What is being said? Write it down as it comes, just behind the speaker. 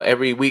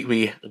Every week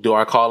we do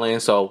our call-in,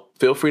 so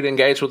feel free to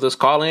engage with us.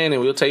 Call in,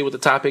 and we'll tell you what the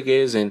topic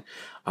is, and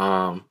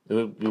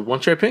we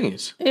want your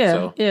opinions.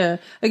 Yeah, yeah.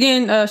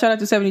 Again, shout out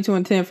to 72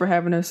 and 10 for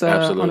having us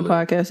on the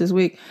podcast this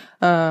week.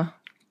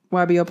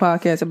 YBO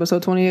Podcast,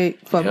 episode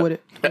 28. Fuck with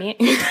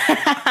it.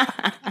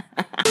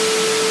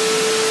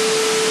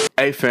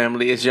 Hey,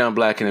 family, it's Young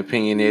Black and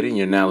Opinionated, and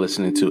you're now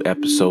listening to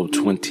episode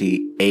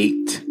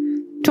 28.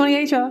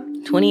 28, y'all.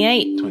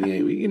 28.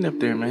 We getting up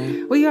there,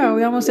 man. We are.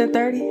 We almost at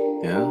 30.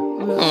 Yeah.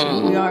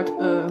 We are.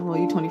 Well,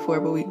 you 24,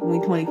 but we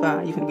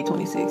 25. You finna be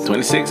 26.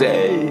 26,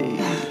 hey.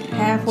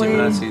 Halfway.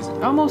 Gemini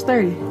season. Almost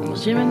 30.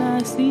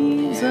 Gemini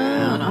season.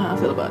 I don't know how I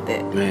feel about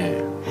that.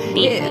 Man.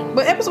 Yeah.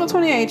 But episode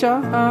 28,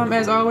 y'all.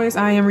 As always,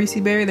 I am Reese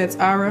Berry. That's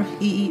Ara,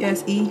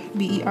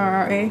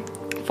 EESEBERRA.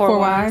 4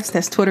 Wives.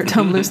 That's Twitter,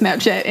 Tumblr,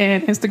 Snapchat,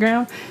 and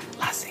Instagram.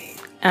 Lassie.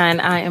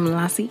 And I am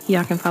Lassie.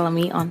 Y'all can follow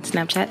me on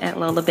Snapchat at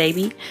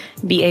LolaBaby,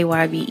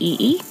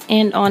 BAYBEE,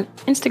 and on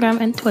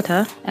Instagram and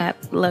Twitter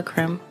at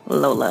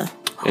LaCremLola.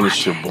 And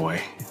it's your boy,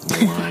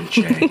 Juan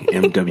J,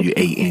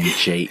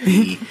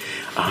 MWANJE,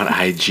 on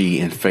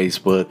IG and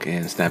Facebook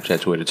and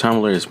Snapchat, Twitter,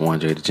 Tumblr. It's Juan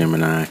J the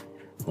Gemini.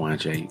 Juan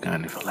J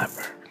Uganda for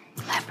leopard.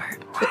 Leopard.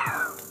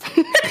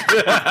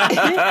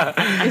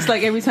 It's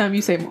like every time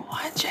you say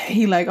Mwanje,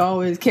 he like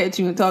always catch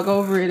you and talk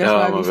over it. That's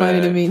why it be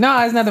funny to me. No,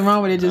 there's nothing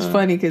wrong with it. Just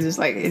funny because it's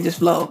like it just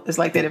flow. It's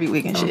like that every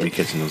week and shit. I don't be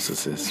catching those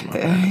assists.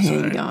 Yeah,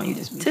 you don't. You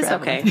just be It's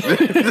traveling.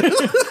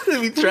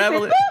 okay. Be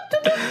traveling.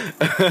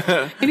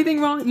 Anything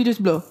wrong? You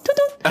just blow.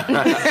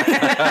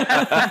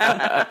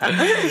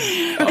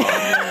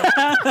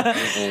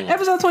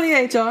 Episode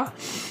 28, y'all.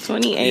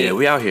 28. Yeah,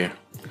 we out here.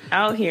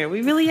 Out here.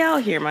 We really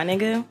out here, my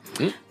nigga.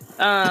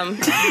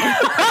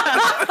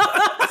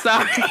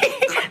 Sorry.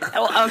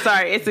 Oh, I'm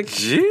sorry. It's a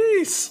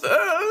Jeez.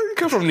 You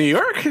come from New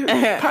York?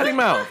 Potty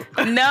mouth.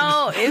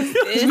 no.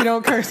 It's We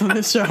don't curse on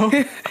this show.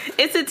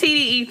 it's a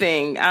TDE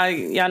thing.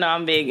 Y'all know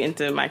I'm big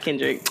into my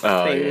Kendrick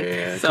Oh, thing.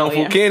 yeah. So,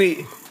 Kung Fu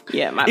Kenny.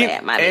 Yeah, my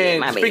bad.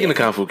 And speaking of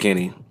Kung Fu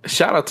Kenny,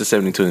 shout out to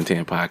 72 and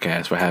 10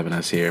 Podcast for having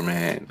us here,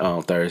 man,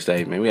 on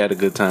Thursday. Man, we had a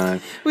good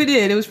time. We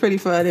did. It was pretty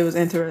fun. It was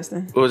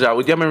interesting. What was y'all?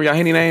 Y'all remember y'all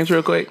Henny names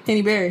real quick?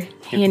 Henny Berry.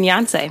 He and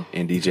Beyonce.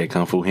 And DJ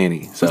Kung Fu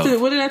Henny. So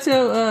What did I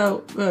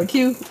tell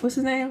Q? What's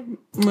his name?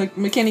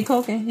 McKinney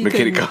Culkin.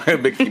 McKinney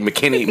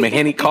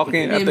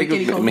Calkin. I think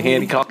it was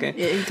McKinney Calkin.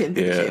 Yeah, he couldn't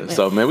do the shit, man.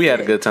 So man, we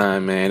had a good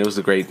time, man. It was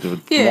a great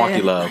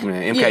Milwaukee love,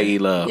 man. MKE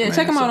love. Yeah, man.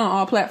 check them out on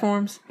all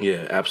platforms.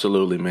 Yeah,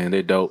 absolutely, man.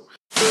 They're dope.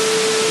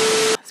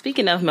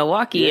 Speaking of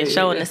Milwaukee and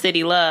showing the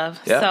city love,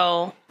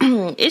 so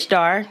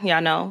Ishtar, y'all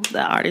know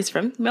the artist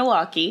from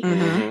Milwaukee,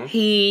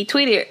 he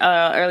tweeted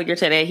earlier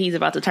today he's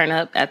about to turn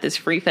up at this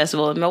free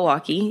festival in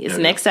Milwaukee. It's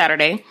next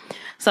Saturday.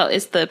 So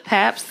it's the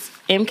Pabst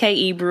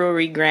MKE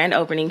Brewery Grand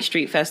Opening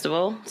Street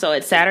Festival. So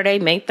it's Saturday,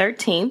 May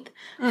 13th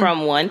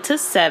from 1 to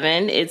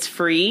 7. It's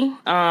free.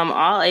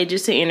 All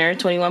ages to enter,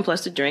 21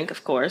 plus to drink,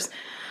 of course.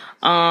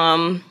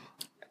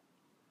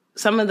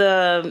 Some of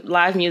the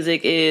live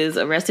music is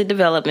Arrested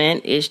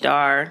Development,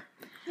 Ishtar,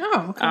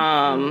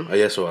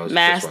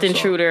 Masked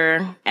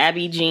Intruder,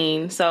 Abby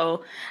Jean.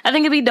 So I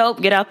think it'd be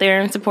dope. Get out there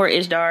and support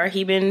Ishtar.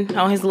 He been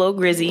on his little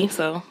Grizzy.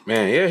 So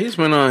man, yeah, he's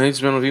been on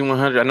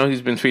V100. I know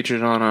he's been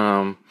featured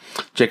on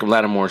Jacob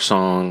Lattimore's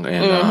song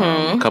and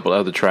a couple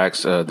other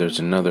tracks. There's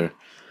another.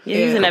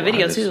 Yeah, he's in that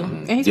video too.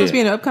 And he's supposed to be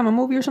in an upcoming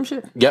movie or some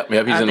shit? Yep, he's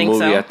in a movie.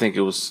 So. I think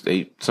it was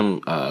some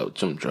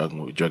drug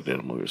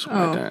dealer movie or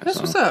something like that. That's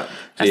what's up.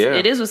 Yeah.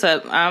 It is what's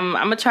up. I'm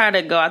going to try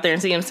to go out there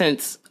and see him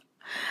since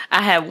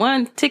I had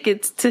won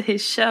tickets to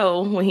his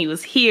show when he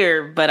was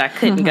here, but I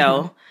couldn't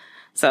go.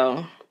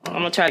 So I'm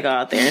going to try to go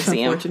out there and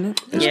see him.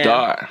 Unfortunate. It's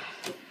dark.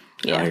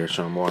 Out here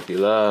showing Milwaukee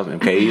love,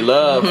 MKE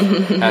love.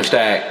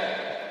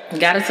 Hashtag.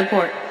 Gotta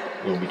support.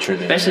 We'll be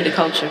trending. Especially the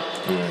culture.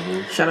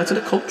 Shout out to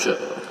the culture.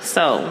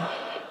 So,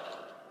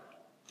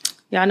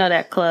 y'all know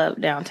that club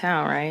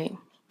downtown, right?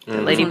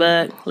 The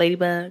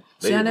Ladybug.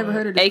 See, I never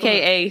heard of this.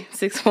 AKA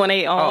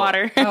 618 on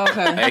water. Oh,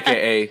 okay.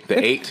 AKA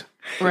the 8.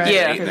 Right.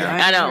 Yeah, Okay,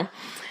 I know.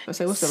 Let's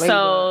say, what's the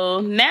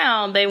So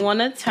now they want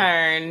to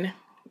turn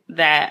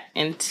that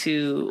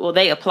into, well,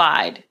 they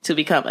applied to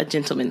become a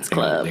gentleman's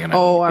club. I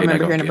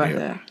remember hearing about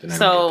that.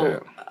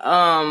 So,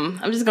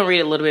 I'm just going to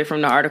read a little bit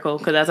from the article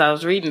because as I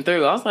was reading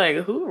through, I was like,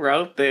 who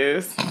wrote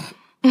this?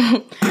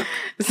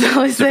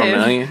 So it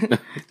says,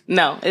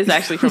 no, it's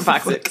actually from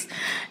Fox 6.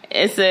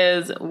 It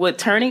says, would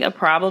turning a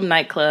problem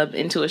nightclub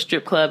into a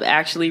strip club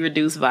actually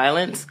reduce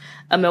violence?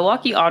 A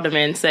Milwaukee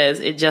alderman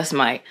says it just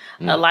might.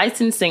 A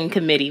licensing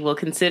committee will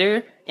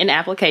consider an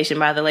application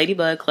by the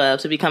Ladybug Club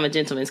to become a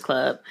gentleman's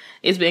club.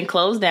 It's been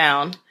closed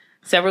down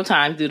several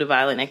times due to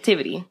violent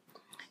activity.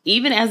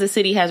 Even as the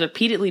city has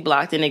repeatedly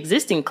blocked an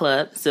existing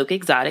club, Silk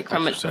Exotic,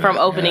 from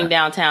opening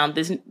downtown,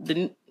 this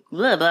new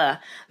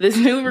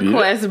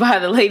request by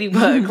the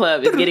Ladybug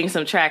Club is getting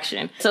some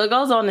traction. So it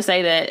goes on to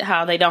say that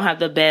how they don't have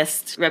the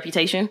best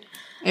reputation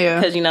Yeah.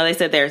 Because, they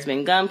said there's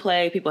been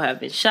gunplay. People have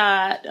been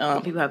shot.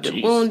 People have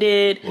been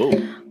wounded.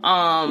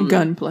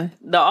 Gunplay.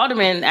 The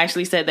alderman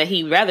actually said that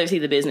he'd rather see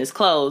the business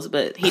closed,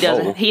 but he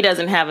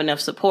doesn't have enough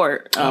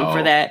support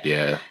for that.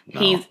 Yeah.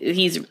 No.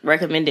 He's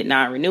recommended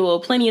non-renewal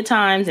plenty of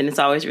times, and it's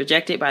always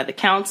rejected by the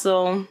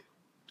council.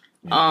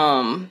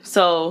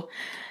 So,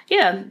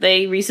 yeah,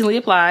 they recently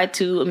applied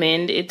to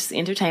amend its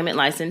entertainment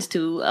license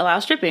to allow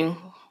stripping,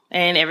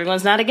 and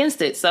everyone's not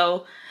against it.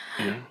 So,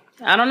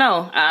 I don't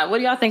know. What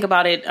do y'all think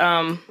about it?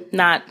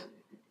 Not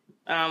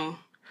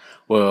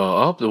well,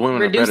 I hope the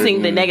women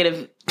reducing the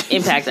negative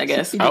impact, I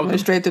guess. I went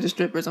straight to the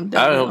strippers.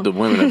 I hope the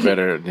women are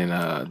better than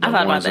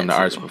the ones in the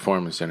Arts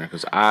Performance Center,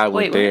 because I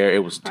was there.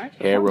 It was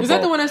terrible. Is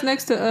that the one that's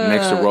next to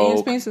Ian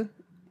Spencer?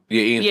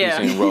 Yeah, Ian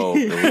Spencer and Roll.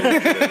 Was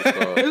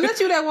that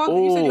you that walked?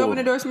 You said you opened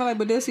the door, smell like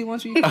Badessi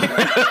once you.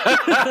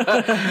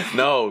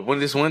 No, when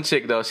this one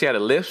chick though, she had a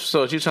lisp,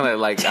 so she was trying to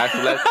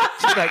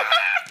she's like,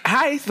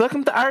 "Hi,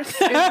 welcome to Arts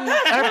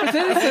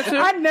Representative Center."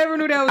 I never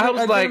knew that was. I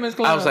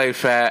was like,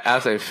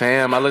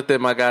 fam. I looked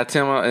at my guy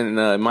Tim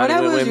and Monty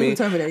went with me.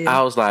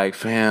 I was like,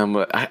 fam,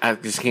 I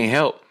just can't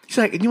help. She's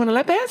like, "You want to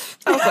lap dance?"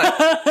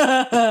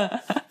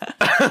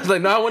 I was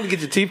like, "No, I want to get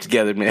your teeth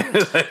together, man."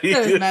 That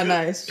is not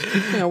nice.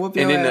 Whoop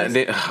your ass.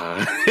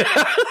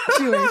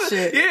 She ain't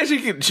shit. Yeah,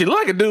 she look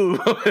like a dude.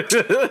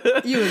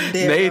 You was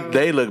dead.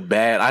 They look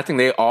bad. I think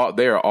they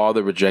are all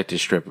the rejected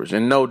strippers,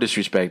 and no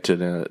disrespect to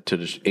the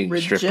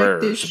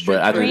strippers,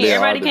 but I think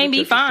everybody can't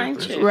be fine.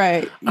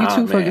 Right? You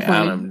too fucking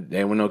funny.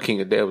 They were no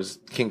King of Dead. Was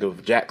King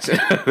of Jackson.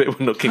 They were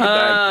no King of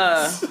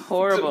Diamonds.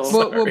 Horrible.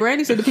 Well,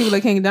 Brandy said the people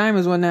at King of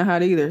Diamonds wasn't that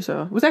hot either.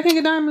 So was that King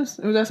of Diamonds?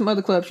 Or was that some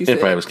other club she said? It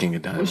probably was King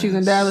of Diamonds. When she was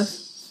in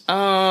Dallas?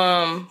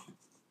 I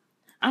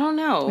don't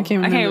know. I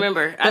can't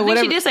remember. I think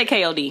she did say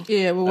KOD.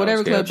 Yeah, well,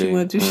 whatever club she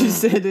went to, she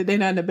said that they're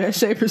not in the best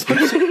shape or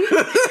something.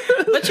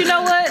 But you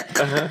know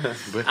what?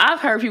 I've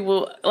heard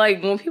people,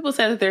 when people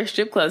say that they're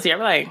strip clubs here,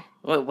 I'm like,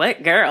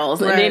 what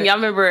girls? Right. And then y'all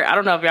remember, I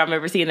don't know if y'all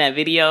remember seeing that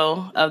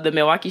video of the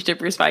Milwaukee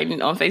strippers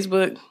fighting on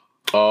Facebook.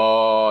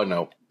 Oh,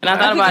 no. And I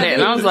thought about it,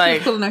 and I was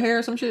like... pulling her hair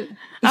or some shit?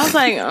 I was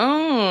like,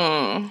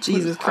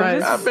 Jesus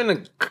Christ. I've been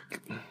a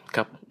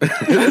couple. Well,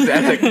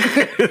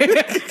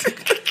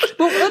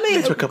 I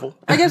mean, a couple.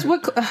 I guess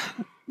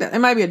it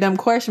might be a dumb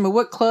question, but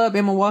what club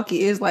in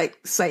Milwaukee is,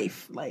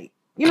 safe? I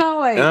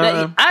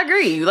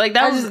agree.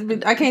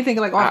 I can't think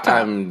of, off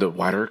top. The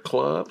wider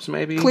clubs,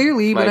 maybe?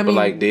 Clearly, but I mean...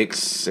 But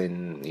Dick's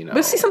and,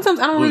 But see, sometimes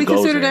I don't really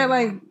consider that,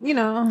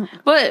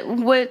 But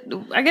what,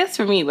 I guess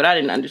for me, what I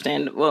didn't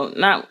understand, well,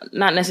 not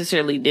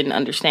necessarily didn't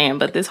understand,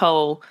 but this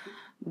whole,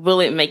 will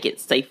it make it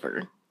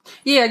safer?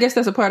 Yeah, I guess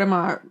that's a part of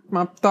my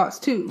thoughts,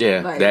 too.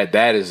 Yeah,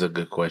 that is a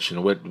good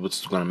question.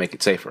 What's going to make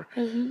it safer?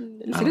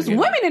 There's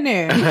women in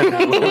there.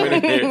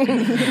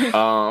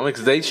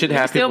 Because they should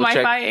have still people might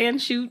check. fight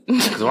and shoot.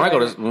 Because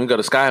when we go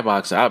to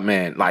Skybox,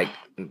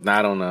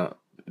 not on a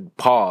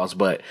pause,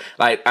 but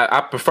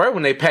I prefer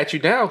when they pat you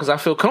down because I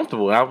feel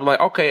comfortable. I'm like,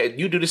 okay,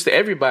 you do this to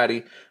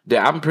everybody.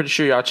 That I'm pretty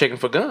sure y'all checking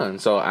for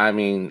guns. So I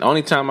mean,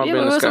 only time I've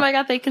been. But somebody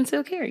got they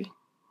concealed carry.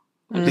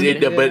 But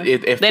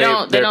if they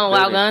don't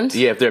allow guns.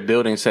 Yeah, if their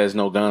building says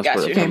no guns,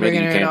 you can't bring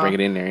it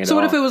in there. So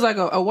what if it was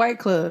a white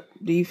club?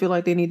 Do you feel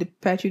like they need to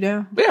pat you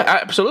down? Yeah,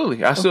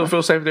 absolutely. I still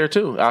feel safe there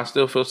too. I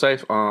still feel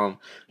safe.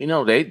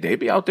 They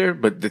be out there,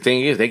 but the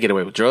thing is, they get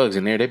away with drugs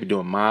in there. They be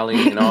doing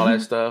Molly and all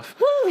that stuff.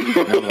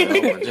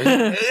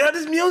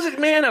 This music,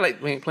 man. I'm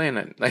like, we ain't playing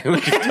that.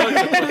 What you talking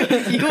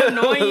about? You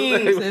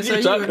annoying. What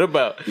you talking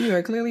about? You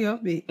are clearly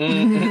offbeat.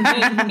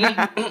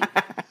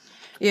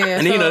 Yeah,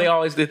 and then, they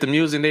always did the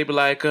music. They be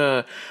like,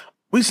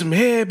 "We some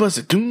head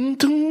busters." Doom,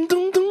 doom,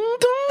 doom, doom, doom,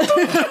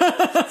 doom.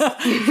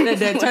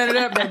 that turn it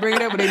up, that bring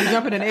it up, but they be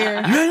jumping in the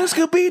air. Man, let's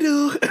go be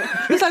do.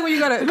 It's like when you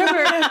gotta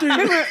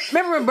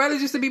remember when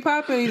brothers used to be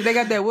popping. They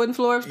got that wooden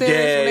floor upstairs.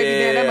 Yeah, when they be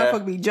there, that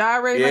motherfucker be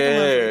gyrating.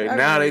 Yeah,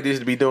 now they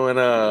just be doing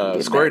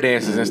square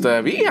dances and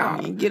stuff.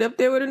 Yeah, get up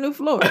there with a new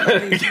floor.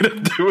 Get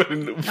up there with a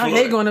new floor. I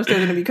hate going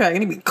upstairs and it be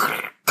cracking. It be.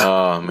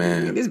 Oh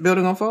man, this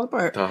building gonna fall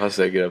apart. I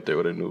said get up there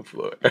with a new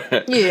floor.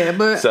 Yeah,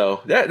 but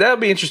so that'll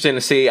be interesting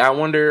to see. I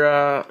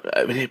wonder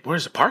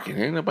where's the parking?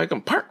 Ain't nobody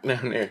gonna park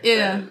down there.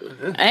 Yeah.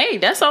 Hey,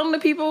 that's on the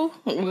people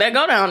that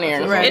go down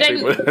there.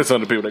 That's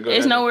on the people that go.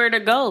 It's nowhere to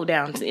go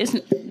down. It's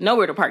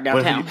nowhere to park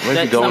downtown. What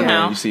if you go there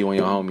and you see one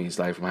of your homies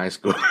from high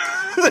school?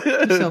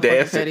 So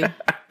petty.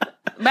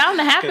 Bound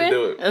to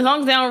happen. As long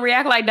as they don't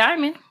react like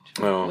Diamond.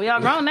 Well, we all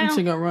grown now.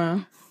 She gonna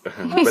run.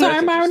 I'm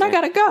sorry, Myron. I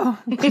gotta go.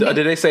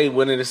 Did they say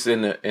when it is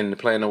in the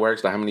plan in the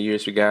works? Like how many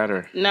years we got?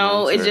 Or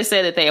no, it just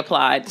said that they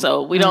applied,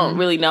 so we don't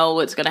really know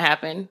what's gonna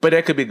happen. But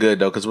that could be good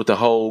though, because with the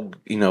whole,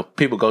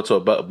 people go to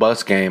a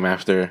bus game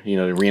after the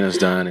arena's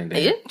done, and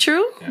then,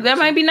 true. Yeah, that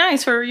might be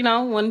nice for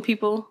when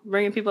people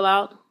bringing people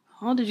out.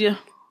 Oh, did you?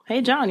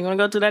 Hey, John, you want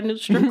to go to that new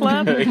strip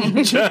club? Yeah,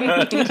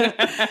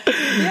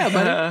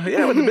 buddy.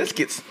 Yeah, with the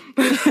biscuits.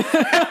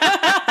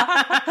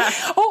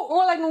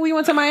 Or like when we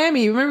went to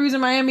Miami. Remember we was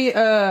in Miami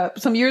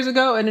some years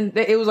ago, and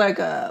then it was like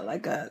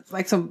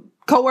some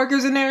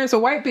co-workers in there, so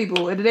white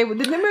people. And they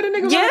remember the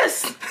nigga?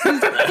 Yes,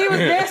 he was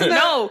dancing.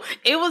 No,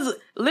 it was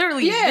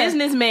literally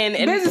businessmen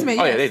and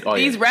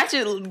these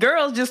ratchet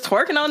girls just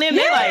twerking on them.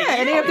 Yeah,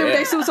 and they up there with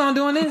their suits on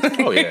doing this.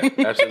 Oh yeah,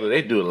 absolutely.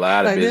 They do a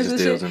lot of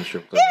business deals in the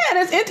strip club. Yeah,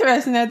 that's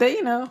interesting that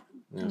they, Yeah,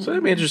 so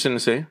it'd be interesting to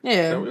see.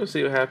 Yeah, so we'll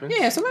see what happens.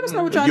 Yeah, so let us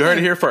know what y'all. You heard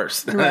it here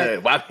first.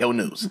 Right. YPO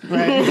News.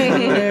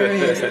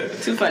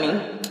 Right. Too funny.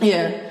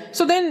 Yeah.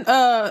 So then,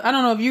 I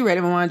don't know if you read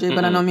it, Mwanje,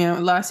 but I know me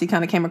and Lassie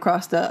kind of came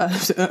across the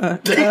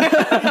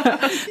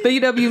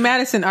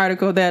UW-Madison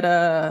article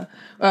that,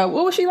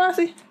 what was she,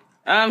 Lassie?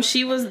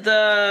 She was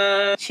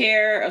the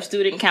chair of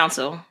student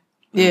council.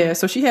 Yeah,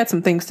 so she had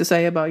some things to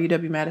say about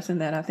UW-Madison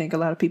that I think a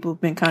lot of people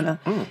have been kind of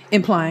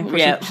implying for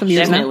some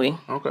years definitely.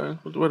 now. Okay,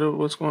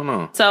 what's going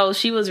on? So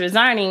she was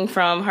resigning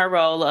from her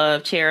role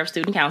of chair of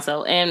student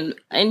council, and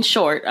in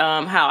short,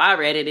 how I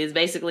read it is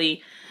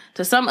basically,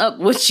 to sum up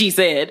what she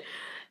said,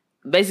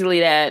 basically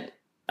that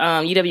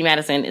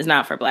UW-Madison is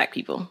not for Black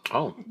people.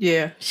 Oh.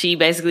 Yeah. She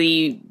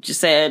basically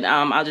just said,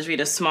 I'll just read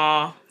a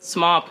small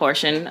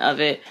portion of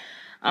it.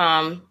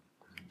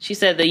 She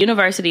said the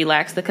university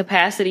lacks the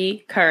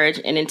capacity,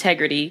 courage, and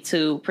integrity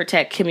to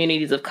protect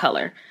communities of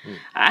color.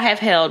 I have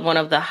held one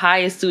of the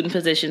highest student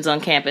positions on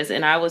campus,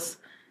 and I was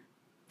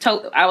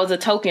a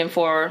token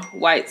for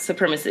white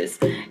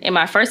supremacists. In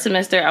my first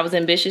semester, I was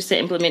ambitious to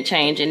implement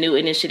change and new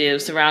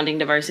initiatives surrounding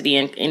diversity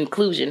and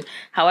inclusion.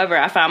 However,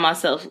 I found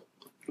myself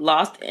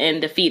lost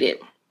and defeated.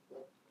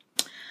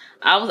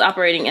 I was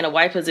operating in a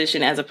white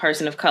position as a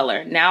person of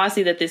color. Now I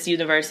see that this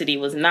university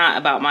was not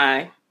about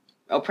my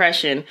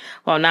oppression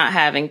while not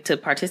having to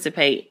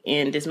participate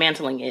in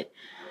dismantling it.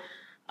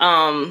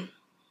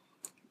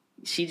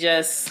 She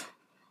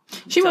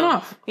went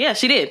off. Yeah,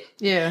 she did.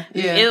 Yeah.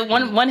 It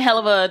one hell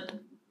of a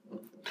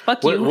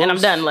fuck you, and I'm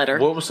done letter.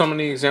 What were some of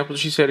the examples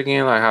she said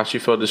again? Like how she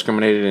felt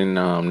discriminated and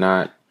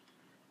not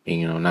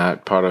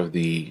part of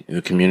the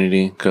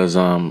community? Because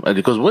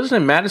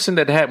wasn't it Madison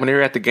that had, when they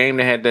were at the game,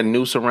 they had that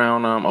noose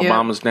around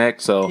Obama's neck?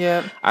 So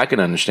I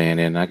can understand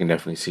it, and I can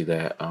definitely see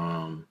that.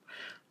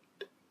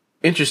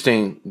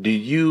 Interesting.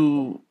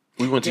 I'm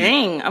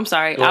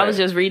sorry. I was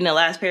just reading the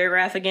last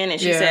paragraph again, and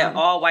she said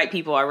all white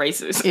people are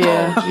racist.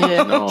 Yeah.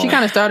 No. She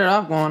kind of started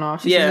off going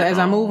off. She said, as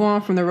I move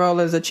on from the role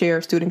as a chair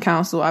of student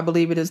council, I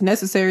believe it is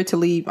necessary to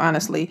leave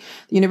honestly.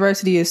 The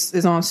university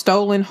is on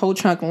stolen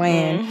Ho-Chunk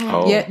land,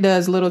 yet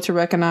does little to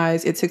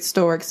recognize its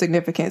historic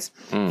significance.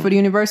 For the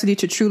university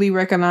to truly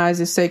recognize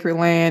its sacred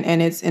land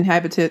and its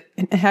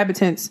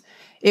inhabitants,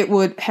 it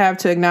would have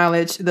to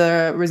acknowledge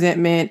the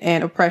resentment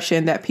and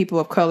oppression that people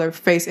of color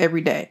face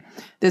every day.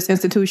 This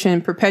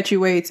institution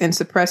perpetuates and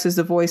suppresses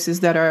the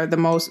voices that are the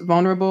most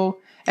vulnerable.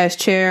 As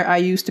chair, I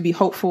used to be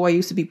hopeful. I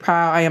used to be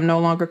proud. I am no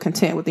longer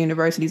content with the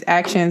university's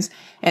actions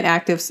and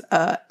active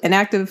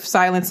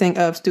silencing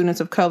of students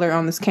of color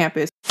on this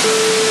campus.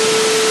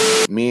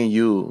 Me and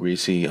you,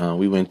 Reese,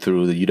 we went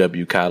through the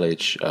UW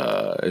college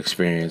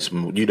experience,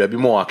 UW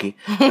Milwaukee,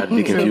 not to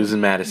be confused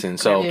in Madison.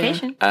 So,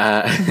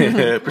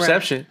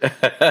 perception.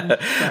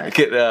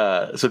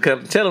 So,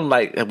 tell them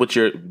like what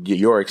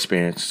your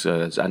experience.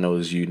 I know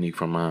is unique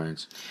from mine.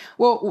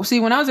 Well, see,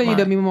 when I was at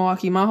UW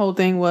Milwaukee, my whole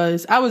thing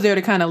was I was there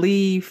to kind of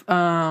leave,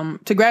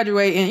 to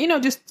graduate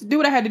and, just do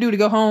what I had to do to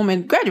go home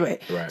and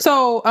graduate. Right.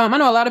 So I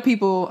know a lot of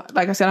people,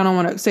 like I said, I don't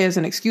want to say it's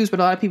an excuse, but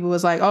a lot of people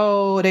was like,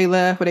 oh, they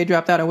left or they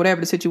dropped out or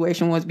whatever the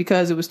situation was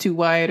because it was too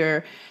white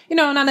or,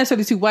 not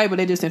necessarily too white, but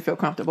they just didn't feel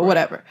comfortable,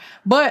 whatever.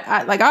 But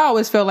I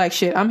always felt like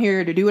shit, I'm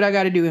here to do what I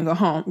got to do and go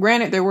home.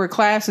 Granted, there were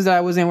classes that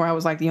I was in where I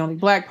was like the only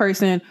Black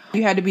person.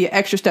 You had to be an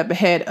extra step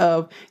ahead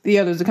of the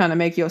others to kind of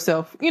make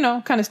yourself,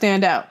 kind of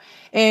stand out.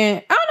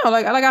 And I don't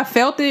know, like I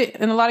felt it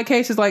in a lot of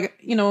cases,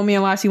 like, me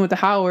and Lassie went to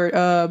Howard,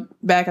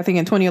 back, I think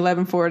in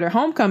 2011 for their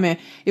homecoming.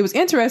 It was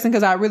interesting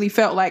because I really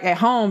felt like at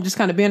home, just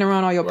kind of being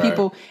around all your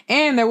people.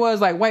 And there was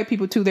like white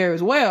people too there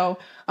as well.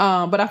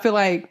 But I feel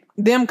like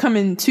them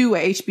coming to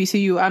a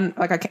HBCU, I'm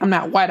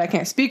not white, I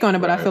can't speak on it,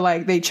 but I feel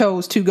like they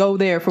chose to go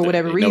there for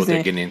whatever reason. Know what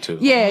they're getting into.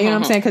 Yeah, you know what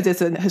I'm saying? Because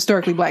it's a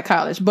historically Black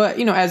college. But,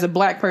 as a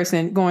Black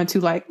person going to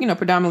like,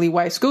 predominantly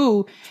white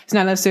school, it's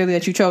not necessarily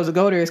that you chose to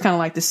go there. It's kind of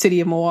like the city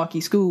of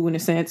Milwaukee school in a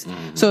sense.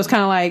 Mm-hmm. So it's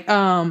kind of like,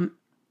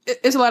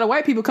 it's a lot of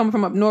white people coming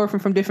from up north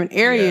and from different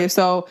areas. Yeah.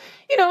 So,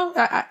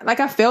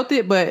 I felt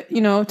it, but,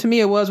 to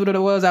me, it was what it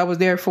was. I was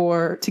there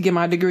to get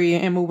my degree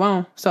and move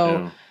on. So,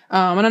 yeah.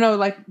 And I know,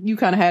 like, you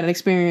kind of had an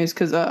experience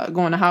because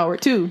going to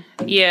Howard too.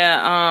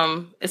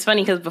 Yeah, it's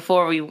funny because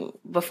before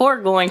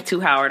going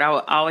to Howard,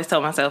 I always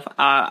told myself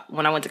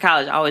when I went to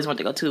college, I always wanted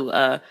to go to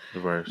a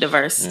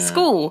diverse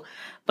school.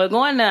 But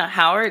going to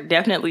Howard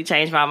definitely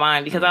changed my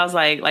mind because I was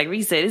like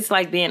Reese said, it's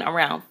like being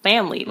around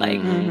family. Like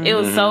it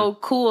was so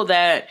cool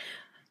that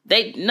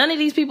none of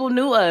these people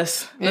knew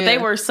us, but they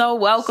were so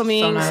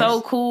welcoming, so nice. So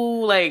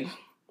cool. Like,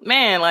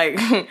 man, like.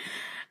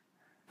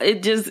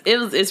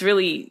 It's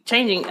really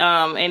changing.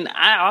 And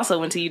I also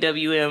went to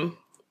UWM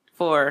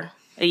for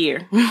a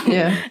year.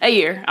 Yeah. A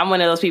year. I'm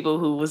one of those people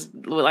who was,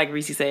 like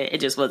Reese said,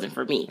 it just wasn't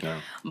for me. No.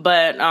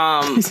 But,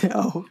 I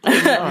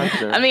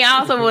mean, I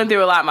also went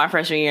through a lot my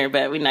freshman year,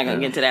 but we're not going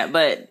to get into that.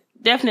 But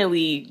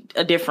definitely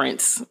a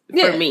difference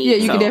for me. Yeah,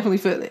 you can definitely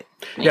feel it.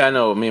 Yeah, I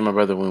know. Me and my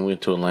brother, when we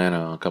went to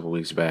Atlanta a couple of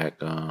weeks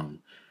back,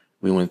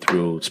 we went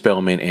through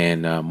Spelman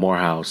and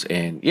Morehouse,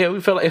 and yeah,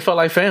 it felt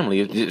like family.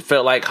 It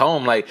felt like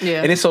home.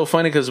 And it's so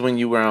funny because when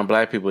you were around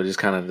black people, it's just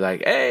kind of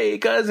like, "Hey,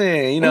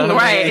 cousin," you know,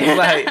 right?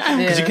 Like,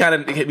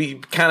 because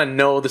we kind of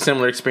know the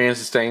similar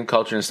experiences, same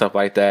culture and stuff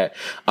like that.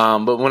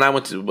 But when I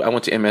went to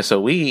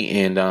MSOE,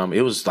 and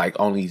it was like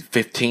only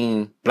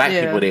 15 black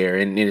people there,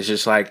 and it's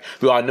just like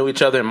we all knew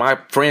each other. And my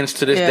friends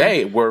to this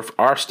day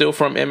are still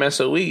from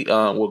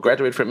MSOE.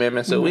 Graduated from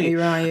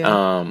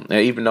MSOE. And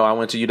even though I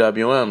went to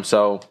UWM,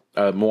 so.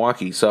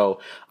 Milwaukee.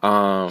 So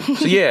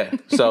yeah.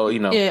 So, you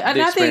know,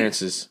 the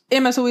experiences. I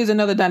think MSOE is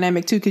another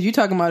dynamic too, because you're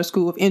talking about a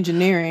school of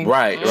engineering.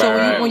 Right.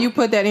 So when you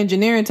put that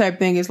engineering type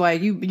thing, it's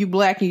like you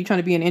black and you're trying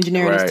to be an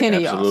engineer, and there's 10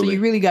 of y'all. So you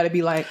really got to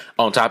be like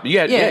on top. You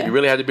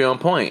really had to be on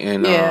point.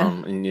 And,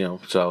 and you know,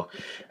 so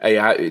hey,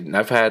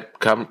 I've had a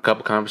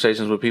couple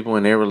conversations with people,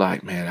 and they were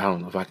like, man, I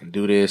don't know if I can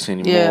do this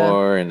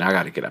anymore, and I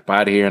got to get up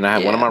out of here. And I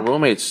had one of my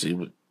roommates,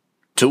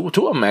 two of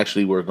them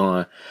actually were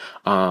going,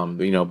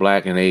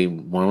 black,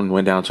 and one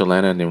went down to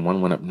Atlanta, and then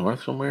one went up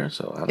north somewhere.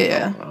 So I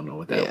don't know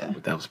what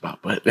that was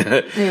about, but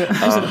I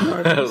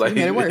was like,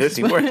 this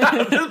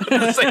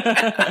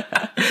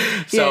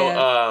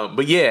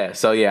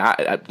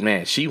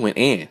man, she went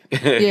in.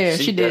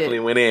 she definitely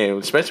went in,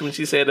 especially when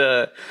she said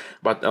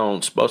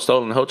about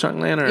stolen Ho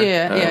Chunk land, or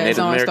Native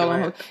American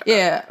land.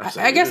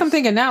 I guess I'm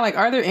thinking now, like,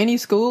 are there any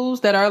schools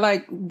that are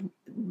like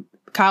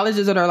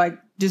colleges that are like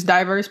just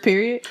diverse?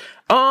 Period.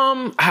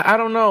 I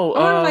don't know.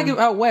 Like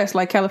out west,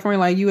 like California,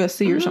 like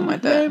USC or something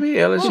like that. Maybe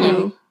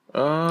LSU.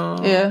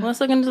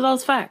 Let's look into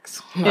those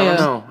facts. I don't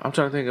know. I'm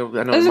trying to think of.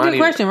 I know that's a good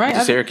question,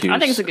 right? Syracuse. I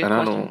think it's a good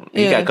question.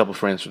 You got a couple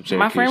friends from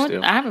Syracuse.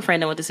 I have a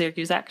friend that went to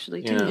Syracuse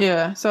actually too.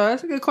 Yeah, so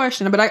that's a good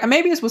question. But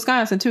maybe it's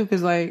Wisconsin too,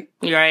 because like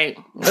you're right.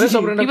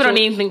 People don't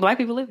even think black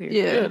people live here.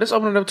 Yeah, let's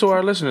open it up to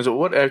our listeners.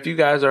 What if you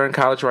guys are in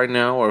college right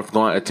now, or if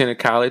attended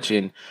college,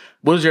 and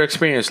what was your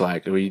experience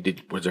like?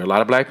 Was there a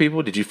lot of black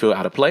people? Did you feel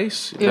out of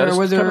place? Or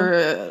was there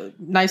a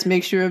nice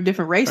mixture of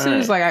different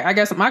races? Right. Like, I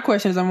guess my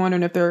question is, I'm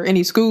wondering if there are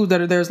any schools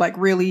there's like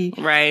really,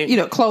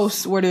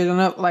 close, where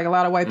there's like a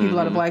lot of white people, a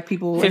lot of black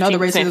people, and other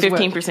races as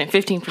well.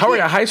 15%. How were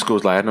your high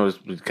schools like? I know it's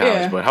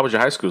college, but how was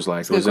your high schools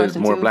like? Was there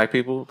more black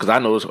people? Because I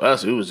know it was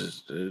us. It was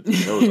just it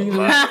was a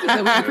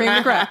lot. Cream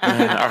and crap.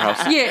 Our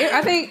house. Yeah,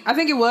 I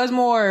think it was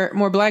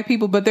more black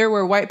people, but there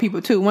were white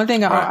people too. One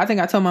thing I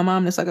think I told my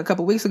mom this like a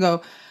couple weeks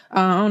ago.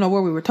 I don't know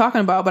what we were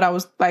talking about, but I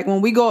was like, when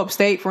we go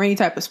upstate for any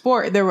type of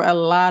sport, there were a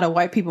lot of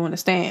white people in the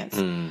stands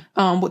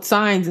with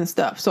signs and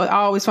stuff. So I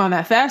always found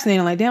that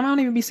fascinating. Like, damn, I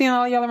don't even be seeing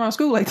all y'all around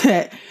school like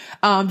that.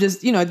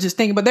 Just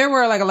thinking, but there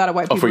were like a lot of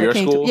white people. For your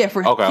school?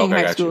 For King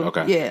High School.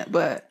 Okay. Yeah,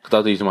 but I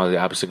thought these were the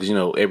opposite,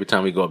 because every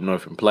time we go up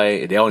north and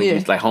play, they only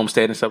use like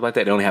Homestead and stuff like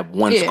that. They only have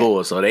one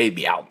school, so they'd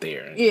be out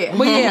there.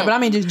 But I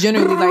mean, just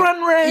generally,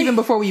 like even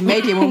before we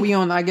make it, when we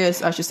on, I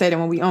guess I should say that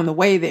when we on the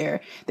way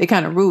there, they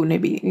kind of rude and they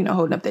be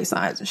holding up their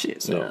signs and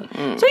shit. So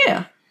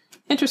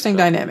interesting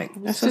dynamic.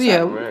 So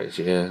I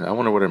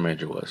wonder what her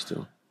major was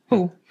too.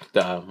 Who?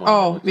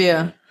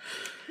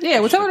 Yeah,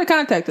 well, tell her to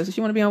contact us if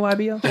you want to be on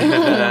YBO.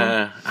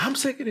 I'm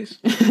sick of this.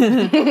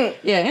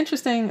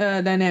 Interesting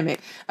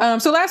dynamic.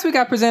 So last week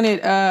I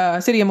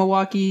presented City of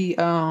Milwaukee.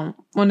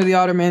 One of the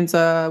aldermen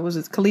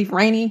was Khalif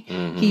Rainey.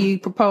 Mm-hmm. He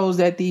proposed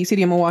that the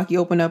City of Milwaukee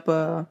open up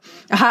a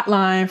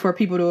hotline for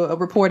people to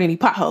report any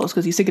potholes,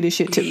 because he's sick of this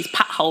shit too. These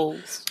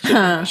potholes.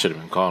 I should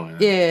have been calling.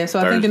 Yeah, so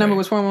Thursday. I think the number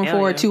was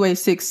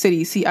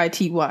 414-286-CITY,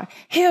 CITY.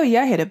 Hell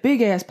yeah, I had a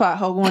big ass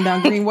pothole going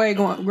down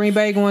Green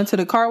Bay going to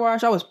the car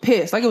wash. I was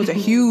pissed. Like, it was a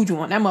huge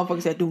one. That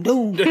motherfucker said doom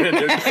doom.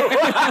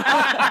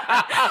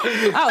 I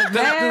was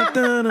mad.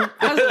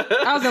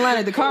 I was in line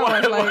at the car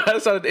wash. Like,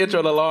 that's the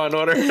intro to Law and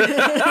Order.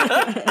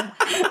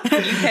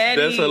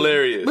 That's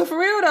hilarious. But for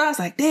real though, I was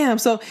like, damn.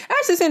 So I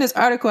actually seen this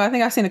article. I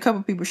think I seen a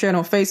couple people share it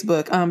on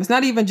Facebook. It's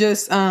not even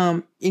just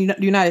in the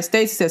United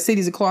States. It says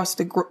cities across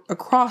the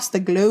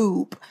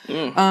globe.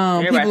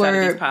 People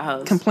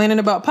are complaining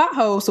about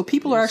potholes. So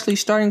people are actually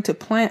starting to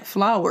plant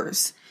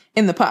flowers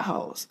in the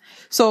potholes.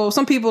 So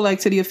some people,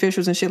 like city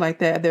officials and shit like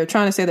that, they're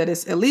trying to say that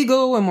it's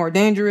illegal and more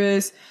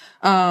dangerous.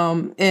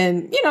 And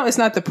it's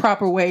not the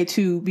proper way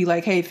to be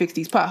like, hey, fix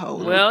these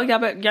potholes. Well,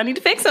 y'all need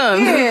to fix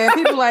them. Yeah,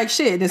 people like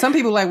shit. And some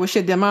people like, well,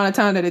 shit, the amount of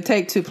time that it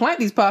take to plant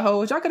these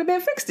potholes, y'all could have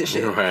been fixed this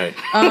shit. Right.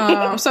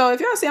 So if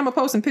y'all see, I'm gonna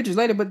post some pictures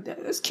later, but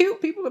it's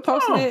cute. People are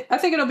posting it. I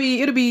think it'll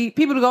be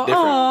people to go,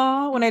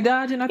 oh, when they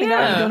dodging. I think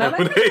I'll be doing that.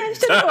 Like, man,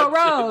 shit, a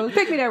rose.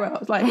 Pick me that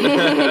rose. Like,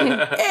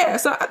 yeah.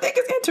 So I think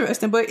it's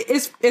interesting, but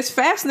it's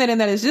fascinating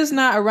that it's just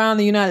not around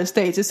the United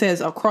States. It says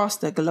across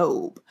the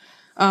globe.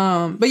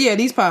 But yeah,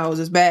 these potholes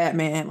is bad,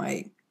 man.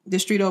 Like,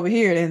 this street over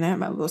here, they have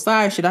my little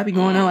side shit. I be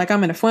going on like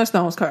I'm in a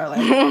Flintstones car.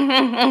 Like,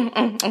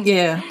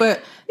 yeah.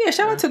 But yeah,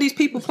 shout out to these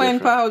people playing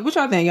potholes. What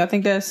y'all think? Y'all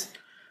think that's?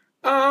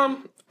 I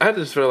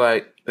just feel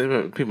like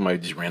people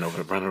might just ran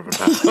over the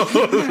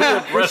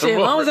pothole. Shit, as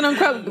long as it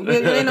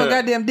ain't no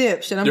goddamn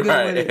dip. Shit, I'm good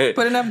with it.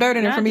 Put enough dirt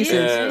in it for me.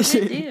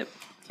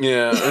 Yeah.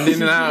 Yeah, and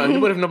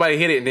then what if nobody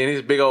hit it and then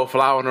this big old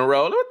flower on the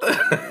road? What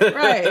the?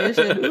 Right.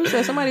 Who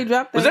said somebody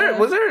dropped that?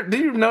 Was there?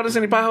 Did you notice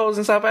any potholes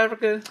in South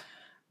Africa?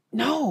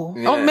 No.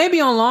 Yeah. Oh, maybe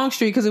on Long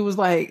Street because it was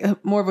like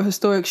more of a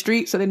historic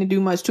street, so they didn't do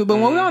much too. But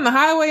when we were on the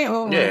highway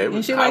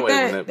and shit like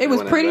that, it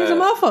was pretty as a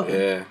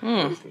motherfucker.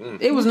 Yeah,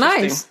 it was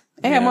nice.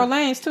 They had more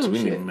lanes too.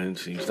 We need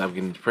to stop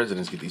getting the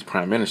presidents, get these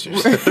prime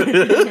ministers.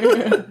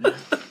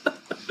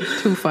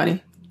 Too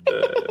funny.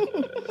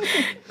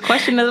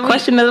 Question of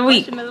the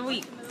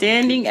week.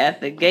 Standing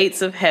at the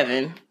gates of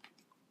heaven,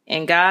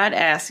 and God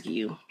asks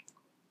you,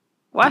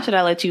 "Why should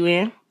I let you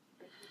in?"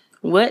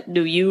 What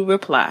do you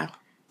reply?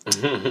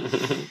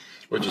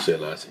 What you said,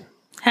 Lassie?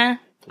 Huh?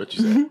 What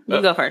you said?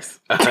 You go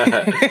first.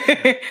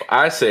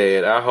 I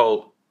said, I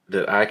hope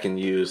that I can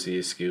use the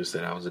excuse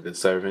that I was a good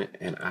servant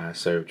and I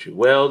served you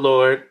well,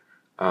 Lord.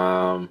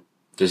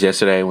 Just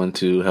yesterday, I went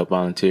to help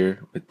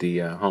volunteer with the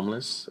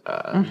homeless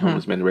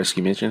men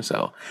rescue mission.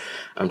 So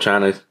I'm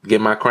trying to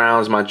get my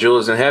crowns, my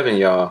jewels in heaven,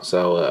 y'all.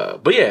 So,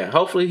 but yeah,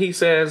 hopefully he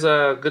says,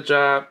 good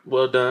job,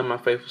 well done, my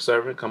faithful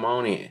servant. Come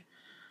on in.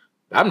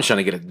 I'm just trying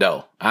to get a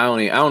door. I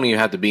don't even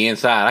have to be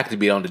inside. I could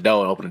be on the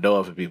door and open the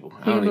door for people.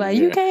 You're like,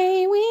 you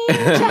can't win.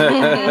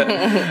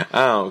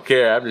 I don't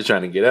care. I'm just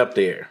trying to get up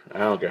there. I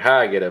don't care how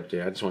I get up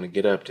there. I just want to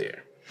get up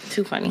there.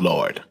 Too funny.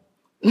 Lord.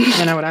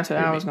 You know what I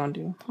said I was going to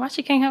do. Why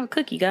she can't have a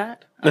cookie,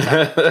 God?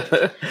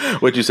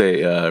 What'd you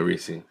say,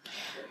 Reese?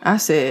 I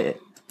said,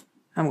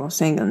 I'm going to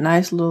sing a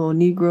nice little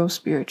Negro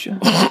spiritual.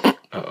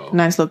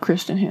 Nice little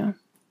Christian hymn.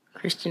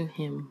 Christian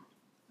hymn.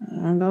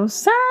 I'm going to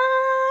sign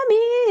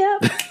me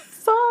up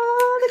for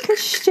the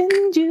Christian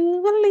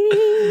Jubilee.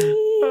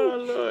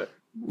 Oh, Lord.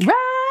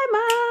 Write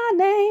my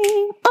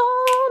name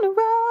on the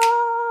road.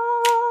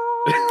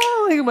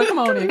 But come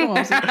on in, come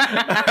on.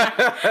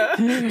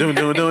 Doom,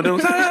 doom, doom, doom.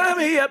 Sign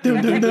me up.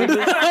 Doom, doom, doom, doom.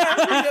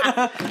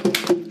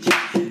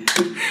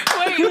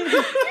 Wait.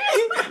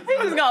 He's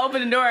just gonna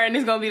open the door and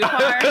it's gonna be the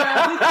choir.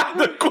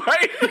 The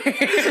choir.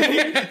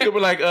 They were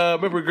like,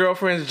 remember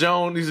Girlfriends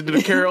Joan used to do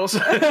the carols? So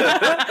you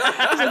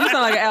sound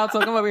like an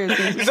alto. Come over here and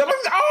sing.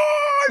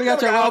 We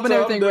got your robe and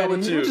everything ready.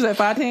 What you say,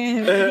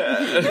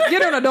 5'10"?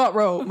 Get her an adult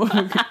robe.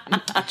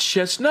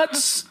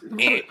 Chestnuts. What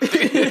did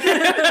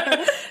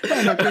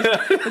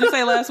you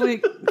say last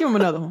week? Give him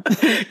another one.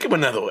 Give him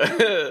another one.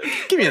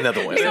 Give me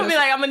another one. He's gonna be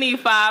like, I'm gonna need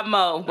 5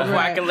 more before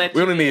I can let you.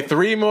 We only need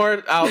 3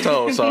 more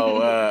altos. So,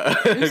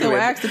 we'll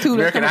ask the two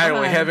American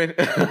Idol in heaven.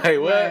 Hey,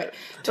 what? Right.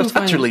 That's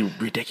utterly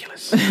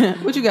ridiculous.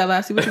 What you got,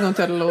 Lassie? What you gonna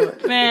tell the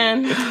Lord?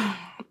 Man, I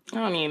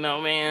don't even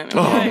know, man.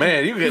 Oh,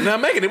 man, you not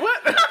making it.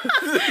 What?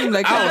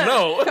 Like, I don't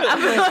know.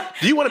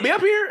 Do you want to be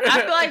up here?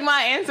 I feel like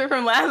my answer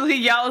from last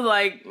week, y'all was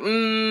like,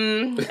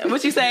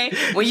 what you say?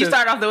 When you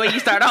start off the way you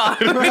start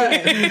off.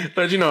 Right.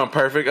 But you know I'm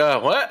perfect.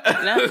 What?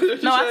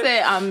 No, I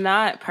said I'm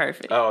not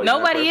perfect. Oh,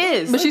 nobody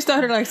is. But she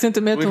started like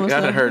sentimental. We've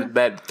gotta heard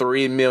that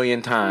 3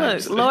 million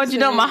times. Look, Lord, you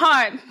know my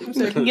heart.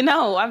 You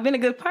know, I've been a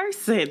good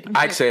person.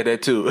 Ike said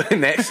that too.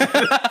 Next.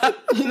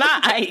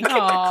 Not Ike.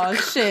 Oh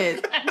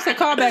shit. So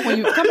come back when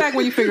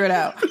you figure it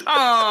out.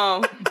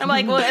 Oh, I'm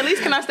like, well, at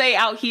least can I stay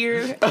out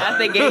here at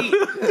the gate?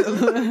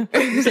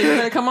 So you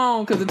better come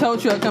on because the tow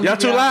truck comes. Y'all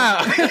too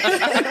loud.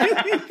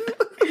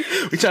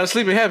 We trying to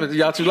sleep in heaven.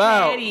 Y'all too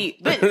loud.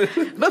 But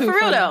for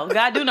real though,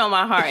 God do know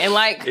my heart, and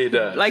like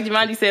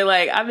Jumanji said,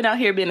 like I've been out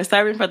here being a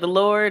servant for the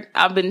Lord.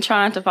 I've been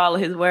trying to follow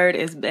His word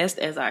as best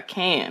as I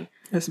can.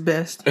 It's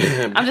best.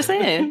 I'm just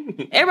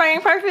saying, everybody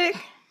ain't perfect.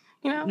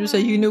 You know, you say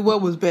you knew what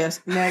was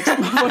best next. Y'all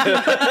see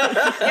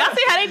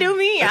how they do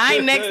me? I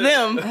ain't next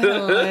them.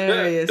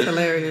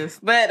 Hilarious.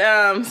 But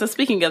so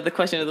speaking of the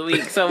question of the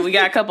week, so we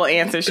got a couple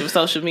answers from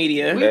social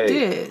media. We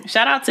did.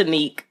 Shout out to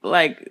Neek.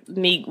 Like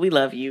Neek, we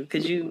love you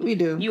because we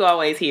do. You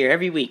always here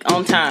every week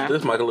on time.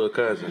 This is my little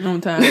cousin.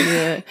 On time,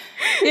 yeah.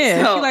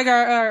 Yeah, so, she like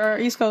our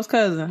East Coast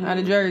cousin out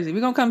of Jersey.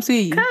 We gonna come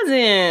see you,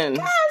 cousin.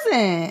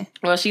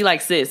 Well, she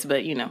like sis,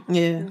 but you know,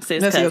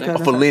 sis that's cousin.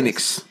 For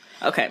Linux.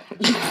 Okay.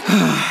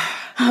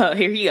 Oh,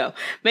 here you go.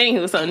 But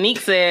anywho, so Neek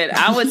said,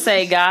 I would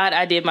say, God,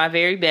 I did my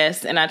very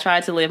best and I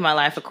tried to live my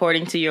life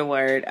according to your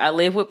word. I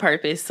live with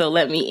purpose, so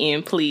let me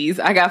in, please.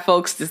 I got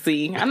folks to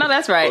see. I know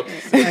that's right.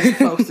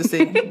 Folks to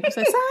see.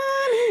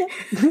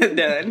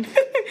 Done.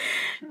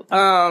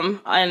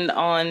 And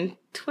on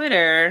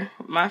Twitter,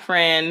 my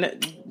friend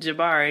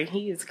Jabari,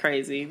 he is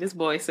crazy. This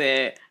boy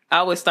said,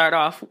 I would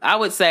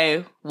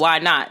say, why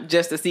not?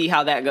 Just to see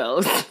how that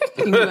goes.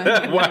 Why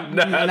not?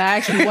 When I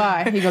ask you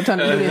why, he gonna tell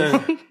me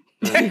this.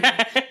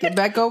 Get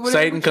back over there.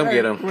 Satan, come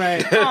get him.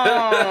 Right.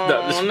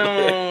 Oh,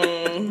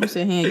 no. You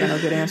said he ain't got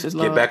no good answers,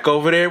 Lord. Get back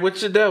over there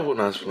with your devil.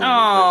 No,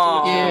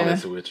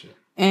 with you.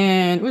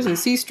 And was it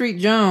C Street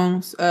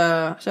Jones?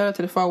 Shout out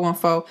to the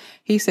 414.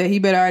 He said he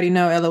better already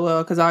know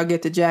LOL because I'll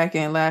get the Jack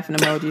and laughing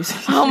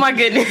emojis. Oh my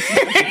goodness.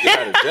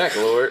 Got a Jack,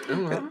 Lord.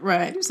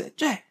 Right. You said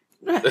Jack.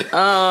 Right.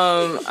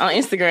 On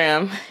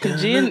Instagram,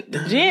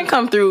 Jen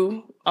come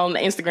through on the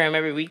Instagram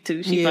every week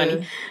too. She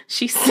funny.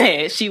 She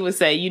said she would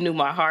say, "You knew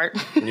my heart."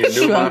 You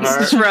knew my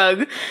heart.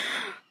 Shrug.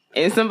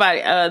 And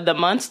somebody, the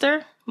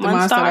Monster.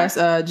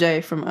 That's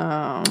Jay from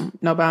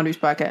No Boundaries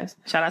podcast.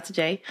 Shout out to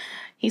Jay.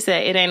 He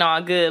said, it ain't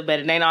all good, but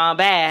it ain't all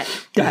bad. ...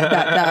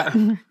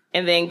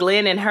 And then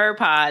Glenn in her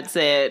pod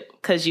said,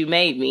 "'Cause you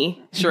made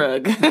me."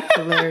 Shrug.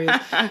 Hilarious.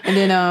 And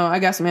then I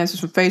got some answers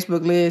from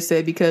Facebook. Liz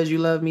said, "Because you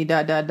love me." ... And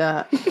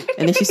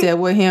then she said,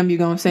 "What hymn you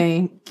gonna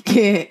sing?"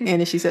 And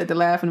then she said the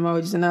laughing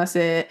emojis. And I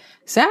said,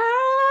 "Sign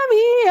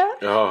me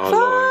up for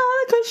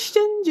the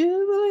Christian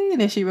Jubilee."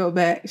 And then she wrote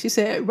back. She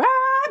said,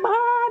 "Ride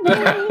my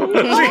name."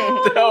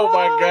 Oh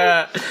my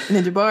God. And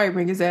then Jabari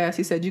bring his ass.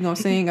 He said, "You gonna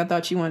sing? I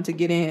thought you wanted to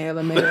get in,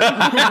 LMA."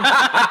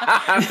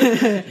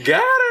 Got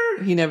her.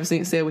 He never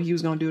said what he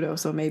was gonna do though,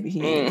 so maybe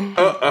he ain't.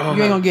 You ain't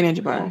gonna get in,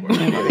 Jabari.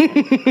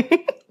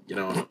 You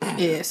know.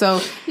 Yeah. So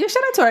yeah,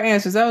 shout out to our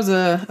answers. That was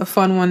a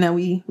fun one that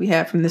we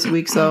had from this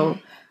week. So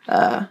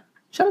shout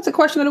out to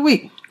question of the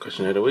week.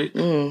 Question of the week.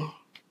 I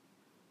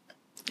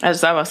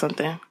just thought about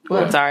something.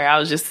 Well, I'm sorry. I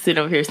was just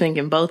sitting over here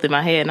thinking both in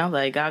my head, and I was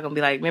like, God gonna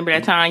be like, remember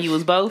that time you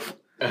was both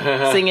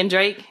singing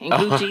Drake and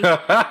Gucci?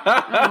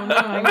 Oh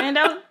no, man,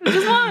 that was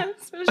just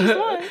once. It was just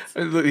once.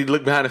 He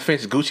looked behind the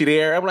fence, Gucci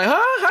there. I'm like,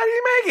 huh? How did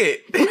he make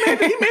it?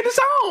 He made the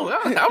song.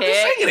 I was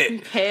just singing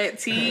it. Head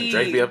tea.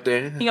 Drake be up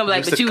there. He gonna be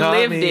like, but you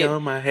lived it.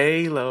 On my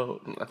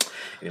halo.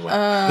 Anyway.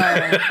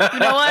 You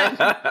know what?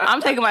 I'm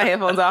taking my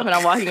headphones off and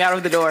I'm walking out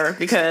of the door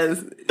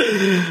because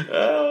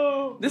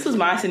this was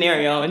my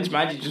scenario and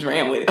Jumanji just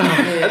ran with it.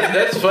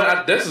 That's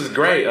fun. This is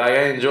great. Like,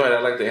 I enjoy it.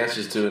 I like the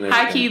answers to it.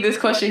 High key, this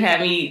question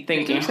had me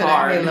thinking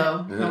hard.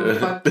 Halo. I'm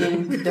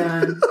fucking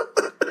done.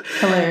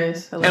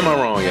 Hilarious. Am I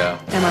wrong, y'all?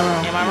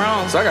 Am I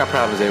wrong? So I got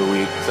problems every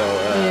week. So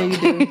yeah, you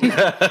do.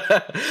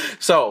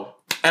 So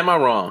am I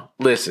wrong?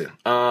 Listen.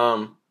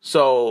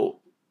 So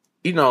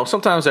you know,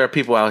 sometimes there are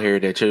people out here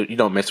that you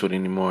don't mess with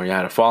anymore. You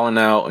had a falling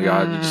out, or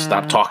y'all you just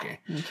stop talking.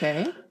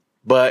 Okay.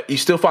 But you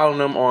still follow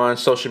them on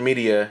social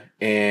media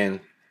and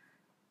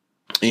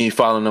you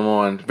follow them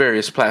on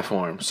various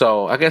platforms.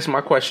 So I guess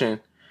my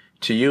question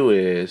to you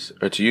is,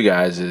 or to you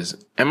guys is,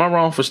 am I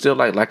wrong for still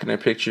like liking their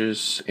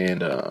pictures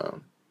and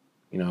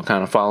you know,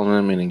 kind of following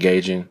them and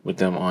engaging with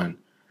them on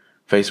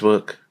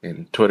Facebook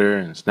and Twitter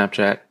and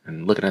Snapchat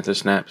and looking at their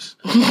snaps?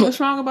 What's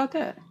wrong about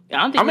that?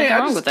 I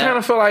just kind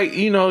of feel like,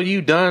 you know,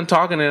 you done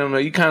talking to them,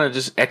 you kind of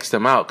just X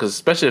them out, because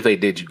especially if they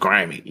did you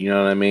grimy, you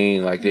know what I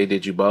mean? Like they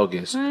did you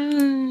bogus.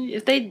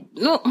 If they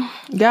no,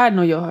 God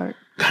know your heart.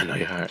 God know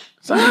your heart.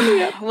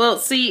 Well,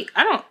 see,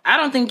 I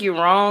don't think you're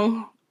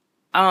wrong.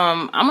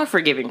 I'm a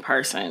forgiving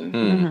person.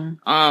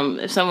 Mm-hmm.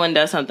 If someone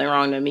does something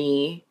wrong to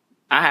me,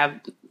 I have,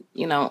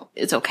 you know,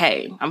 it's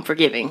okay. I'm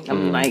forgiving.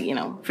 I'm like, you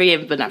know,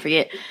 forgive but not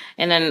forget.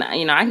 And then,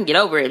 you know, I can get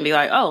over it and be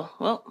like, oh,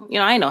 well, you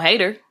know, I ain't no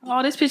hater.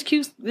 Oh, this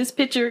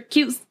picture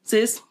cute,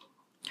 sis.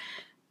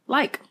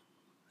 Like,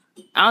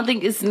 I don't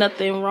think it's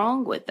nothing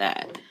wrong with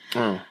that.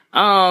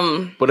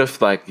 What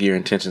if like your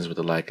intentions with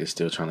the like is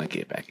still trying to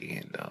get back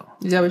again though?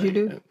 Is that what you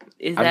do?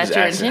 Is that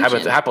your intention?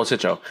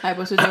 Hypositio.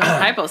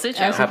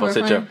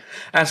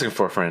 Asking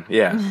for a friend.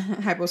 Yeah.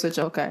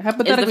 Hypositio. Okay.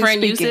 Hypothetically, is the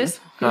friend speaking. You,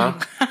 sis? Huh?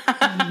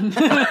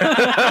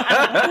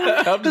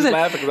 I'm just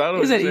laughing because I don't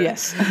know. He said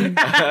yes.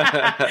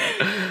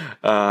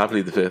 I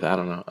plead the fifth. I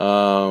don't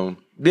know.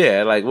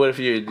 Yeah. Like, what if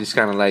you're just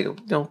kind of like, you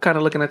know, kind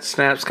of looking at the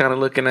snaps, kind of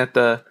looking at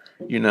the,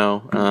 you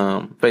know,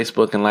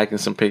 Facebook and liking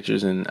some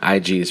pictures and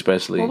IG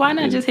especially. Well, why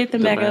not just hit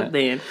them back up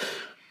then?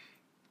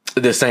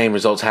 The same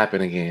results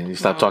happen again. You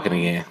stop talking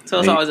again. So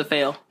it's always a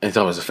fail. It's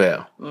always a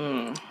fail.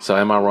 So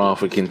am I wrong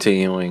for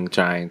continuing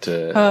trying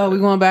to... we're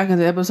going back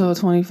into episode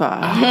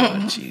 25.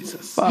 Oh,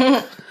 Jesus.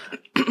 Fuck.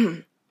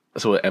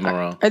 So am I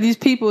wrong? Are these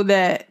people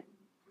that...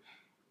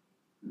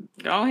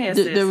 Go ahead,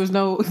 sis. There was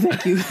no...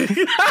 Thank you.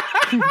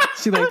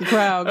 She like the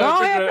crowd.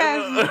 Go ahead,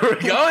 Pastor.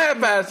 Go ahead,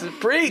 Pastor.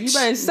 Preach. You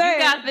better say you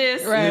got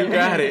this. Right. You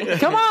got it.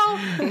 Come on.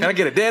 Can I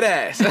get a dead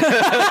ass?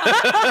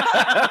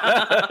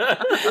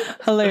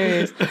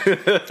 Hilarious.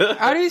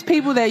 Are these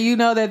people that you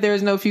know that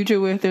there's no future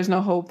with, there's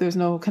no hope, there's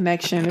no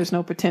connection, there's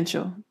no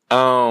potential?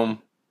 Yeah.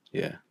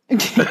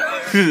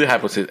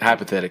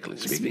 Hypothetically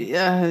speaking.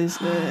 Yeah,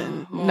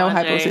 no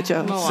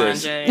hypositio.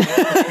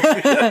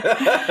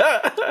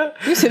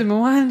 You said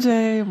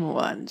Mwanje.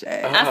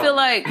 I feel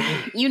like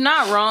you're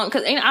not wrong,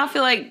 because I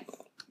feel like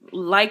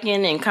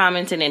liking and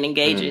commenting and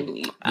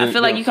engaging, I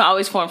feel like you can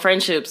always form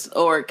friendships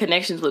or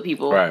connections with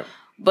people. Right.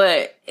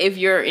 But if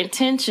your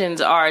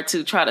intentions are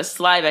to try to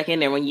slide back in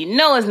there when you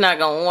know it's not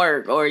going to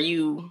work, or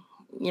you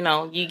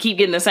keep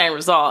getting the same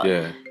result,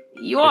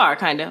 you are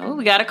kind of,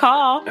 we got a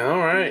call. All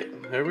right.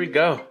 Here we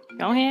go.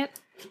 Go ahead.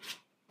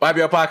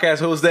 YBL Podcast,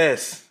 who's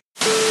this?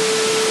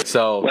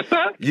 So what's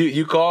up?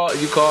 You called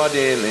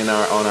in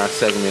on our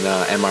segment,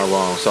 Am I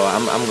Wrong? So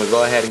I'm gonna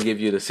go ahead and give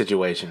you the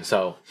situation.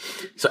 So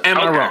am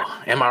I wrong?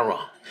 Am I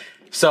wrong?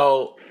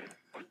 So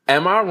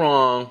am I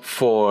wrong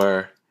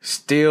for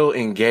still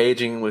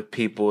engaging with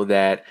people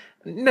that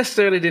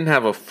necessarily didn't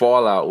have a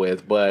fallout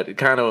with, but it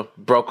kind of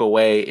broke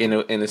away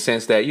in the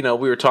sense that, you know,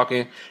 we were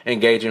talking,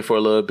 engaging for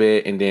a little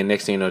bit, and then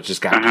next thing you know, it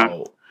just got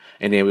cold.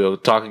 and then we'll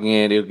talk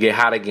again. It'll get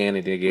hot again,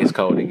 and then it gets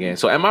cold again.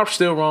 So, am I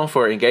still wrong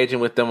for engaging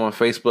with them on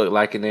Facebook,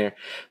 liking their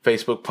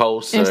Facebook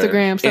posts,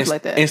 Instagram, stuff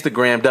like that?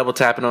 Instagram, double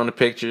tapping on the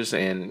pictures,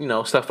 and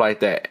stuff like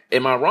that.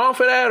 Am I wrong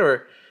for that,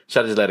 or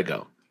should I just let it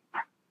go?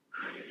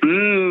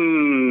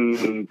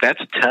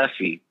 That's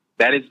toughie.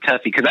 That is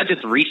toughie because I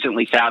just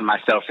recently found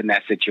myself in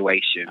that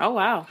situation. Oh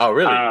wow! Oh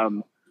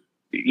really?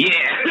 Yeah.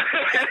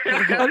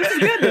 Oh, this is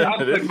good. I'm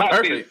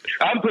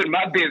putting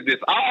my business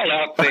all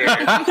out there.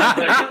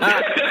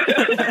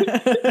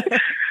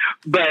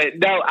 But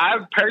no,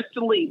 I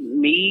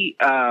personally,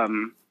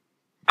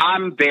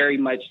 I'm very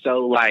much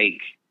so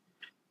like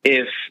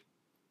if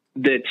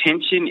the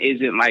attention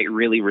isn't like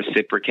really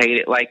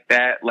reciprocated like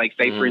that. Like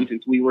say for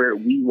instance, we were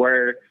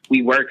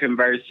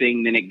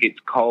conversing, then it gets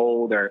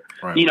cold or,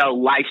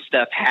 life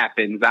stuff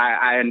happens.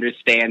 I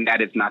understand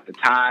that it's not the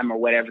time or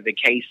whatever the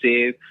case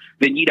is.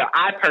 Then,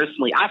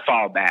 I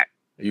fall back.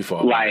 You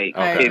fall like,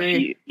 back.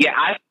 Okay.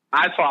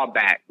 I fall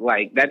back.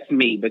 Like that's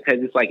me because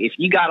it's like, if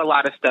you got a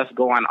lot of stuff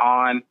going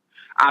on,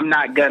 I'm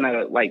not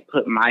gonna like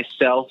put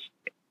myself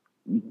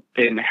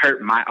and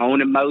hurt my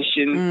own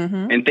emotions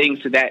and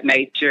things of that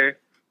nature.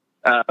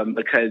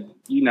 Because,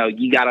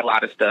 you got a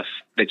lot of stuff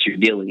that you're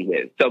dealing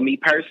with. So me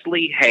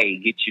personally, hey,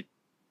 get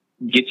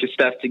your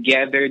stuff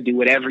together, do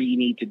whatever you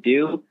need to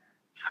do.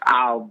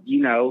 I'll,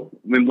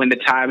 when the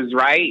time is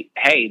right,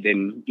 hey,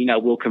 then,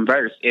 we'll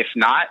converse. If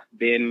not,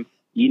 then,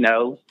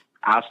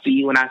 I'll see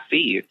you when I see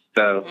you.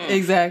 So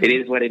exactly,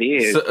 it is what it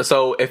is.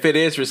 So if it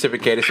is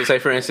reciprocated, so say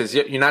for instance,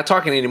 you're not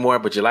talking anymore,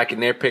 but you're liking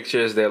their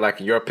pictures, they're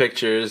liking your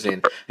pictures,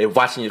 and they're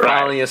watching you,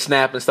 following your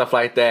Snap and stuff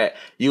like that.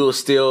 You'll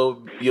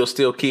still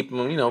keep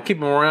them, keep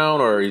them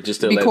around, or you just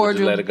still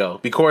let it go.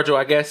 Be cordial,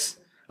 I guess,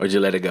 or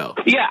just let it go.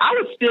 Yeah, I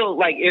would still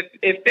like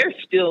if there's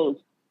still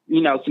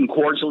some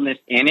cordialness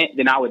in it,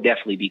 then I would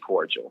definitely be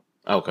cordial.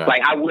 Okay.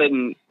 Like I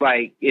wouldn't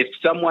like if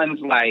someone's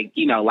like,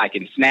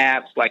 liking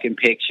snaps, liking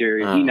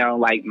pictures,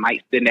 like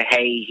might send a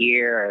hey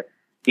here or,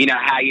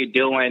 how you're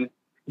doing,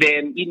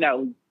 then,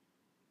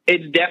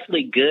 it's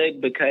definitely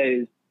good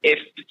because if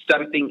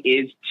something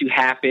is to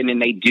happen and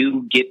they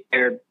do get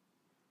their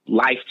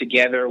life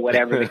together or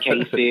whatever the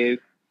case is,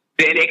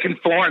 then it can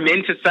form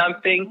into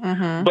something,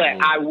 but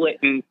I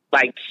wouldn't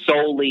like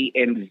solely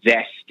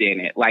invest in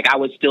it. Like I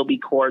would still be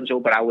cordial,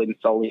 but I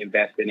wouldn't solely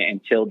invest in it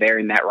until they're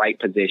in that right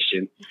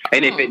position.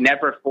 And if it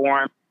never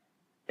forms,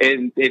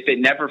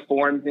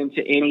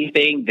 into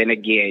anything, then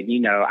again,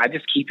 I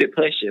just keep it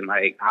pushing.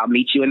 Like I'll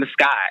meet you in the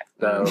sky.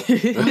 So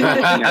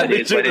it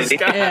is what it is.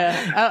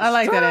 Yeah, I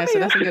like that answer.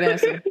 That's a good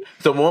answer.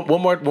 So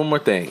one more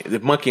thing: the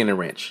monkey in the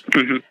wrench.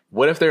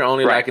 What if they're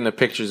only liking the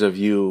pictures of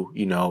you,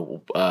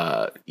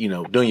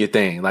 doing your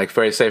thing? Like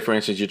for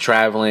instance, you're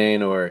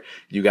traveling, or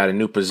you got a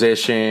new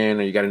position,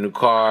 or you got a new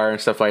car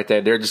and stuff like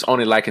that. They're just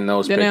only liking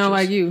those pictures. They don't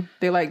like you.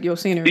 They like your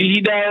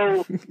scenery.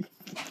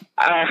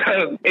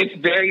 It's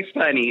very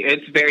funny.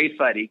 It's very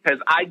funny because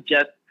I've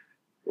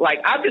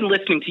been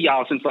listening to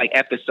y'all since like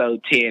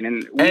episode 10,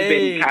 and we've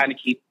been kind of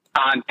keep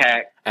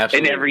contact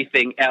and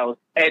everything else.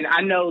 And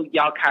I know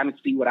y'all kind of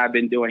see what I've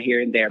been doing here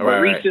and there.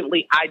 But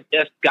recently, I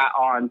just got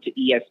on to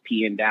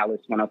ESPN Dallas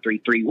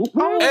 103.3.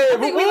 I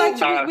think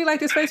we like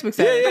this Facebook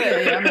site. Yeah,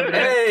 I remember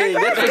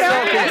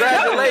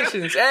that.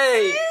 Congratulations.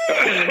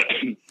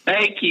 Hey.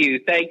 Thank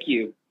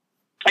you.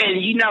 And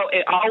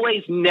it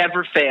always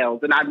never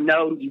fails. And I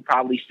know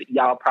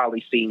y'all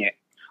probably seen it.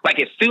 Like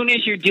as soon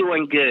as you're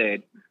doing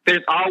good,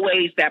 there's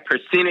always that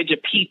percentage of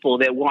people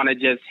that want to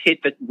just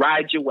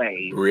ride your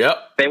wave. Yep.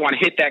 They want to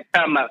hit that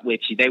come up with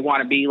you. They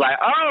want to be like,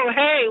 oh,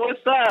 hey,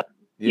 what's up?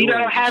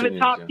 Haven't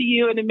talked to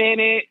you in a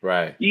minute.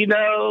 Right.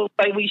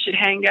 Like we should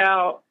hang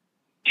out,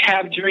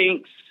 have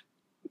drinks,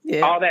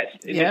 all that.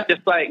 It's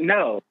just like,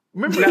 no.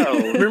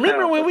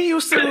 Remember when we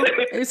used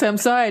to? I'm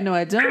sorry, no,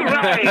 I don't.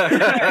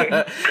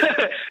 Right.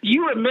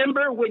 You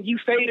remember when you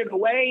faded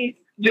away?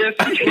 Just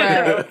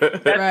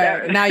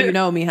right. Now you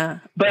know me, huh?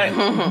 But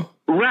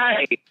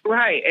right,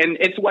 and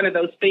it's one of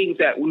those things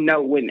that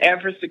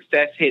whenever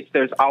success hits,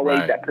 there's always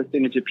that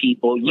percentage of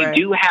people. You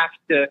do have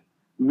to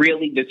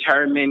really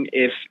determine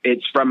if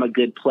it's from a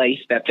good place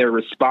that they're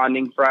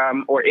responding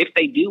from, or if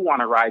they do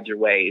want to ride your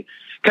wave.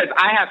 Because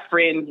I have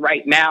friends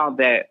right now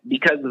that,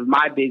 because of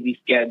my busy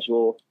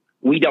schedule,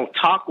 we don't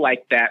talk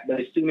like that.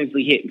 But as soon as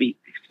they hit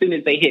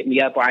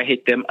me up or I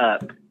hit them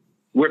up,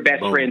 we're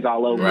best friends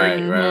all over.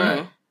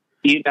 Right.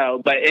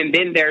 And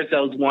then there's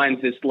those ones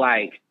that's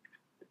like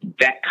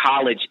that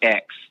college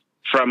ex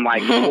from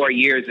like 4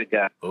 years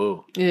ago.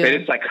 Oh, yeah. And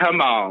it's like,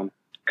 come on,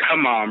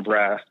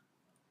 bruh.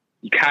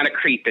 You kind of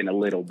creeping a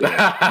little bit.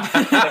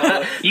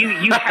 So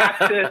you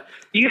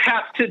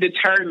have to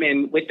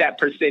determine with that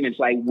percentage,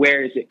 like,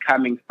 where is it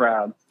coming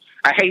from?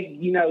 I hate,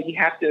 you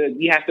have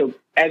to,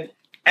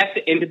 at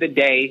the end of the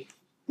day,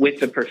 with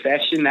the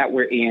profession that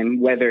we're in,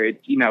 whether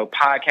it's,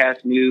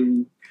 podcast,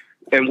 news,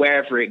 and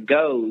wherever it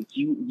goes,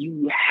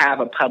 you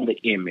have a public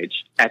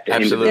image at the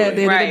end of the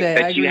day,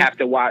 that you have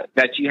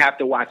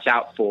to watch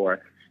out for.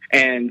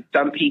 And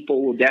some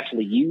people will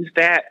definitely use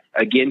that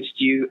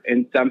against you,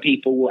 and some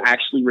people will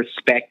actually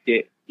respect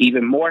it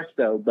even more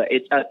so. But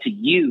it's up to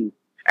you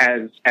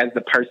as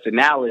the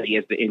personality,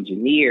 as the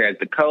engineer, as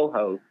the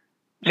co-host,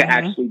 to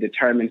actually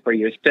determine for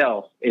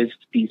yourself if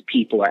these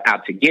people are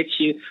out to get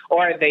you,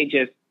 or are they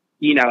just,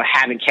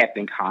 haven't kept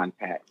in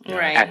contact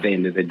at the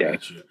end of the day.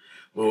 Gotcha.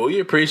 Well, we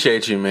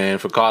appreciate you, man,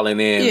 for calling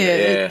in.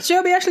 Yeah.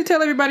 Shelby, actually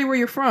tell everybody where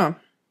you're from.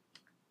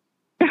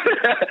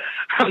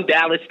 From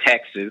Dallas,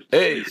 Texas.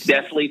 Hey.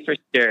 Definitely for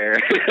sure.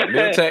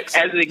 Texas.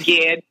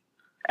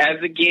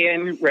 As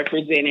again,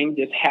 representing,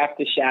 just have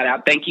to shout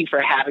out. Thank you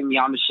for having me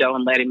on the show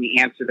and letting me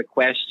answer the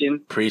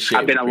question.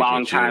 I've been a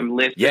long time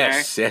listener.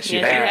 Yes,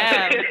 you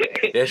have.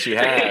 Yes, you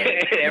have.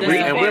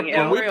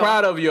 And we're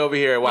proud of you over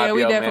here at YBL, yeah,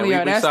 we definitely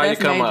man. are. We saw you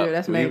come major. up.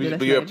 That's major.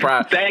 We're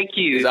proud. Thank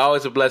you. It's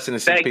always a blessing to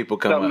see people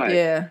come up.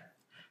 Yeah.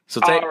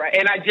 So all right,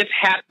 and I just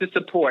have to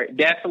support.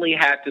 Definitely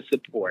have to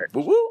support.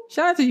 Woo-woo.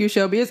 Shout out to you,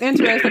 Shelby. It's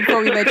interesting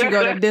before we let you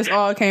go that this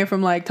all came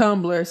from like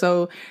Tumblr,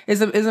 so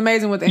it's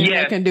amazing what the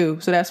internet can do.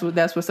 So that's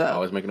what's up.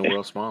 Always making the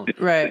world smaller.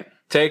 Right.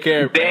 Take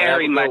care.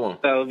 Very much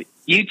so.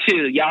 You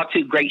too. Y'all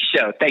too. Great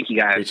show. Thank you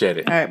guys. Appreciate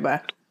it. All right,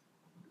 bye.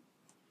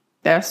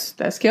 That's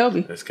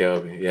Kelby. That's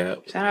Kelby. Yeah.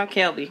 Shout out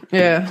Kelby.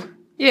 Yeah.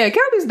 Yeah,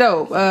 Kelby's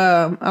dope.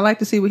 I like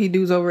to see what he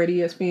does over at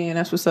ESPN.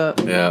 That's what's up.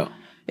 Yeah.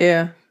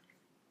 Yeah.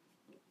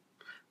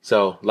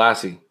 So,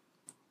 Lassie.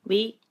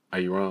 Me? Are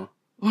you wrong?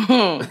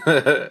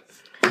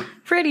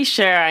 Pretty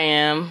sure I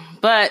am,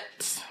 but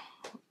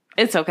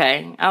it's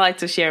okay. I like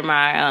to share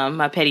my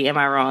my petty and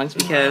my wrongs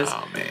because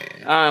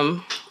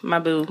my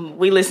boo,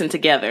 we listen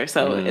together,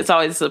 so it's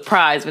always a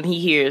surprise when he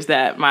hears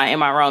that my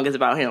am I wrong is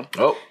about him.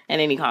 Oh, and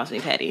then he calls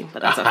me petty,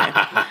 but that's okay.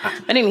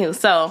 But anywho,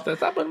 so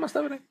stop putting my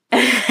stuff in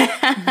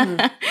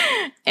there.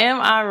 Am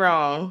I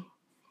wrong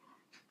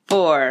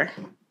for?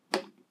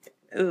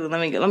 Ooh, let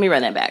me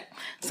run that back.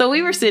 So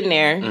we were sitting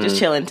there just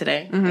chilling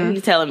today, and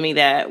he's telling me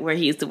that where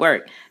he used to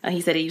work.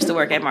 He said he used to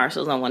work at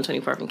Marshall's on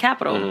 124th and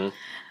Capitol,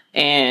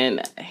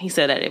 and he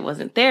said that it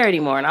wasn't there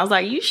anymore. And I was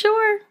like, "You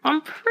sure?"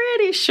 I'm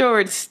pretty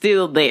sure it's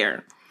still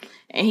there.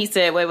 And he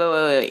said, "Wait,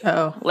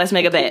 Uh-oh. Let's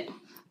make a bet.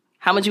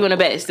 How much you want to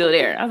bet it's still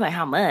there?" I was like,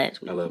 "How much?"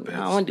 I love bets.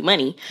 I don't want to do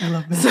money. I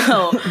love bets.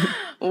 So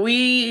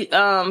we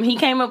he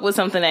came up with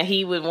something that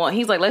he would want.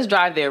 He's like, "Let's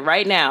drive there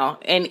right now,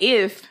 and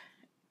if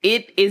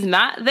it is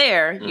not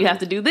there, you have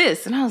to do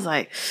this." And I was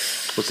like,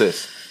 "What's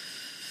this?"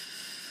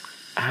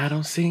 I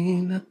don't see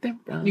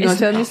nothing wrong. You gonna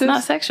tell me this? It's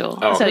not sexual.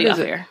 Oh, I'll tell you is off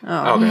it? air.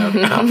 Oh.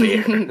 Okay, off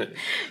air.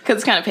 Because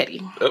it's kind of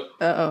petty.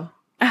 Uh-oh.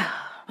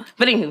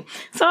 But anywho,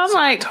 so I'm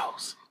like,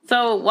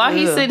 so while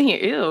he's sitting here,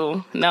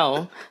 ew,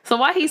 no. So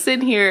while he's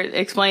sitting here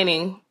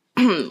explaining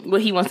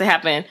what he wants to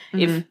happen,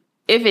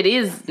 if it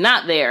is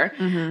not there,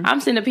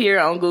 I'm sitting up here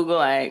on Google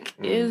like,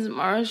 is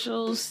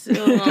Marshall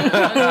still on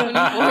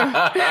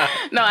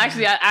 124? No,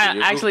 actually, I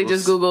actually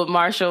just Googled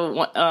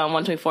Marshall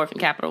 124th and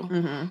Capitol,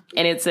 and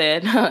it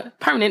said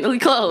permanently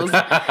closed.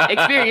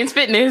 Experience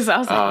Fitness. I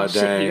was like, oh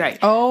shit, you're right.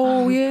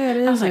 Oh yeah, it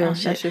is. I was like, oh,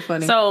 that shit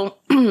funny. So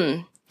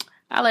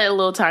I let a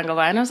little time go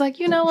by, and I was like,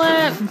 you know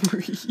what?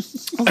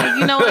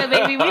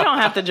 Baby, we don't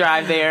have to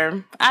drive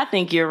there. I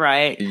think you're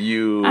right.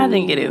 I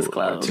think it is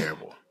closed.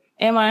 Terrible.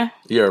 Am I?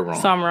 You're wrong.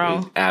 So I'm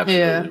wrong. You're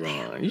absolutely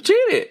wrong. You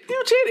cheated.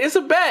 It's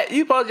a bet.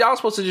 Y'all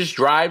supposed to just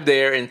drive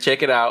there and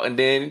check it out, and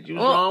then you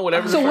was wrong.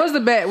 Whatever. So what's the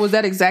bet? Was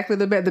that exactly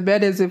the bet? The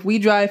bet is if we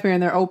drive here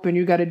and they're open,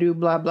 you got to do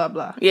blah blah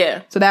blah.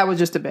 Yeah. So that was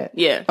just a bet.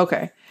 Yeah.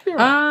 Okay. You're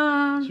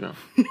wrong.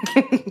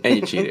 And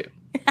you cheated.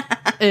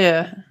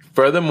 Yeah.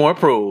 Furthermore,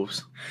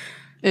 proves.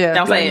 Yeah.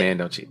 Don't Black say men it.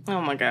 don't cheat.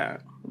 Oh my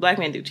god, black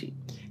men do cheat.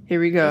 Here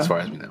we go. As far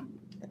as we know.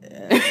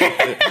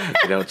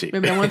 You don't cheat.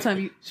 Remember that one time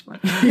you...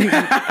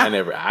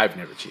 I've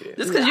never cheated.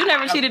 Just because you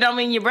never cheated don't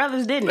mean your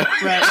brothers didn't.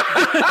 Right.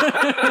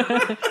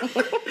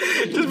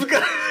 Just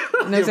because...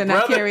 They said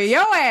not carry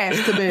your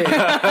ass to bed.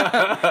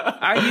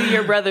 Are you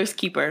your brother's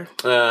keeper?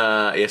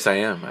 Yes, I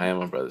am. I am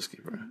my brother's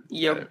keeper.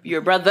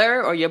 Your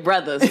brother or your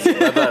brothers?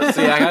 Brother.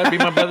 See, I gotta be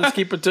my brother's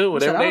keeper too.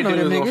 Whatever they do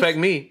is gonna affect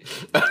me.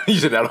 You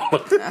said I don't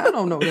know. I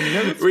don't know them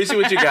niggas. Reese,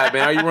 what you got,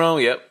 man? Are you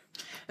wrong? Yep.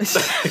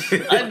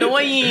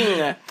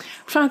 Annoying. I'm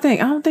trying to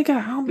think. I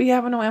don't be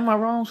having no am I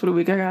wrongs for the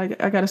week.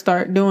 I gotta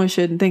start doing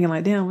shit and thinking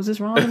like, damn, was this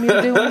wrong of me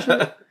to do this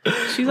shit?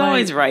 She's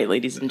always right,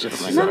 ladies and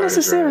gentlemen. Not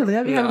necessarily.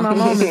 I be having my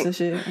moments and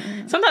shit.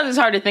 Sometimes it's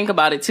hard to think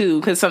about it too,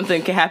 because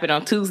something can happen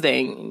on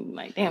Tuesday. And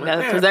like, damn,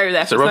 gotta preserve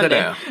that for Sunday.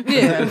 That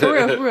Yeah, for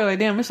real. Like,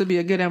 damn, this would be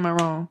a good am I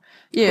wrong?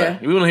 Yeah.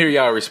 But we want to hear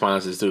y'all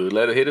responses too.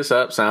 Hit us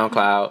up,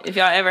 SoundCloud. If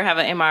y'all ever have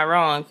an am I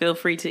wrong, feel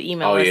free to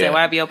email us at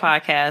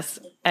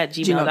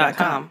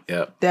ybopodcast@gmail.com.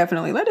 Yep.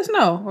 Definitely. Let us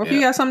know. Or if you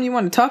got something you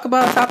want to talk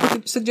about,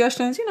 topic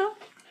suggestions, hit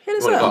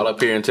us up. up. Call up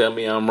here and tell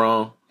me I'm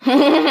wrong.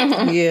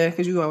 Yeah,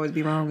 because you always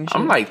be wrong and shit.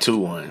 I'm like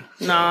 2-1.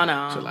 No.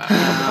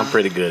 I'm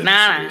pretty good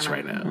at this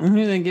right now.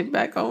 You didn't get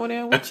back over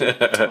there with you.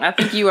 I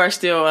think you are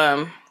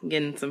still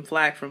getting some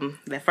flack from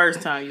that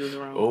first time you was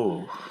wrong.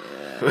 Oh.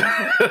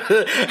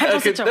 Hey,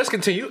 let's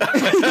continue.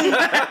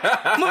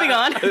 Moving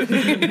on.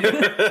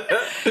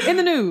 In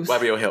the news.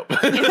 YBO help.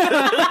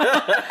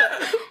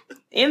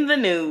 In the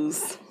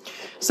news.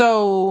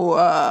 So,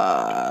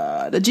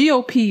 the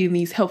GOP and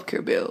these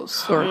healthcare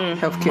bills or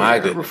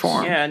healthcare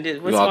reform. Yeah,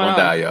 What's going on?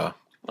 Die, y'all.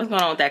 What's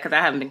going on with that? Because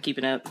I haven't been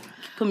keeping up.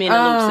 Put me in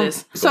the loop,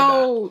 sis.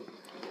 So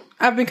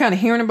I've been kind of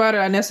hearing about it.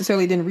 I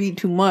necessarily didn't read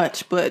too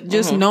much, but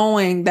just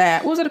knowing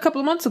that, what was it, a couple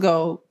of months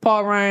ago,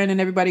 Paul Ryan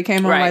and everybody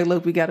came on like,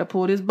 look, we got to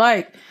pull this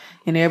bike.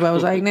 And everybody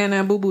was like,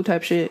 nah, boo-boo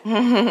type shit.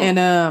 And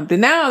then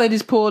now they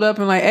just pulled up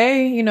and like,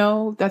 hey, you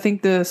know, I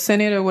think the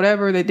Senate or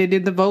whatever, they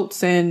did the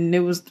votes and it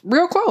was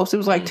real close. It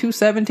was like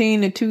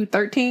 217 and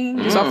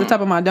 213, just off the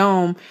top of my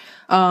dome.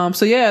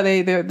 So yeah,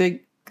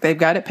 they've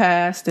got it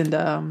passed. And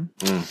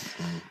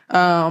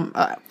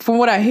from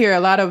what I hear, a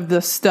lot of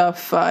the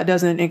stuff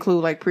doesn't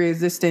include like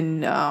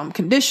pre-existing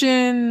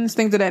conditions,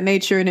 things of that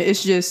nature, and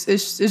it's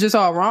just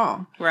all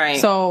wrong. Right.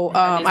 So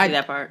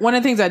that part. One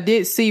of the things I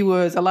did see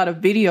was a lot of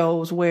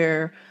videos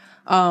where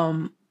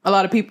a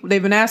lot of people,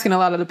 they've been asking a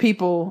lot of the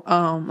people,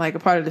 like a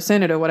part of the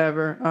Senate or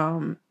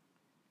whatever,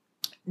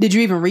 did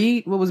you even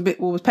read what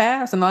was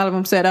passed? And a lot of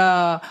them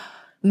said,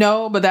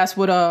 no, but that's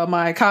what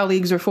my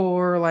colleagues are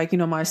for, like, you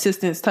know, my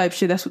assistants type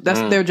shit. That's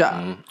their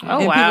job. Oh,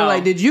 and wow. people are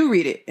like, did you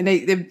read it? And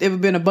there have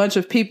been a bunch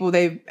of people,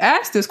 they've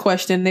asked this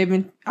question. They've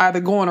been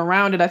either going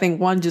around it. I think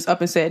one just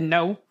up and said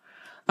no.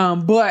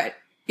 But,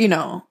 you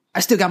know, I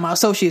still got my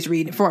associates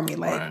reading for me.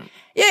 Like,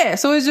 yeah.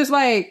 So it's just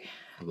like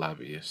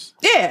lobbyists.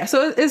 Yeah.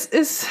 So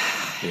it's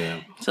yeah.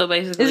 So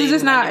basically, it's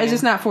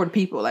just not for the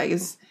people. Like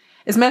it's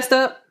messed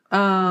up.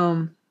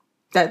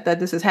 That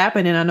this has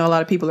happened, and I know a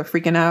lot of people are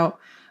freaking out.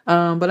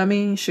 But I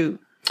mean,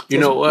 shoot. You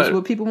know what? It's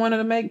what people wanted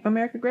to make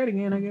America great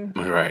again, I guess.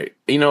 Right.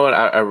 You know what?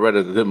 I read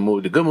a good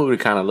movie. The good movie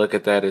to kind of look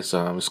at that is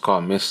it's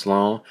called Miss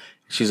Sloan.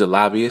 She's a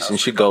lobbyist, and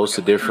she goes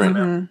to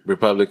different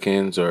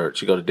Republicans, or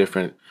she goes to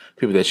different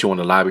people that she want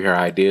to lobby her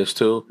ideas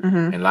to.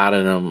 And a lot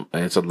of them,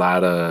 it's a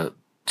lot of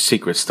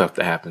secret stuff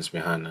that happens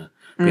behind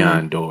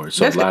doors.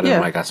 So a lot of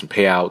them like got some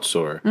payouts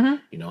or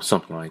you know,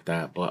 something like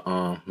that. But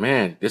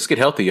man, let's get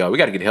healthy, y'all. We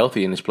got to get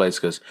healthy in this place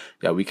because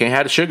we can't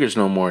have the sugars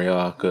no more,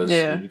 y'all, because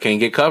you can't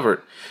get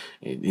covered.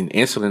 And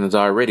insulin is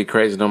already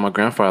crazy. I know my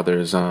grandfather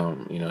is you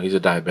know, he's a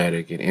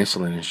diabetic, and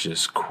insulin is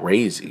just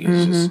crazy.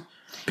 It's just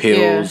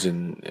pills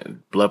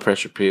and blood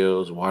pressure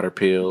pills, water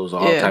pills,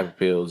 all type of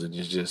pills, and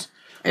it's just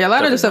a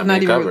lot of the stuff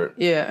not even covered.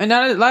 And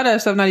a lot of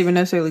that stuff not even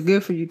necessarily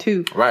good for you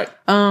too. Right.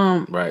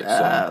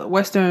 So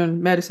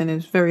Western medicine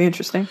is very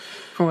interesting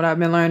from what I've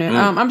been learning.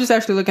 I'm just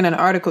actually looking at an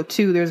article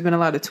too. There's been a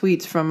lot of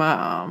tweets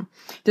from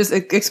just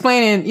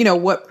explaining, you know,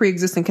 what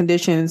pre-existing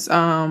conditions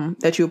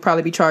that you would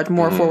probably be charged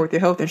more for with your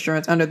health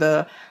insurance under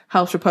the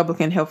House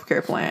Republican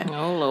healthcare plan.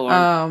 Oh Lord.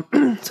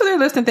 So they're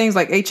listing things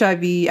like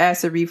HIV,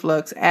 acid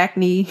reflux,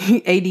 acne,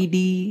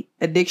 ADD,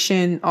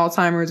 addiction,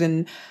 Alzheimer's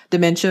and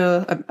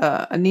dementia,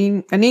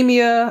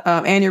 anemia,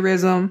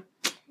 aneurysm,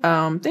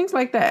 things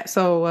like that.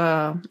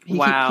 So he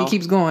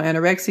keeps going.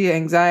 Anorexia,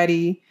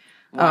 anxiety,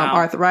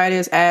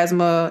 arthritis,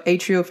 asthma,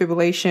 atrial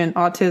fibrillation,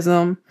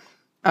 autism.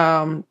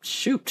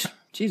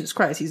 Jesus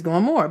Christ, he's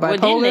going more. Bipolar.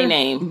 What didn't they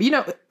name? You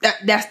know,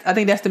 I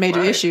think that's the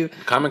major issue.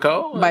 Common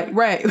cold?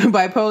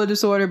 Bipolar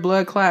disorder,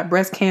 blood clot,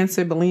 breast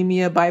cancer,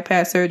 bulimia,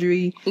 bypass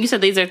surgery. You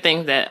said these are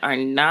things that are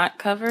not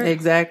covered?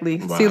 Exactly.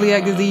 Wow.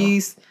 Celiac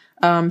disease,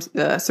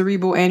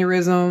 cerebral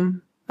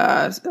aneurysm,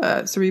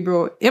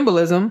 cerebral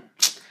embolism,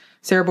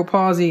 cerebral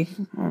palsy.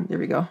 There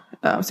we go.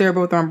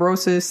 Cerebral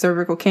thrombosis,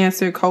 cervical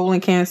cancer, colon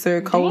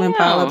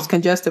polyps,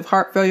 congestive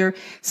heart failure,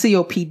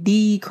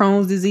 COPD,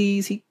 Crohn's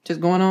disease. He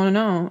just going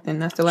on,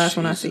 and that's the last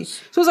one I see.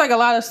 So it's like a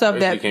lot of stuff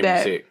that you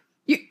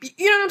know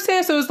what I'm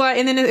saying. So it's like,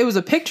 and then it was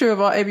a picture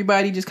of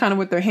everybody just kind of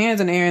with their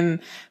hands in the air, and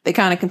they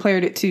kind of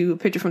compared it to a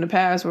picture from the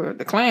past where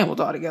the Klan was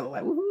all together,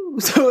 like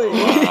woohoo.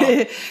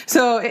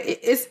 So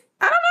it's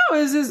I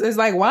don't know. It's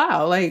like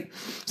wow, like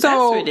so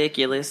that's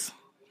ridiculous.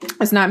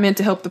 It's not meant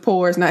to help the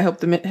poor. It's not help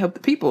the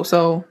people.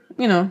 So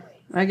you know.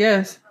 I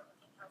guess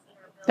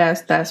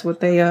that's what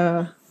they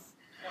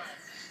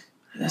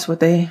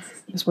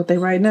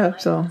writing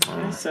up. So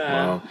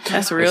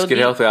that's real. Let's get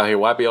healthy out here.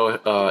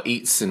 YBO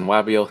eats and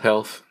YBO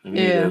health.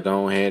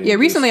 Go ahead.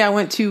 Recently I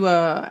went to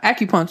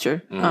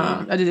acupuncture.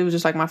 It was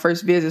just like my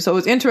first visit, so it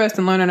was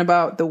interesting learning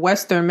about the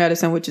Western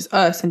medicine, which is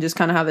us, and just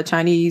kind of how the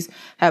Chinese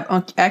have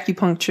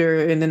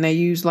acupuncture, and then they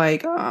use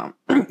like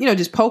you know,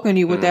 just poking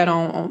you with that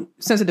on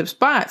sensitive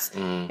spots.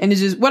 And it's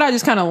just what I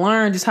just kind of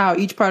learned, just how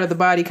each part of the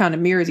body kind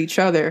of mirrors each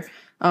other.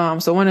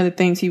 So one of the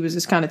things he was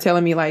just kind of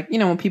telling me, like, you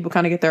know, when people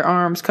kind of get their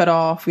arms cut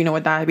off, you know,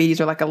 with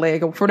diabetes or like a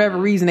leg or for whatever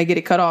reason they get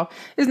it cut off,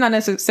 it's not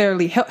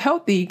necessarily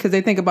healthy because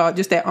they think about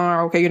just that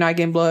arm. Okay, you're not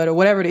getting blood or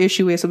whatever the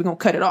issue is, so we're going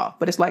to cut it off.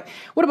 But it's like,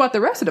 what about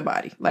the rest of the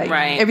body? Like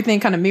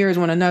everything kind of mirrors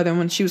one another. And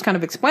when she was kind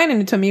of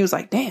explaining it to me, it was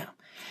like, damn.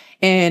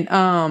 And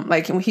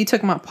like when he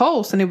took my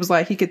pulse, and it was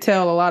like he could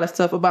tell a lot of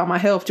stuff about my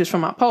health just from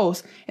my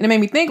pulse. And it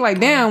made me think like,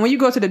 damn, when you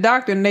go to the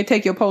doctor and they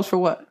take your pulse for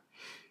what?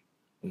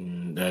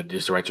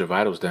 Just to write your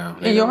vitals down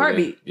and your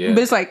heartbeat. But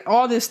it's like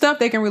all this stuff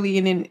they can really,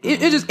 and then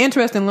it's just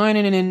interesting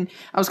learning. And then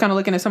I was kind of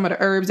looking at some of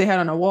the herbs they had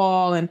on the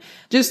wall, and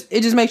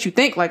it just makes you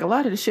think like a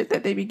lot of the shit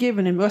that they be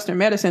giving in Western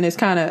medicine is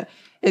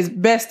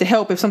best to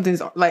help if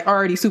something's like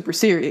already super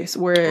serious.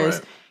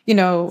 Whereas, you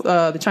know,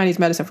 the Chinese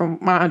medicine, from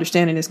my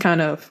understanding, is kind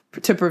of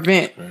to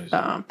prevent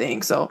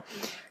things. So,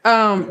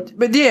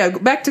 but yeah,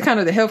 back to kind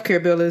of the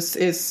healthcare bill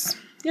is,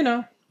 you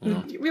know,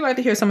 We like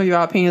to hear some of your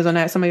opinions on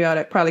that. Some of y'all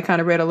that probably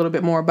kind of read a little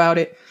bit more about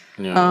it.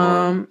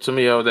 Yeah, some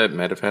of y'all that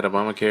might have had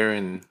Obamacare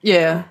and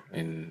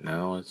and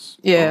now it's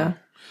So.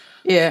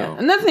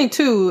 Another thing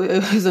too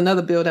is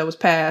another bill that was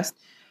passed.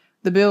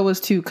 The bill was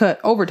to cut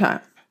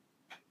overtime.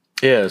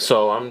 Yeah,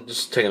 so I'm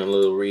just taking a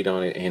little read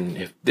on it, and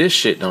if this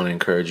shit don't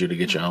encourage you to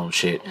get your own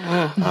shit,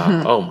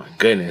 oh my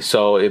goodness.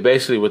 So it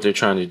basically what they're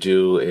trying to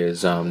do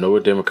is, no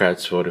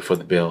Democrats voted for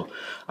the bill,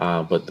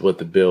 but what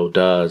the bill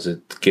does,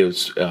 it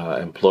gives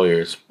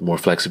employers more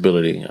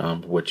flexibility,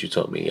 what you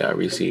told me,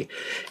 Reese,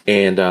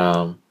 and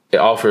it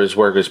offers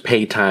workers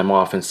paid time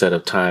off instead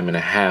of time and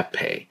a half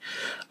pay.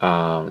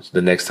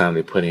 The next time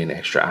they put in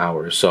extra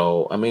hours.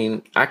 So, I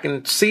mean, I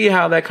can see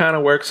how that kind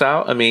of works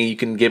out. I mean, you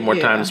can get more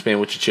time to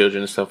spend with your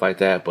children and stuff like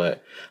that.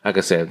 But like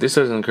I said, if this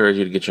doesn't encourage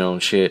you to get your own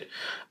shit,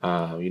 a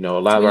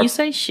lot of when you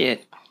say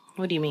shit,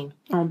 what do you mean?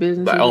 On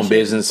businesses? Like on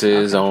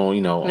businesses, okay.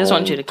 I just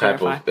want you to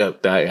clarify.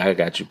 I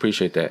got you.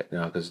 Appreciate that.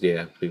 Because,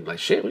 people like,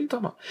 shit, what are you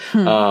talking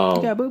about?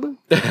 You got boo-boo?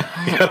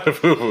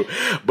 Boo-boo.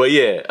 But,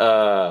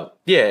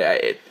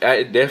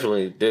 I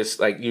definitely, this,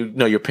 like,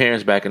 your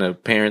parents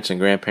and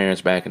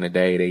grandparents back in the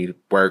day, they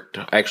worked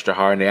extra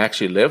hard and they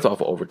actually lived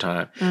off of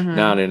overtime. Mm-hmm.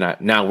 Now they're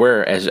not. Now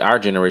we're, as our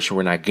generation,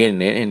 we're not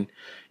getting it. And,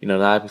 a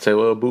lot of people say,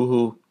 well,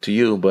 boo-hoo to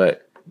you.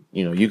 But,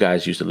 you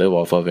guys used to live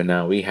off of it.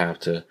 Now we have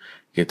to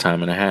get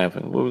time and a half,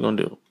 and what are we gonna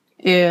do?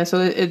 Yeah,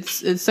 so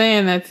it's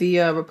saying that the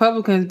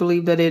Republicans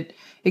believe that it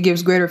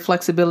gives greater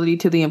flexibility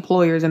to the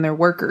employers and their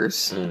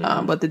workers,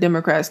 but the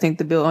Democrats think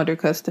the bill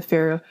undercuts the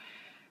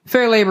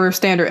Fair Labor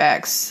Standard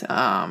Acts.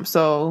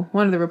 So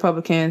one of the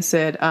Republicans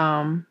said,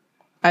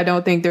 "I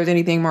don't think there's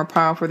anything more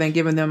powerful than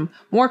giving them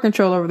more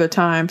control over their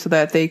time so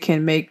that they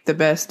can make the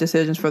best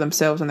decisions for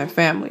themselves and their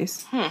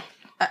families."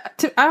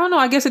 I don't know.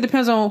 I guess it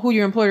depends on who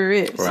your employer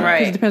is. Right.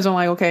 Because it depends on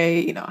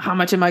how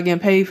much am I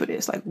getting paid for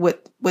this? Like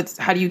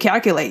how do you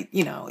calculate,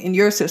 in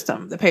your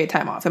system, the paid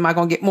time off? Am I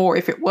going to get more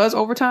if it was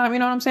overtime? You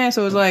know what I'm saying?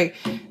 So it's like,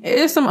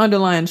 it's some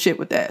underlying shit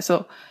with that.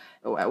 So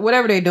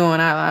whatever they're doing,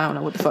 I don't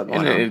know what the fuck going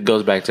on. It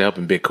goes back to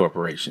helping big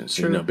corporations.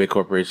 True. Big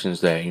corporations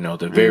that,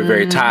 the very,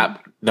 very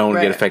top don't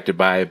get affected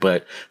by it,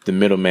 but the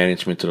middle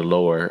management to the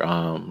lower,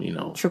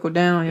 trickle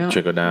down, yeah.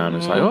 Trickle down.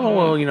 It's like,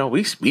 oh, well,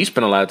 we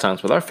spend a lot of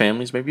times with our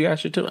families. Maybe I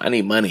should too. I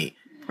need money.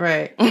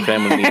 Right. The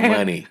family need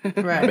money.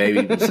 Right.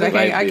 Baby. So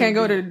I can't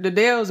go to the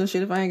Dells and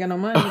shit if I ain't got no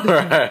money.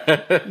 Right.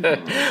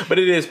 But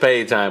it is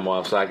paid time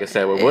off. So like I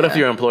said, what if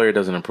your employer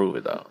doesn't approve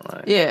it though?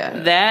 Like,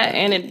 that,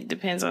 and it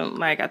depends on,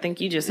 like, I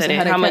think you just said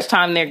how much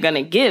time they're going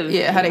to give.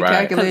 Yeah, how they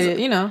calculate it,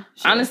 Sure.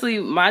 Honestly,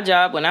 my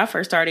job, when I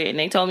first started and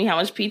they told me how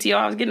much PTO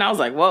I was getting, I was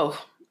like, whoa.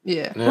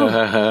 Yeah.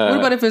 What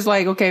about if it's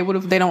like, okay, what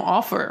if they don't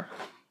offer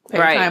paid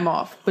time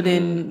off, but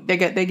then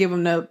they give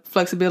them the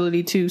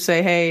flexibility to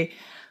say, hey,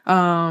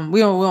 we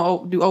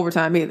don't do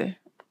overtime either.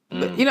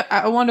 But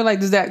I wonder, like,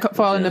 does that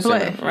fall into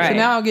play? Right. So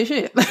now I'll get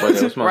shit.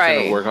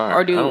 Right. Work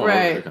hard.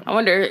 I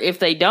wonder if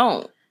they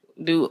don't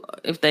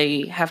if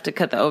they have to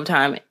cut the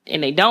overtime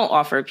and they don't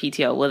offer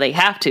PTO, will they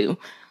have to?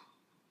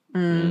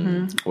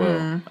 Mm-hmm.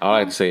 Well, I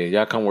like to say,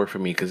 y'all come work for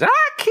me because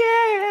I can.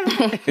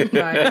 Too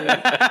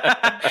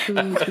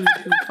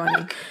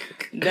funny.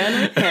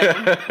 Done with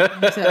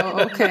him. So,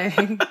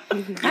 okay.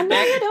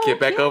 Get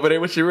back over there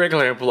with your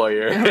regular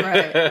employer.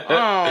 Right.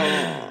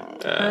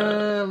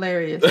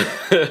 Hilarious.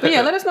 But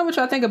yeah, let us know what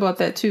y'all think about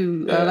that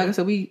too. Like I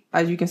said,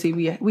 as you can see,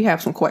 we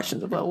have some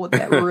questions about what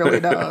that really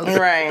does.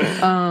 Right.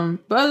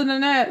 But other than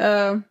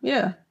that,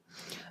 yeah.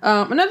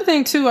 Another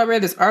thing too, I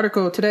read this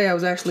article today. I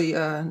was actually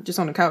just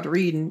on the couch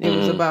reading. It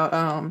was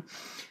about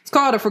it's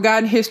called "A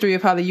Forgotten History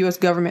of How the U.S.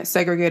 Government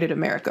Segregated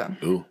America."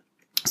 Ooh.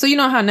 So you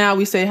know how now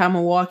we say how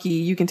Milwaukee,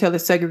 you can tell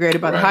it's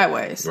segregated by the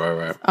highways.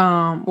 Right.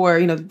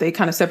 Where, they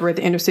kind of separate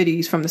the inner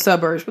cities from the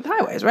suburbs with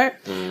highways, right?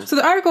 Mm. So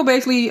the article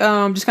basically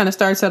just kind of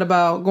starts out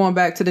about going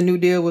back to the New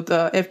Deal with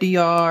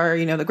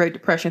FDR, the Great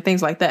Depression,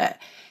 things like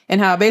that.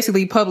 And how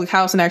basically public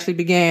housing actually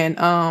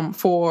began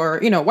for,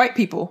 white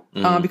people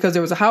because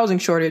there was a housing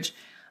shortage.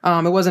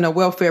 It wasn't a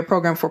welfare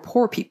program for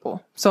poor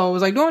people. So it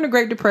was like during the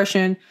Great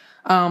Depression,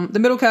 the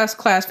middle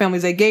class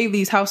families, they gave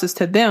these houses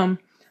to them.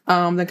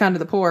 Then kind of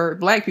the poor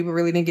black people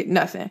really didn't get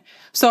nothing.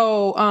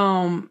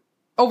 So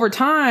over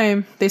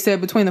time, they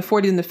said between the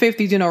 40s and the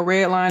 50s,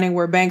 redlining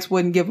where banks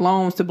wouldn't give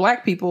loans to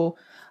black people.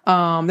 They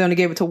only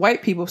gave it to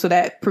white people. So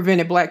that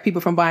prevented black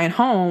people from buying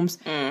homes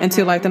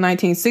until like the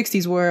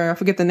 1960s, where I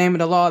forget the name of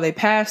the law they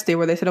passed it,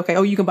 where they said,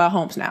 okay, you can buy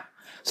homes now.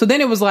 So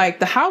then it was like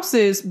the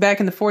houses back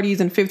in the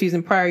 40s and 50s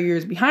and prior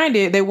years behind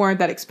it, they weren't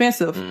that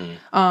expensive.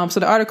 So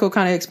the article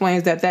kind of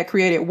explains that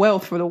created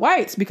wealth for the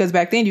whites because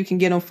back then you can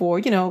get them for,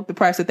 the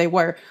price that they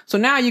were. So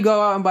now you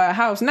go out and buy a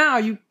house. Now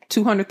you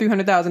 $200,000,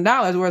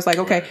 $300,000 where it's like,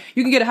 okay,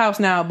 you can get a house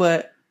now,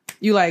 but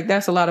you like,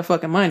 that's a lot of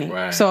fucking money.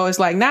 Right. So it's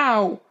like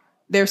now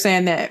they're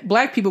saying that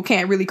black people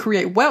can't really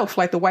create wealth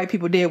like the white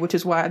people did, which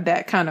is why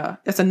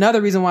that's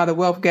another reason why the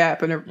wealth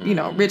gap and the,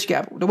 rich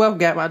gap, the wealth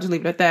gap, I'll just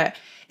leave it at that,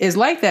 is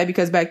like that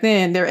because back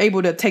then they're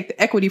able to take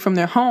the equity from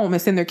their home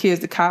and send their kids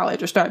to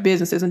college or start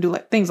businesses and do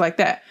things like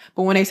that.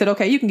 But when they said,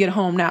 okay, you can get a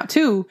home now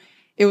too,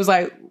 it was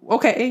like,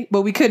 okay,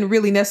 but we couldn't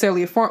really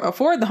necessarily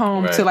afford the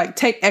home to like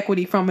take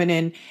equity from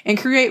it and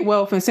create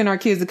wealth and send our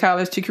kids to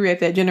college to create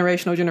that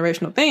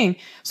generational thing.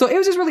 So it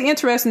was just really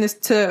interesting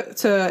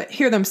to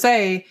hear them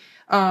say,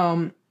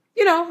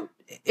 you know,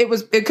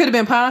 it could have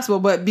been possible,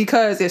 but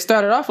because it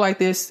started off like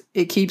this,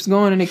 it keeps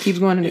going and it keeps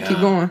going and it keeps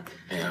going.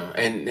 Yeah,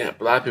 and a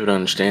lot of people don't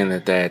understand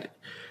that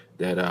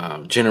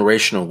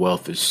generational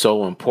wealth is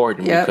so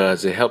important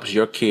because it helps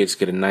your kids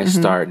get a nice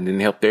start and then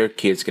help their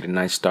kids get a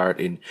nice start.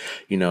 And,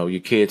 you know,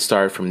 your kids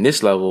start from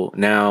this level.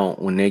 Now,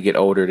 when they get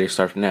older, they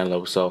start from that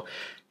level. So,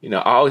 you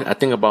know, I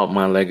think about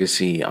my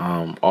legacy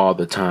all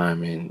the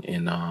time.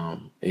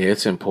 And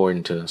it's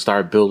important to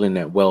start building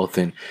that wealth.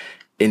 And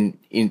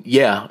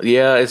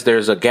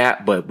there's a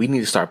gap, but we need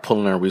to start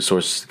pulling our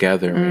resources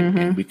together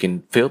and we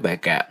can fill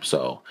that gap.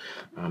 So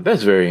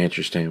that's very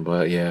interesting.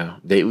 But yeah,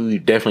 we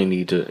definitely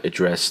need to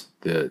address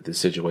the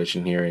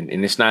situation here. And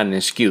it's not an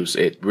excuse.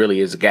 It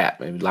really is a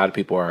gap. And a lot of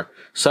people are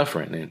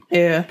suffering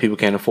and people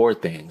can't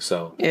afford things.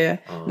 So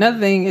another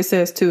thing it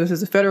says too,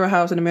 is the Federal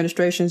Housing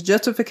Administration's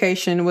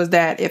justification was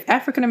that if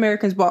African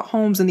Americans bought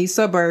homes in these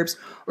suburbs,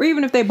 or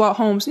even if they bought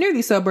homes near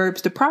these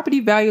suburbs, the property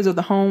values of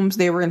the homes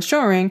they were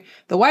insuring,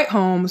 the white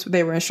homes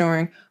they were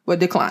insuring, would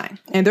decline.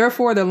 And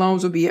therefore their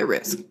loans would be at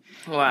risk.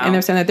 Wow. And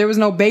they're saying that there was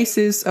no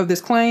basis of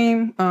this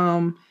claim.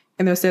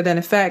 And they said that,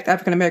 in fact,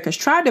 African Americans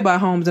tried to buy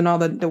homes in all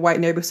the white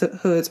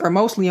neighborhoods, or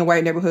mostly in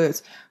white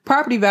neighborhoods.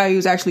 Property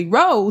values actually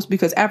rose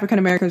because African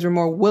Americans were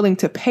more willing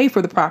to pay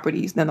for the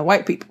properties than the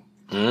white people.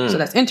 So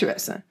that's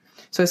interesting.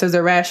 So it says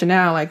their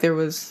rationale, like there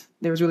was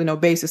really no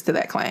basis to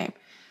that claim.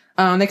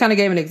 They kind of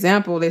gave an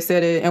example. They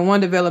said it in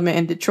one development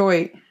in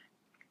Detroit.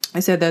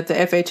 They said that the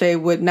FHA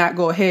would not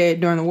go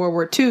ahead during the World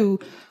War II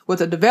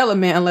with a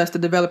development unless the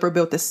developer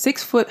built a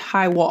 6-foot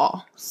high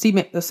wall,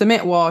 a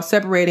cement wall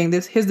separating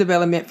his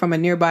development from a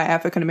nearby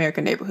African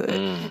American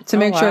neighborhood to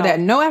make sure that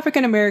no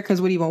African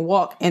Americans would even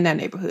walk in that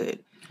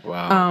neighborhood.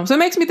 Wow. So it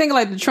makes me think of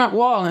like the Trump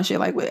wall and shit.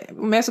 Like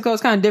Mexico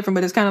is kind of different,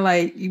 but it's kind of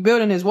like you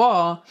building this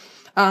wall.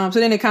 So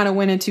then it kind of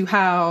went into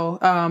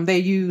how they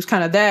use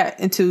kind of that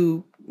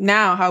into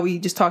now how we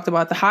just talked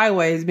about the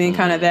highways being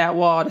kind of that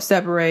wall to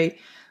separate,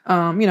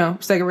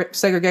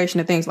 segregation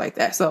and things like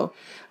that. So,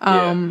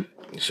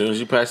 as soon as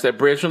you pass that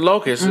bridge from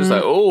Locust, it's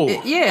like, oh.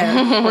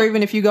 Yeah. Or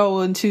even if you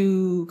go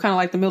into kind of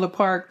like the Miller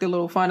Park, the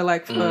little Fond du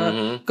Lac,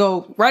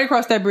 go right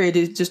across that bridge,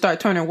 it just start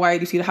turning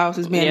white. You see the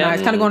houses being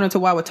nice, kind of going into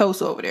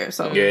Wauwatosa over there.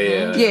 So,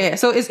 yeah.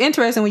 So it's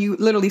interesting when you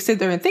literally sit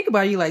there and think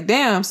about it, you're like,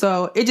 damn.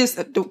 So it just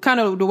kind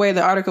of the way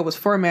the article was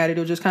formatted,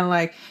 it was just kind of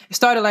like, it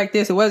started like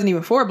this. It wasn't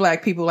even for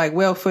black people, like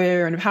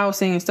welfare and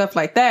housing and stuff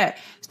like that.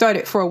 It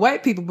started for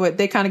white people, but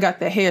they kind of got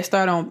the head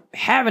start on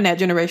having that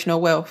generational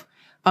wealth.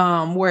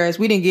 Whereas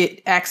we didn't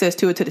get access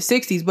to it to the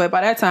 60s, but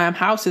by that time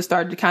houses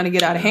started to kind of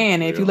get out of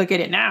hand. And if you look at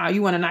it now,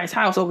 you want a nice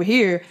house over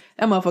here,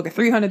 that motherfucker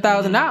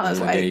 $300,000.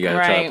 Like, then you gotta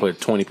try to put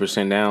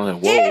 20% down.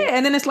 And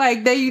and then it's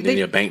like they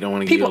your bank don't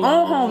want to give you a people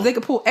own homes. They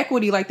could pull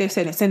equity, like they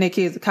said, and send their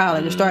kids to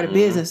college and start a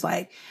business.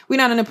 Like we're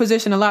not in a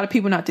position, a lot of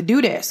people not to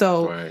do that.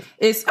 So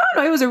it's, I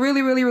don't know, it was a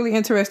really, really, really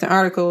interesting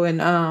article.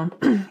 And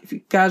if you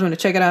guys want to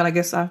check it out, I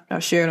guess I'll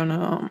share it on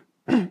the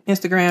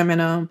Instagram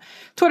and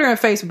Twitter and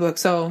Facebook.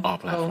 So all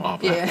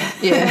platforms.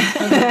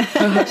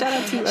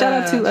 Shout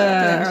out to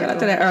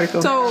that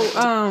article.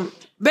 So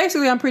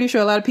basically, I'm pretty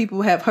sure a lot of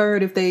people have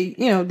heard if they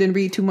didn't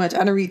read too much. I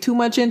didn't read too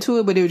much into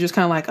it, but it was just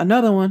kind of like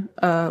another one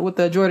with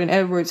the Jordan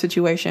Edwards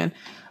situation.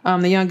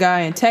 The young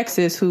guy in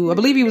Texas who I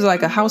believe he was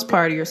like a house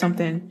party or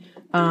something,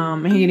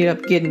 and he ended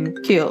up getting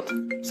killed.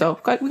 So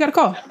we got a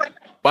call.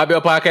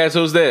 YBL Podcast.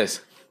 Who's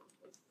this?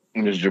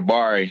 It's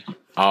Jabari.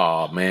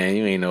 Oh man,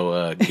 you ain't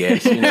no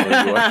guest. You know who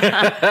you are.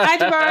 Hi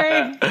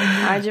Jabari.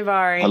 Hi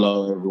Jabari.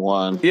 Hello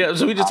everyone. Yeah,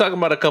 so we just talking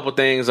about a couple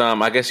things.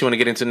 I guess you want to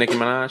get into Nicki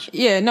Minaj?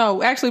 Yeah,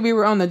 no, actually we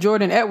were on the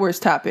Jordan Edwards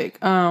topic.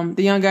 The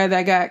young guy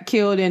that got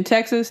killed in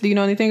Texas. Do you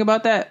know anything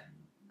about that?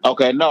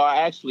 Okay, no,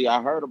 I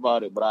heard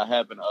about it, but I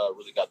haven't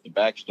really got the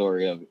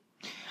backstory of it.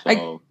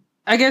 So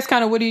I guess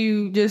kind of what do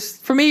you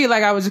just, for me,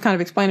 like I was just kind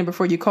of explaining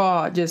before you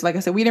called, just like I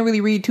said, we didn't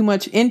really read too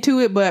much into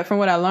it, but from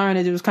what I learned,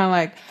 it was kind of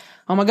like,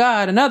 oh my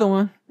God, another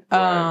one.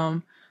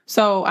 Right.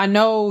 So I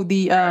know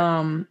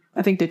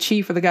I think the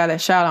chief or the guy that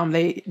shot him,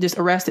 they just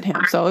arrested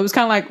him. So it was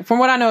kind of like, from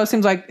what I know, it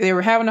seems like they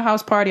were having a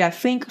house party, I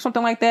think,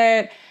 something like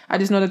that. I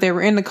just know that they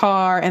were in the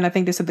car, and I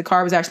think they said the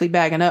car was actually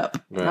bagging up.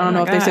 Right. I don't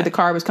know if they said the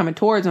car was coming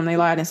towards them. They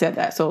lied and said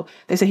that. So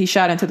they said he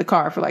shot into the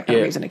car for like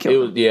no reason to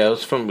kill him. It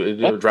was from they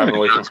were driving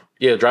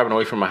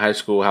away from a high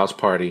school house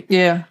party.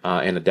 Yeah,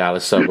 in a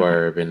Dallas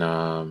suburb, and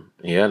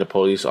the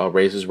police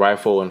raised his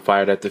rifle and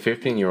fired at the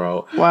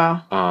 15-year-old.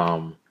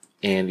 Wow.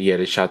 And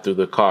they shot through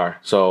the car.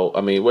 So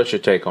I mean, what's your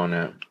take on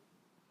that?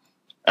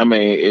 I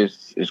mean,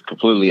 it's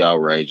completely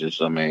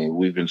outrageous. I mean,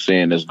 we've been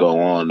seeing this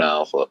go on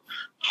now for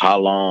how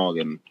long,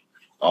 and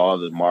all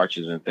the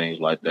marches and things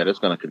like that. It's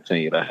going to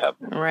continue to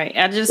happen. Right.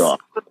 I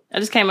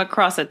just came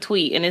across a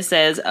tweet, and it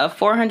says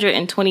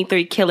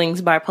 423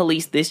 killings by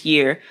police this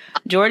year.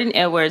 Jordan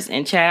Edwards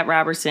and Chad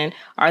Robertson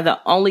are the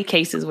only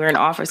cases where an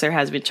officer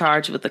has been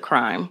charged with a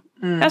crime.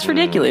 That's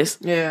ridiculous.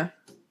 Yeah.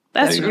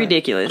 That's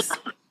ridiculous.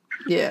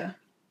 Yeah.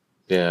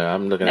 Yeah,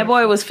 I'm looking at that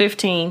boy was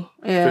 15.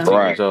 Yeah. 15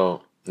 years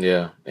old.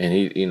 Yeah. And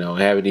he,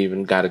 haven't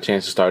even got a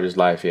chance to start his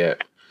life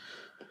yet.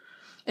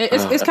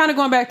 It's kind of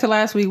going back to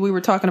last week. We were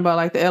talking about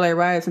like the LA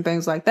riots and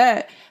things like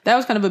that. That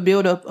was kind of a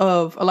buildup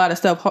of a lot of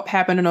stuff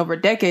happening over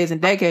decades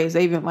and decades.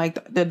 They even like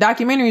the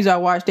documentaries I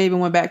watched, they even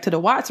went back to the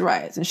Watts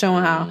riots and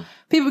showing how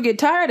people get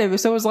tired of it.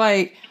 So it's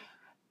like,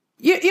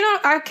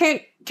 I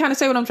can't kind of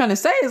say what I'm trying to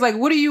say. It's like,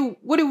 what do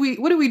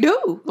we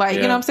do? Like,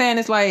 you know what I'm saying?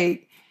 It's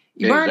like,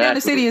 you burn down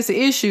the city, it's an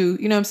issue.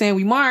 You know what I'm saying?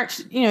 We march,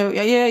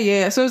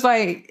 yeah. So it's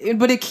like,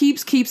 but it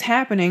keeps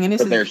happening. And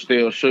they're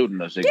still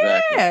shooting us,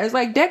 exactly. Yeah, it's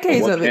like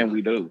decades of it. What can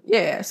we do?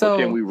 Yeah, so. What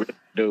can we really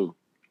do?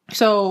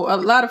 So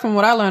from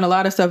what I learned, a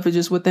lot of stuff is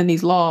just within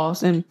these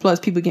laws, and plus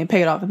people getting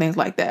paid off and things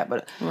like that.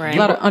 But a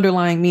lot of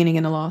underlying meaning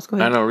in the laws. Go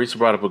ahead. I know Risa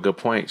brought up a good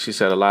point. She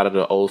said a lot of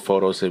the old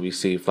photos that we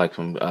see, like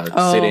from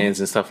sit-ins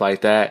and stuff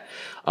like that,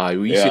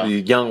 we see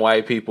the young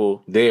white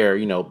people there,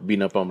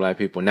 beating up on black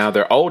people. Now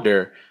they're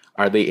older.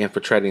 Are they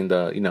infiltrating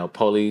the,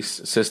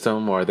 police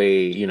system, or are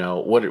they,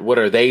 what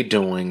are they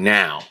doing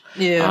now?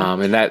 Yeah.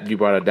 And that you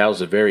brought up, that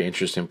was a very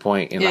interesting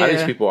point. And a lot of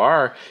these people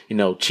are,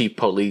 chief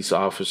police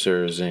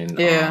officers and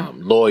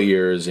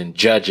lawyers and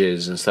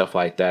judges and stuff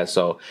like that.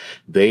 So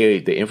they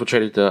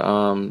infiltrated the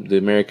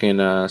American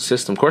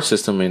court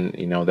system,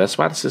 and that's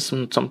why the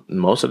system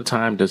most of the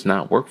time does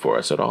not work for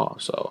us at all.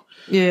 So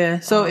yeah.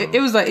 So it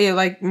was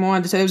like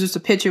Moana said, it was just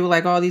a picture with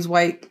like all these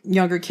white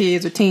younger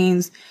kids or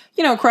teens,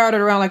 crowded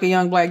around like a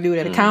young black dude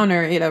at a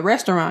counter at a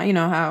restaurant,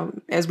 how,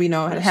 as we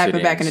know, it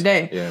happened back in the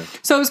day. Yeah.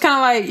 So it was kind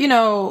of like,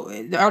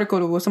 the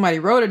article where somebody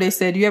wrote it, they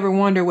said, you ever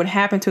wonder what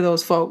happened to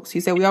those folks? He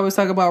said, we always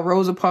talk about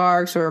Rosa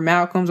Parks or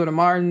Malcolms or the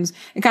Martins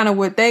and kind of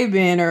what they've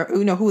been or,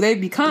 who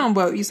they've become.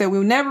 But you said,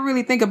 we'll never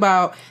really think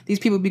about these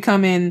people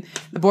becoming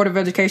the Board of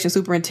Education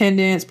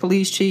superintendents,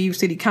 police chiefs,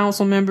 city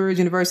council members,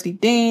 university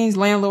deans,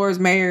 landlords,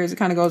 mayors. It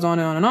kind of goes on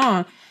and on and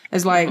on.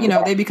 It's like,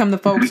 they become the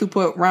folks who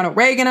put Ronald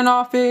Reagan in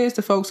office,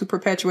 the folks who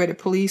perpetuated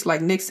police like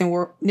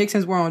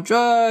Nixon's war on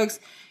drugs.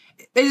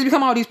 They just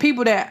become all these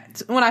people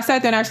that when I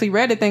sat there and actually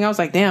read the thing, I was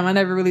like, damn, I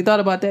never really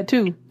thought about that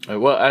too.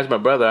 Well, as my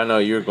brother, I know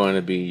you're going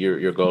to be,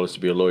 your goal is to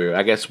be a lawyer.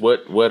 I guess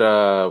what put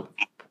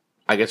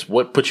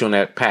you on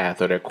that path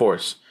or that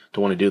course to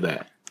want to do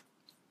that?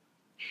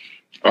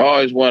 I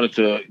always wanted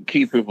to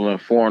keep people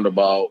informed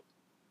about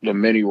the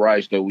many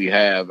rights that we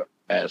have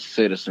as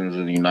citizens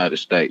of the United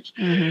States.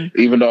 Mm-hmm.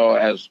 Even though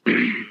as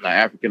an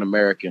African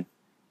American,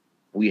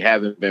 we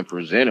haven't been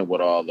presented with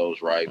all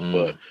those rights,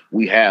 but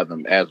we have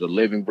them. As a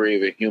living,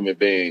 breathing human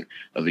being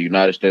of the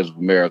United States of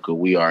America,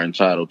 we are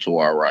entitled to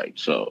our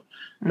rights. So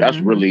that's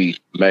really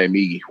made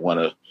me want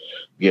to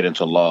get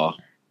into law.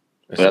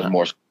 That's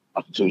more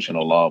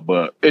constitutional law,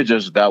 but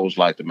that was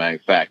like the main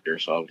factor.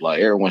 So I was like,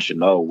 everyone should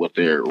know what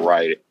their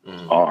rights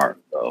are.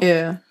 So.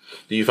 Yeah.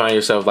 Do you find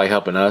yourself like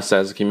helping us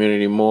as a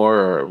community more,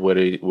 or what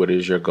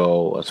is your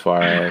goal as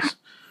far as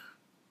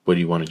what do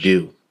you want to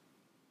do?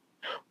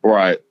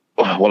 Right.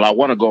 Well, I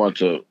want to go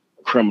into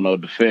criminal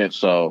defense,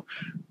 so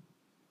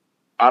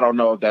I don't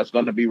know if that's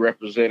going to be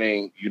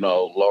representing,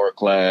 lower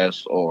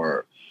class,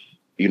 or,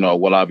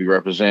 will I be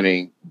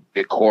representing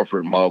big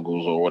corporate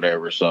moguls or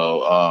whatever.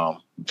 So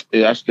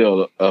that's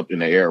still up in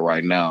the air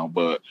right now,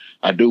 but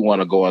I do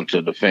want to go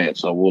into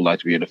defense. I would like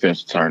to be a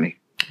defense attorney.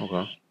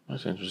 Okay.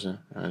 That's interesting.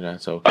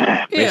 So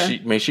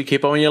make sure you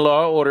keep on your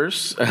law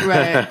orders.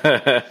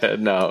 Right.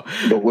 No.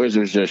 The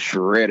Wizards just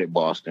shredded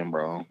Boston,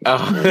 bro.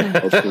 Oh.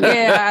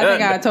 Yeah, I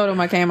think I told him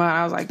I came out.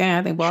 I was like,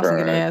 damn, I think Boston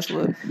get their ass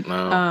whooped.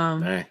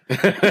 Dang.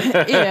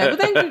 Yeah,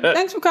 but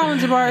thanks for calling,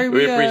 Jabari.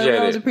 We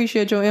always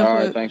appreciate your input. All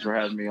right, thanks for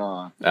having me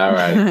on. All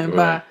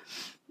right.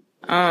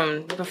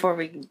 Bye. Before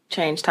we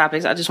change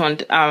topics, I just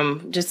wanted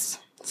to just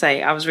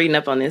say I was reading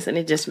up on this and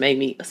it just made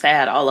me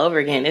sad all over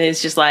again. And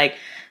it's just like,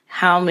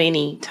 how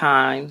many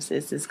times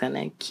is this going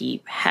to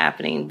keep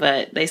happening?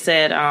 But they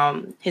said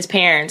his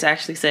parents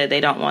actually said they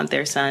don't want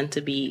their son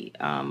to be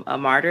a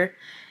martyr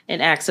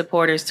and asked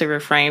supporters to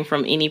refrain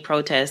from any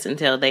protests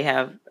until they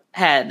have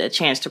had a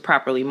chance to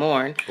properly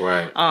mourn.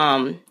 Right.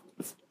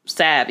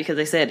 Sad because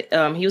they said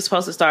he was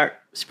supposed to start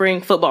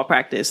spring football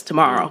practice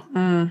tomorrow.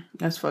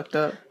 That's fucked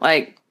up.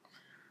 Like,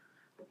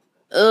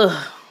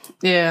 ugh.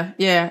 Yeah.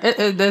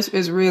 This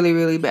is really,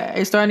 really bad.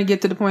 It's starting to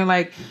get to the point,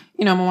 like,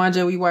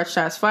 Mwanja, we watch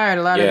Shots Fired.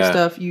 A lot of the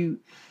stuff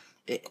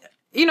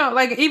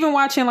like even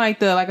watching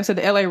like I said,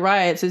 the LA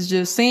riots is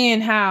just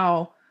seeing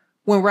how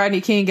when Rodney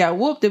King got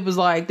whooped, it was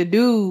like the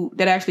dude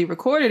that actually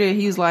recorded it.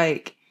 He's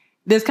like,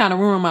 this kind of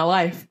ruined my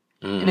life.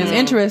 Mm-hmm. And it's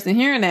interesting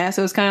hearing that.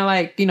 So it's kind of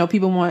like,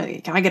 people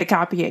want, can I get a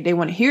copy? They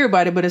want to hear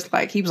about it, but it's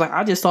like, he was like,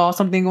 I just saw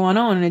something going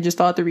on and I just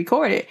thought to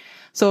record it.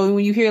 So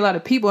when you hear a lot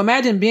of people,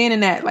 imagine being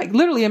in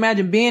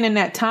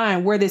that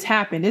time where this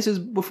happened. This is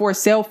before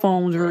cell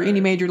phones or any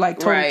major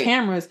total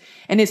cameras.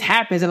 And this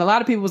happens. And a lot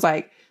of people was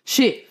like,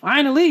 shit,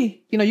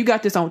 finally, you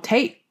got this on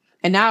tape.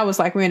 And now it's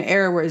like, we're in an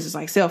era where it's just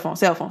like cell phone.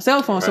 Right.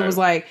 So it was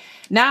like,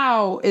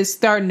 now it's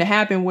starting to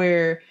happen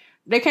where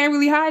they can't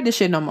really hide this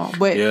shit no more.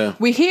 But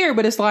we hear,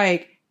 but it's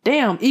like,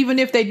 damn, even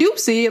if they do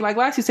see it, like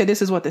Lassie said,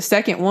 this is what, the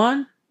second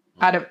one?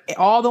 out of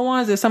all the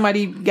ones that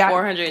somebody got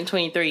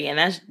 423, and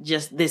that's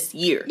just this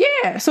year.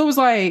 Yeah. So it was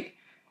like,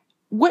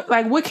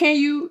 what can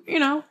you,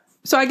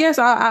 So I guess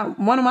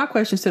one of my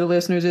questions to the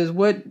listeners is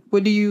where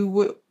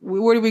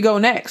do we go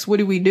next? What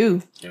do we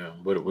do? Yeah,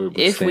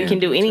 if we can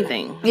do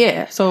anything.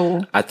 Yeah.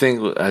 So I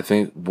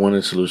think one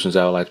of the solutions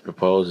I would like to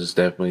propose is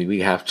definitely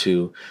we have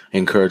to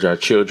encourage our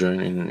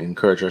children and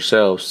encourage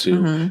ourselves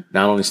to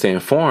not only stay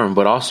informed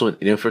but also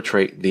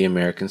infiltrate the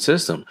American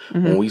system.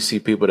 When we see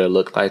people that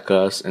look like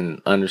us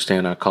and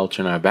understand our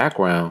culture and our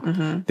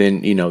background,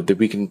 then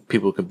that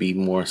people can be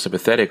more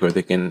sympathetic, or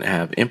they can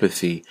have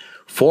empathy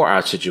for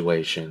our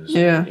situations.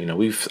 Yeah.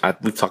 We've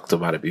talked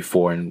about it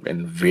before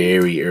in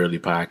very early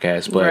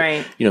podcasts, but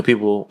right.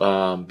 People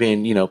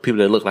being people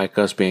that look like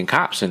us being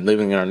cops and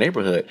living in our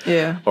neighborhood,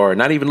 or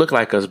not even look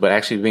like us, but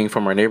actually being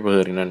from our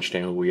neighborhood and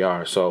understand who we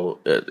are. So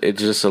it's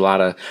just a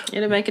lot of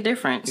it'll make a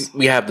difference.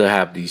 We have to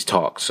have these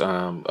talks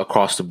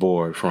across the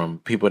board, from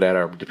people that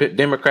are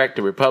Democrat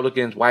to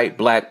Republicans, white,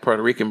 black,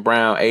 Puerto Rican,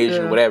 brown,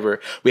 Asian, whatever.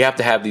 We have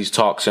to have these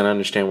talks and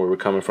understand where we're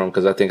coming from,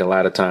 because I think a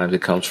lot of times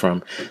it comes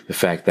from the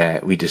fact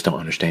that we just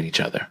don't understand each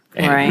other.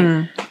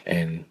 And,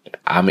 and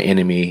I'm an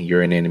enemy,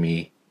 you're an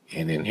enemy,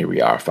 and then here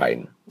we are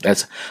fighting.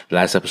 That's the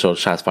last episode of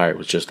Shots Fired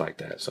was just like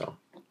that. So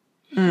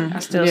I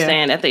still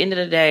stand. At the end of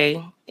the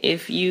day,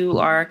 if you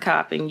are a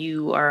cop and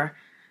you are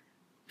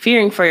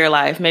fearing for your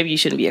life, maybe you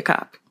shouldn't be a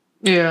cop.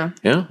 Yeah.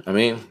 Yeah. I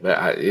mean,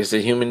 it's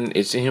a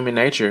human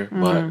nature,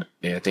 but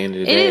at the end of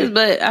the day, it is.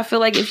 But I feel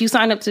like if you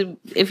sign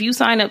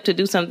up to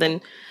do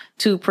something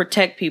to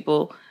protect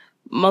people,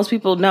 most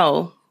people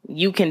know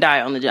you can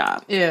die on the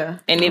job. Yeah.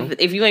 And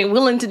if you ain't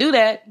willing to do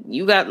that,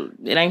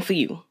 it ain't for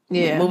you.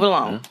 Yeah. Move it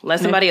along.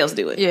 Let somebody else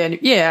do it. Yeah.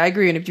 Yeah, I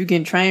agree. And if you're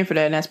getting trained for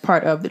that and that's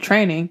part of the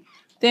training,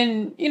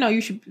 then,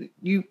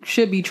 you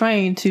should be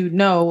trained to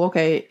know,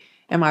 okay,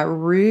 am I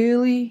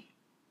really,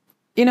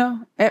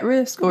 at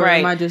risk? Or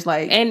am I just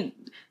like... And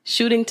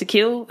shooting to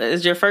kill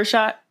as your first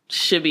shot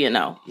should be a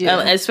no.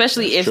 Yeah.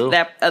 Especially if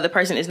that other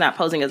person is not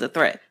posing as a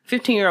threat.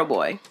 15-year-old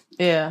boy.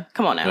 Yeah.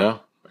 Come on now. Yeah.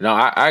 No,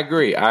 I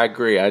agree.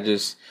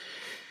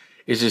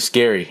 It's just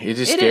scary. It's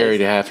just scary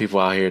to have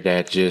people out here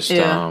that just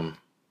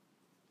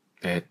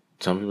that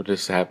some people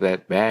just have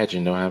that badge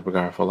and don't have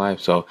regard for life.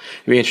 So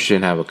it'd be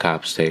interesting to have a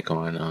cop's take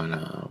on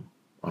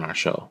our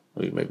show.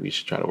 Maybe we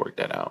should try to work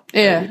that out.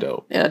 Yeah. That'd be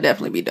dope. Yeah, that'd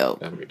definitely be dope.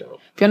 That'd be dope.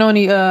 If you know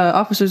any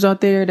officers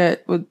out there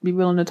that would be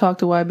willing to talk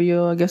to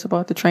YBO, I guess,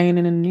 about the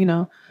training and,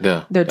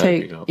 their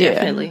take. Yeah,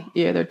 definitely.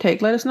 Yeah, their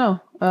take. Let us know.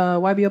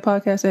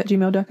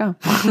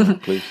 YBOpodcast@gmail.com.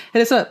 Please.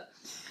 Hit us up.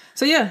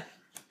 So, yeah.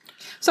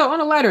 So,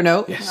 on a lighter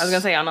note. Yes. I was going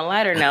to say, on a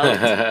lighter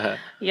note,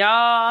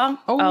 y'all,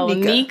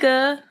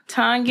 Nika,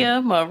 Tanya,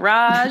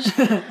 Mirage,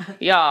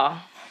 y'all,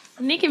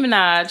 Nicki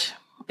Minaj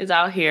is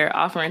out here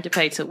offering to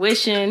pay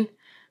tuition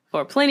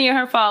for plenty of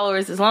her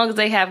followers as long as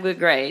they have good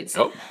grades.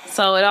 Oh.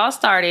 So it all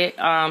started,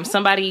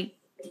 somebody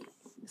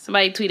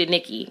tweeted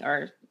Nicki,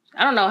 or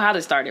I don't know how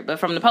this started, but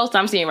from the post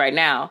I'm seeing right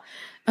now,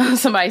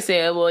 somebody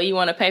said, well, you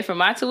want to pay for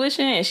my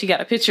tuition? And she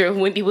got a picture of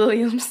Wendy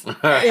Williams.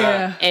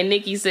 Yeah. And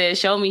Nicki said,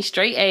 show me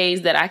straight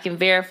A's that I can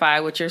verify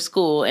with your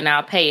school and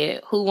I'll pay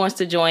it. Who wants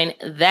to join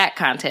that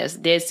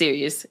contest? Dead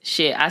serious.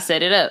 Shit, I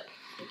set it up.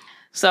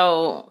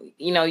 So,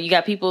 you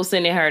got people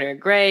sending her their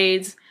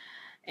grades.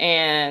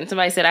 And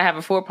somebody said, I have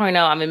a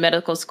 4.0. I'm in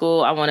medical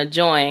school. I want to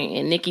join.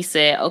 And Nicki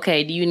said,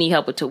 okay, do you need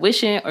help with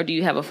tuition or do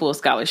you have a full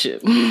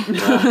scholarship?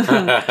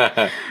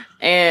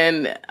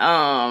 And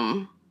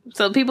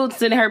so people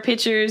sending her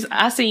pictures.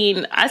 I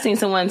seen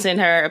someone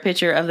send her a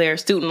picture of their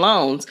student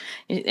loans.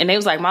 And they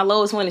was like, my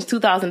lowest one is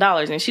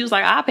 $2,000. And she was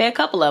like, I'll pay a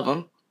couple of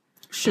them.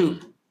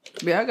 Shoot.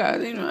 Yeah, I got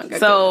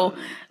so,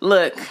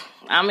 look,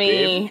 I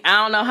mean, I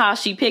don't know how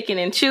she picking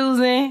and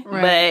choosing,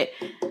 but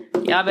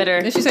y'all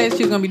better. Did she say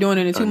she was gonna be doing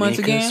it in 2 months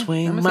again? I'm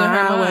gonna send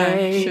her my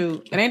way.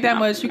 Shoot, it ain't that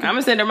much. I'm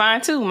gonna send her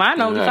mine too.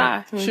 Mine only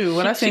 5. Shoot,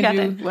 what I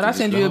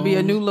send you will be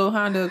a new little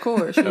Honda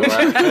Accord.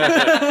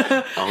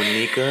 Oh,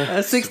 Nika,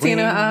 a 16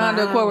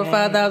 Honda Accord with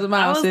 5,000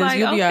 miles. I was like,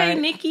 you'll be okay, all right.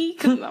 Nicki,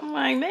 because I'm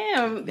like,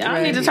 damn,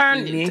 I need to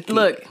turn. Nicki.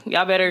 Look,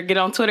 y'all better get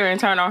on Twitter and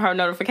turn on her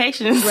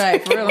notifications.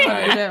 Right, for real.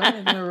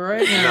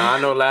 Right now. I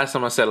know last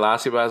time I said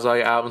Lassie buys all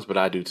your albums, but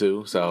I do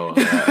too. So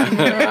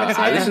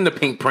I listen to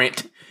Pink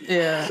Print.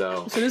 Yeah.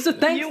 So this is the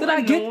thanks that I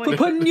get for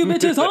putting you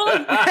bitches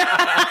on.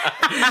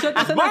 Shut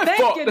this my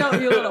fault. You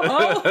don't, you little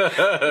hoe.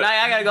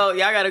 Now y'all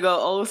gotta go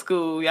old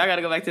school. Y'all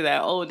gotta go back to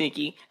that old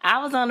Nicki.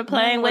 I was on the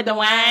plane with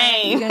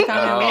Dwayne. You can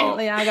call me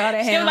Bentley. I got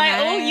a She was like,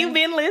 oh, you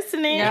been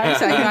listening. Yeah,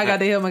 I got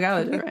the Hill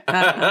McGallagher.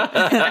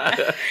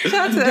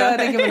 Shout out to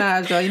Nicki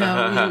Minaj,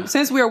 though.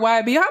 Since we're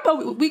YBO, how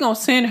about we gonna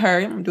send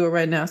her, I'm gonna do it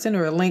right now, send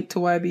her a link to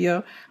YBO.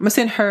 I'm gonna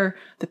send her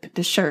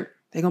the shirt.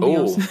 They're gonna be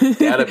on.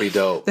 That'd be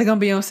dope. They're gonna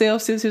be on sale.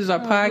 Since this is our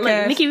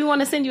podcast, Look, Nicki, we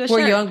want to send you a We're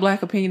shirt. Young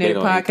Black Opinionated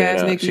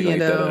Podcast, Nicki,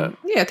 and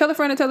yeah, tell a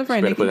friend and tell a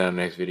friend. Better Nicki. put that in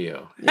the next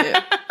video.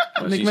 Yeah,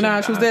 Nicki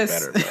Minaj was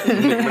this.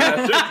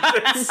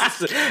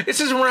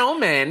 This is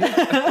Roman.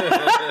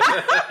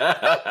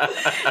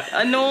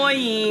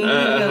 Annoying.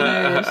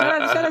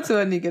 Shout out to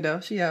Anika though.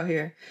 She out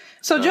here.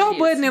 So Joe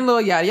Budden and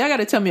Lil Yachty, y'all got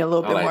to tell me a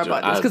little bit more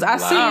about this because I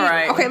seen.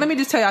 Right. Okay, let me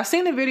just tell you, I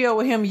seen the video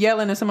with him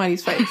yelling in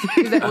somebody's face.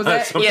 Was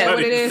that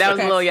what it is? That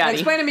was Lil Yachty.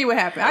 Explain to me what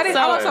happened. I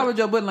saw with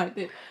Joe Budden like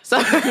this. So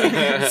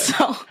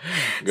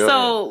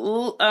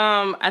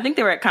I think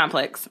they were at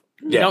Complex.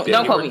 Yeah,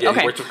 don't quote me.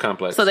 Okay,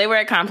 Complex. So they were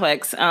at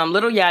Complex.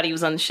 Lil Yachty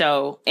was on the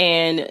show,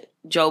 and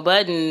Joe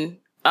Budden,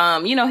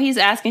 he's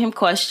asking him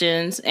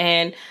questions,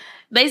 and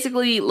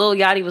basically Lil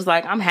Yachty was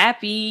like, "I'm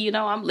happy,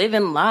 I'm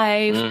living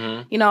life.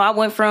 Mm-hmm. I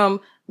went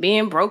from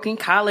being broke in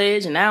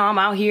college, and now I'm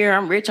out here,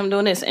 I'm rich, I'm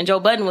doing this." And Joe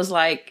Budden was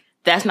like,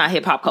 "That's not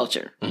hip hop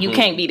culture. You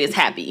can't be this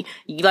happy."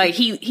 Like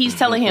he's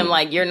telling him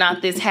like, "You're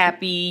not this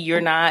happy.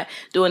 You're not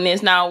doing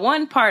this." Now,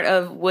 one part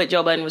of what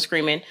Joe Budden was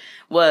screaming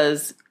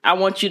was, "I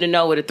want you to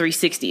know what a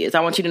 360 is. I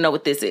want you to know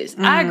what this is."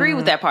 I agree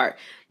with that part.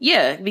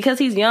 Yeah, because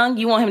he's young,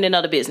 you want him to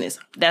know the business.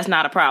 That's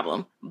not a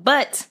problem.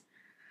 But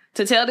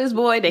to tell this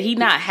boy that he's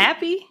not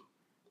happy,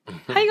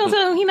 how you gonna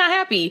tell him he's not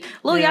happy?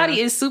 Lil Yachty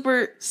is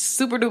super,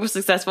 super duper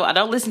successful. I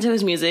don't listen to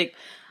his music,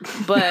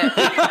 but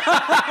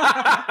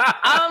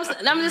I'm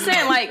just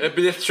saying, like,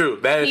 it's true.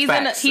 That is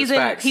facts.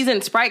 He's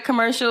in Sprite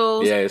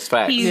commercials. Yeah, it's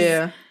facts.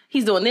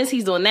 He's doing this.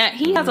 He's doing that.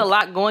 He has a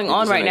lot going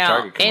on right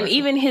now, and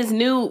even he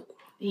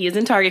is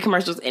in Target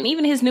commercials, and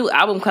even his new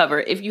album cover,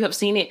 if you have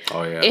seen it,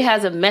 it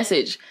has a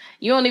message.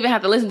 You don't even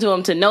have to listen to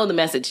him to know the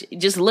message.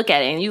 Just look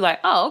at it, and you're like,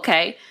 oh,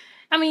 okay.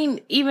 I mean,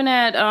 even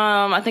at,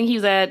 I think he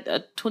was at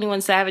a 21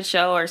 Savage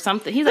show or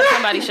something. He's at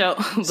somebody's show.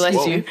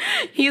 Bless you.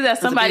 He's at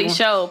somebody's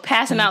show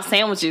passing out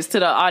sandwiches to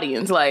the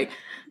audience. Like,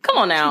 come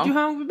on now. You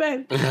hungry,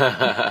 baby?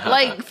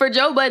 Like, for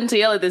Joe Budden to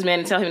yell at this man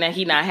and tell him that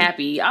he's not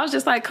happy, I was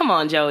just like, come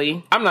on,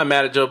 Joey. I'm not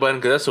mad at Joe Budden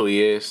because that's who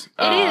he is.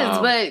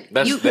 It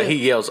is, but he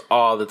yells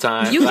all the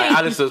time.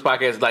 I listen to this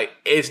podcast. Like,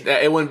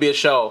 it wouldn't be a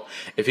show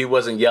if he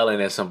wasn't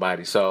yelling at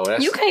somebody. So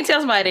you can't tell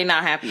somebody they're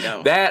not happy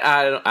though. That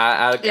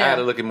I had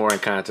to look at more in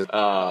context.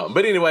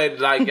 But anyway,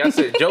 like I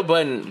said, Joe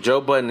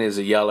Budden is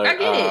a yeller. I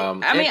get it.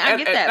 I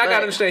get that. I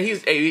gotta understand.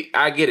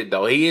 I get it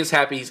though. He is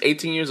happy. He's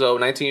 18 years old,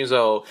 19 years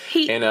old,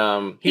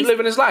 and he's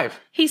living his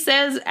life. He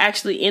says,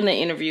 actually, in the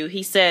interview,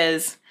 he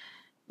says,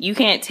 "You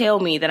can't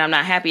tell me that I'm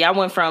not happy. I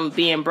went from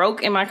being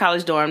broke in my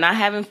college dorm, not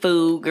having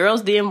food,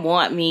 girls didn't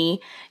want me.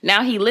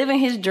 Now he living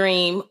his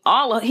dream.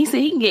 He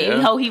said he can get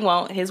any hoe he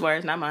want." His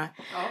words, not mine.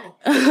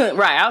 Oh.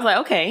 Right. I was like,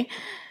 okay.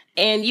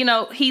 And,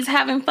 he's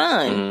having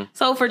fun. Mm-hmm.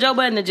 So for Joe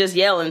Budden to just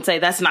yell and say,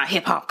 that's not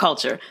hip hop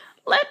culture.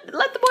 Let the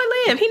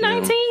boy live. He's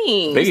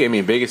 19.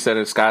 Biggie said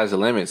the sky's the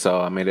limit. So,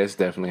 I mean, that's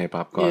definitely hip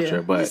hop culture.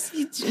 Yeah. But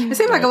it seems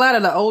like a lot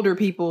of the older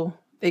people,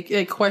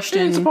 They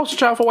question. It's supposed to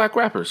try for whack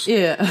rappers.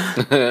 Yeah.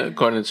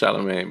 According to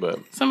Charlamagne, but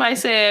somebody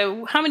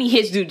said, how many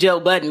hits do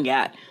Joe Budden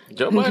got?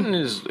 Joe Budden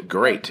is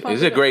great.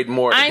 Is it great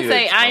more? I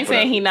ain't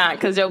saying he not,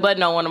 because Joe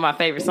Budden on one of my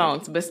favorite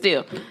songs, but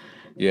still.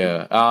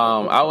 Yeah.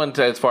 I wouldn't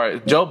say as far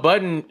as Joe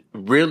Budden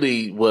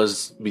really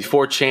was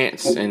before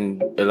Chance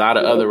and a lot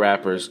of other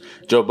rappers.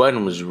 Joe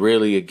Budden was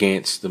really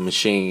against the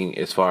machine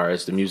as far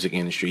as the music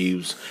industry. He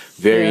was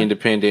very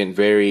independent,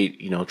 very,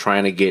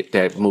 trying to get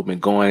that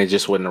movement going. It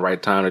just wasn't the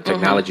right time. The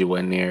technology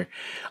wasn't there.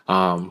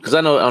 Because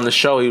I know on the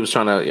show he was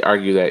trying to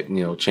argue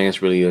that,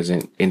 Chance really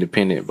isn't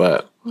independent,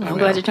 but I'm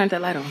glad you turned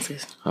that light on,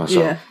 sis. But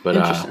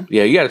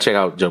you got to check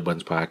out Joe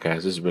Budden's podcast.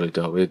 This is really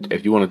dope.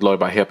 If you want to learn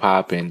about hip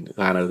hop and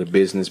kind of the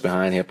business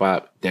behind hip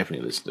hop,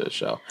 definitely listen to the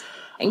show.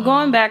 And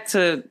going back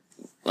to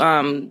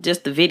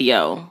just the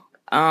video,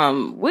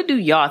 what do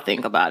y'all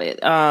think about it?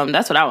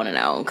 That's what I want to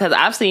know, because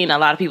I've seen a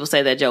lot of people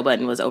say that Joe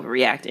Budden was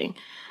overreacting.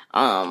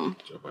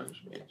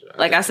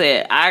 Like I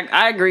said,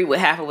 I agree with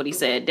half of what he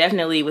said.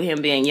 Definitely with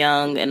him being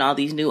young and all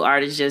these new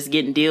artists just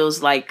getting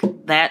deals like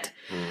that.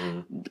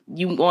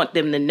 You want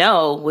them to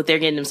know what they're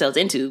getting themselves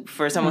into.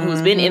 For someone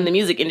who's been in the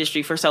music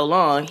industry for so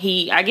long,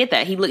 I get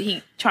that.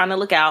 He trying to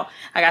look out.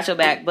 I got your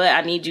back, but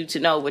I need you to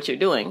know what you're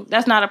doing.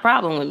 That's not a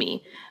problem with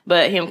me.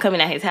 But him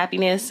coming at his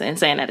happiness and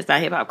saying that it's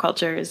not hip hop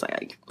culture is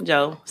like,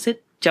 Joe,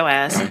 sit your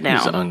ass down.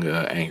 He's an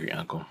angry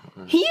uncle.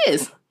 He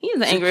is. He's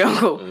an angry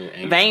uncle.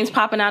 Veins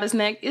popping out his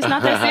neck. It's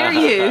not that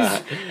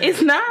serious.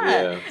 It's not.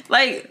 Yeah.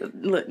 Like,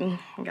 look,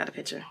 I got a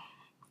picture.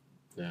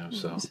 Yeah.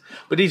 So,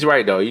 but he's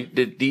right though.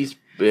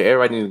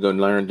 Everybody needs to go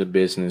learn the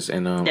business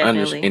and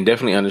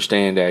definitely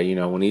understand that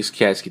when these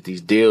cats get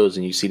these deals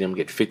and you see them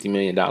get $50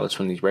 million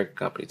from these record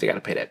companies, they got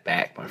to pay that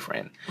back, my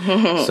friend.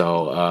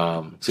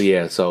 So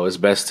it's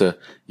best to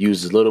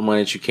use as little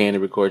money as you can to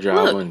record your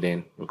album and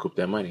then recoup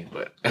that money.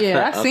 But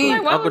yeah, I seen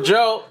Uncle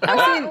Joe.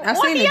 I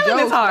seen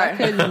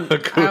the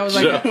joke. I was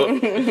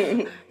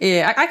like,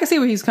 yeah, I can see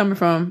where he's coming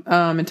from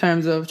in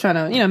terms of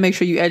trying to make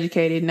sure you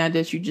educated, not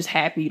that you just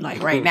happy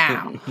like right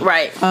now.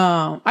 Right.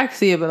 I can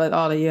see it, but like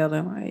all the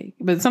yelling, like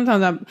But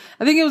sometimes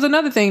I think it was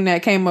another thing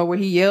that came up where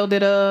he yelled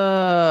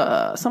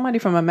at somebody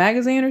from a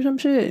magazine or some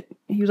shit.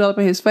 He was all up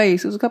in his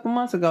face. It was a couple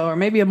months ago, or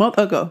maybe a month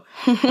ago.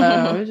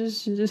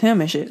 It's just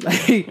him and shit.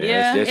 Like,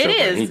 yeah, it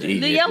is.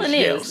 The yelling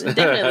is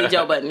definitely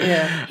Joe Budden.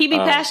 Yeah, he be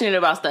passionate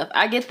about stuff.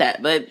 I get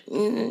that, but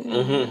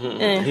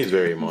he's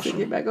very emotional. So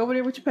get back over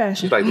there with your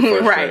passion. He's like the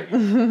first right.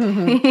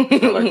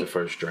 drink. I like the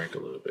first drink a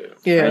little bit.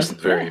 Yeah, he's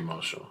very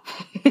emotional.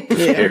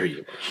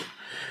 Very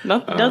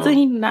emotional. Doesn't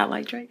he not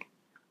like Drake?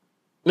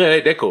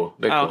 Yeah, they're cool.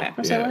 They're cool. Okay.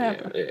 Yeah,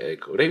 they're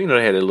cool. They,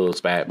 they had a little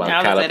spat about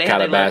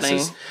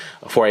Calabasas,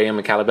 4 a.m.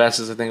 in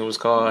Calabasas, I think it was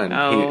called. And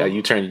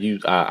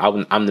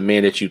I'm the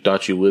man that you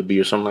thought you would be,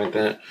 or something like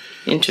that.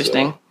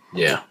 Interesting. So,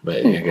 yeah,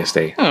 but I guess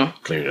they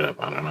cleared it up.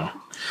 I don't know.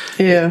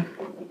 Yeah.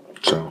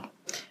 So.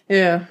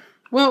 Yeah.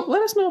 Well,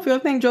 let us know if you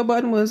think Joe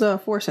Budden was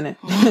forcing it.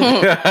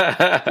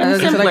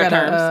 Simpler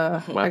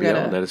terms.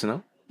 Let us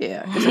know.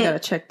 Yeah, I guess I gotta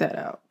check that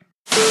out.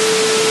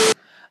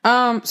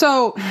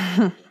 So.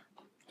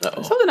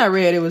 Something I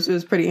read, it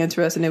was pretty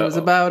interesting. It was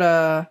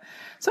about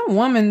some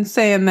woman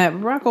saying that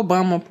Barack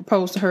Obama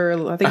proposed to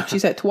her, I think she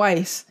said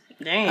twice,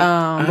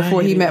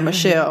 before he met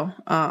Michelle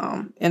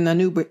in the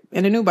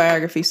new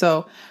biography.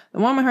 So the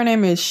woman, her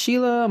name is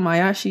Sheila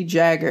Mayashi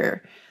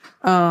Jagger.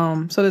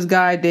 So this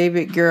guy,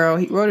 David Garrow,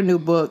 he wrote a new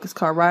book. It's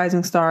called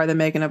Rising Star, The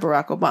Making of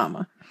Barack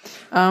Obama.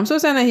 So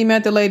it's saying that he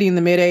met the lady in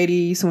the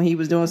mid-'80s when he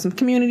was doing some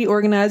community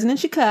organizing in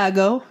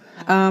Chicago.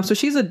 So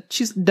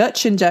she's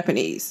Dutch and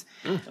Japanese.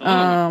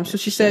 So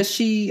she says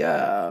she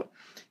had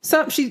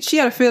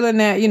a feeling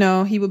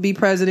that, he would be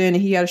president,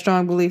 and he had a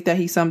strong belief that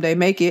he someday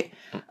make it.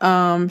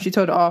 She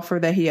told the author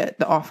that he had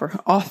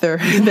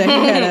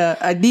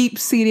a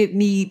deep-seated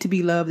need to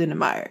be loved and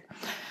admired.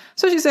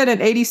 So she said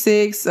in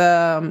 86,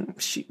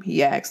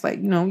 he asked,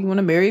 like, you want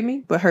to marry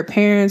me? But her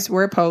parents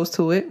were opposed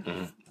to it.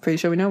 Pretty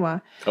sure we know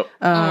why.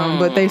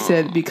 But they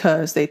said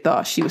because they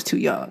thought she was too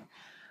young.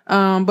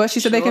 But she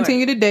said they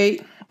continued to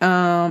date.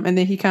 And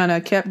then he kind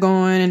of kept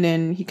going, and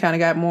then he kind of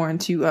got more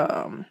into,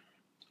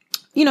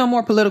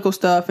 more political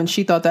stuff. And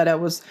she thought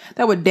that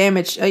would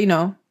damage, his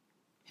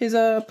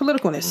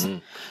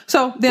politicalness.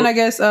 So then I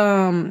guess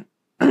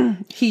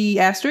he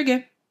asked her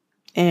again,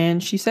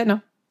 and she said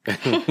no.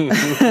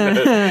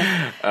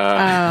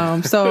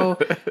 So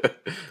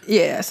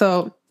yeah,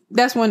 so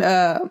that's when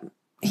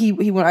he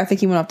went. I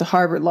think he went off to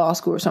Harvard Law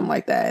School or something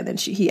like that. And then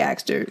he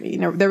asked her.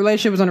 Their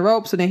relationship was on the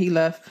ropes, so then he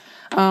left.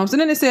 So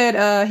then it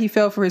said he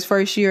fell for his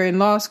first year in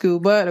law school,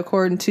 but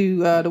according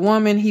to the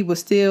woman, he was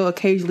still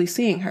occasionally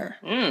seeing her.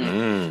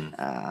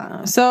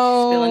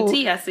 So spilling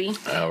tea, I see.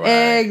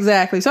 Right.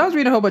 Exactly. So I was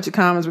reading a whole bunch of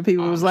comments where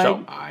people was like,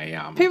 dude,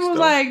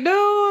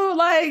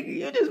 like,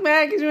 you just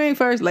mad because you ain't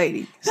first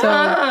lady. So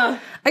I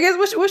guess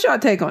what's your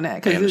take on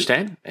that? I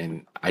understand,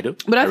 and I do.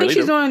 But I think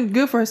she's doing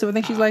good for herself. I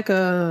think she's like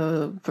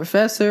a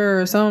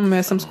professor or something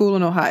at some school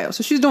in Ohio.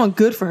 So she's doing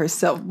good for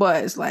herself.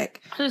 But it's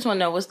like, I just want to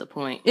know what's the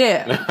point.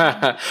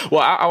 Yeah.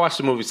 Well, I watched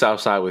the movie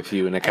Southside with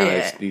you, and it kind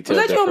of detailed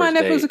was that you on my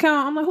Netflix date.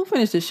 account? I'm like, who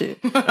finished this shit?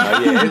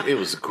 It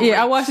was great.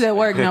 Yeah, I watched it at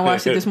work, and I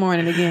watched it this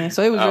morning again.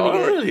 So it was really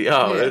good. Really?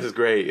 Oh, this is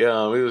great. It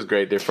was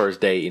great. Their first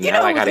date, and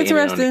I like how they ended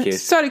on the interesting.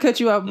 kiss. Sorry to cut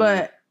you off,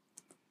 but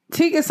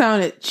Tika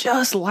sounded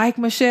just like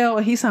Michelle,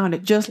 and he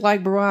sounded just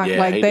like Barack. Yeah,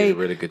 like he did a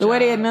really good the way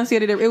job. they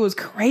enunciated it was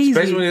crazy.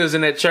 Especially when he was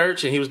in that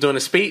church and he was doing a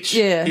speech.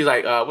 Yeah, he's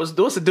like, what's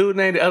the dude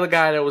name? The other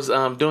guy that was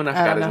doing, I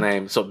forgot his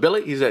name. So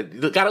Billy, he said,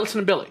 you gotta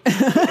listen to Billy.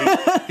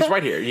 He's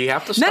right here. You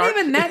have to start. Not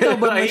even that though,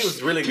 but he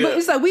was really good. But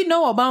it's like we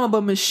know Obama, but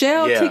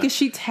Michelle Tika,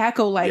 she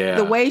tackled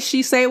the way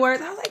she say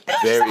words. I was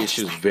like,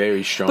 she was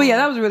very strong. But yeah,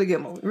 that was a really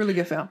good movie, really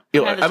good film. I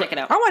have to check it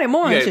out. I wanted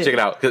more. You gotta check it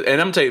out. And I'm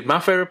gonna tell you,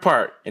 my favorite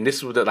part, and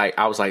this was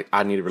I was like,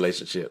 I need a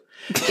relationship.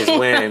 Is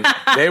when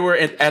they were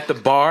at the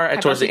bar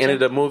towards the end of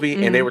the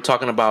movie, and they were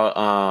talking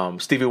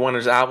about Stevie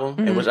Wonder's album,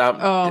 and which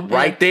album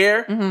right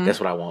there. That's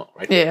what I want.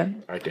 Right there. Yeah,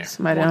 right there.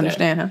 Somebody to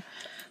understand,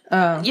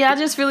 huh? Yeah, I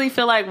just really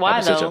feel like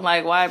why though?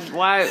 Like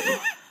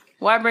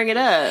why bring it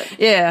up?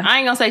 Yeah, I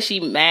ain't gonna say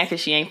she mad because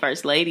she ain't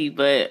first lady,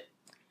 but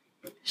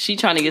she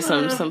trying to get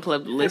some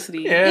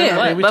publicity. Yeah,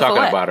 I mean, we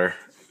talking about her.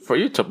 For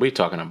you, we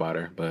talking about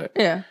her, but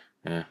yeah.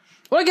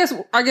 Well,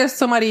 I guess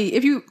somebody,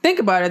 if you think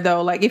about it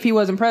though, like if he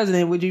wasn't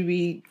president, would you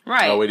be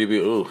right? Oh, would he be?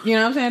 Ooh, you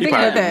know what I'm saying? Think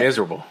about that.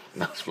 Miserable.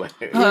 No,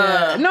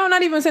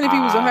 not even saying if he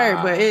was with her,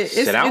 but it's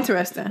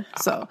interesting.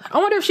 So I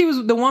wonder if she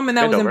was the woman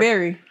that was in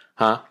Barry.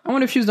 Huh? I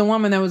wonder if she was the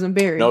woman that was in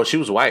Barry. No, she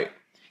was white.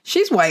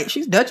 She's white.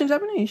 She's Dutch and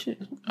Japanese. Shit.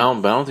 But I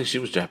don't think she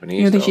was Japanese.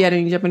 You don't think she had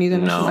any Japanese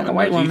in her? No, She's like a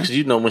white woman.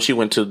 Because when she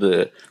went to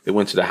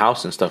the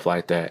house and stuff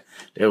like that,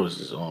 there was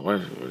this over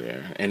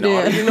there, and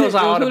you know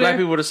how all the black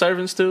people were the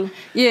servants too.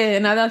 Yeah,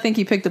 and I think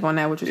he picked up on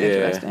that, which was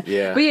interesting.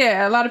 Yeah, but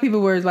yeah, a lot of people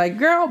were like,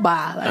 "Girl,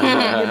 bye, like,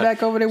 get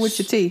back over there with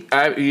your tea."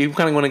 You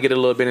kind of want to get a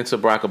little bit into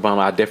Barack Obama.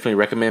 I definitely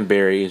recommend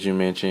Barry, as you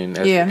mentioned.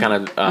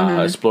 Kind of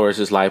explores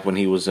his life when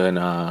he was in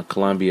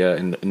Columbia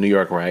in New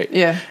York, right?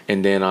 Yeah,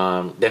 and then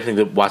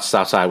definitely watch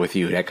Southside with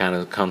You. that kind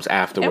of comes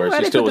afterwards.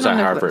 He still was at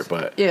Harvard,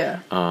 but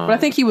but I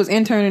think he was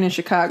interning in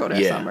Chicago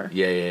that summer.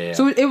 Yeah.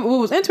 So what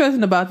was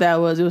interesting about that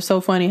was it was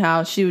so funny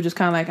how she was just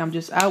kind of like, I'm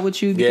just out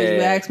with you because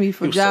you asked me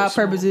for job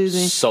purposes,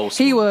 and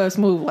he was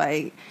smooth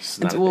like,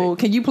 well,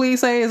 can you please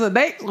say it's a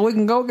date so we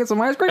can go get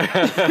some ice cream?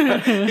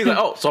 He's like,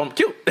 oh, so I'm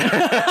cute.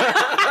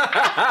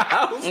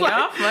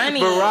 Y'all funny.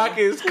 Barack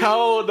is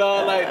cold,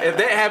 dog. Like if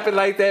that happened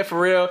like that for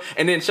real.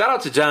 And then shout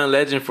out to John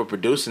Legend for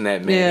producing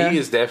that, man. Yeah. He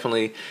is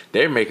definitely,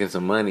 they're making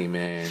some money,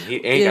 man.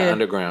 He got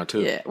underground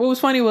too. Yeah. What was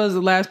funny was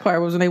the last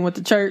part was when they went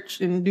to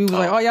church and dude was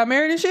like, "Oh, y'all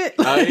married and shit."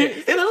 Yeah.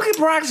 And look at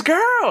Barack's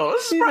girl.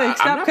 Like,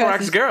 I'm not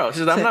Barack's girl.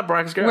 She's like, I'm not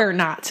Barack's girl. We're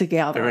not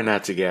together. We're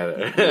not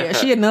together. Yeah,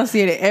 she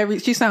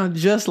enunciated she sounded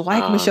just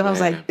like Michelle. I was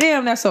like,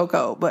 damn, that's so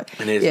cold. But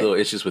and there's little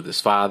issues with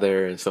his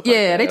father and stuff.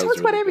 Yeah, they talked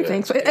about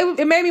everything. So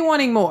it made me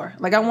wanting more.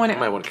 Like I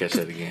might want to catch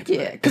that again. Tonight.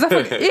 Yeah, because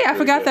I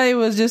forgot that it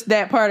was just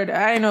that part of it.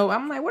 I know.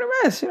 I'm like, what the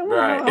rest? I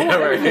want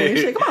everything.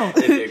 Shit, come on.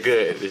 It's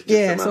good.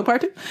 It's so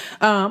part 2.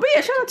 But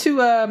yeah, shout out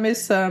to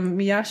Miss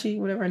Miyashi,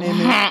 whatever her name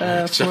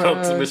is. Shout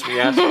out to Miss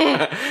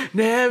Miyashi.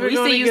 Never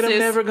gonna get him.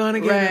 Never gonna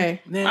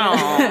get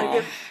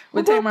him.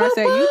 But Tamar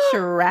said, you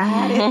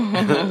tried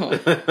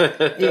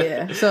it.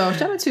 Yeah. So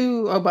shout out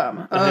to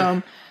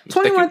Obama.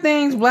 21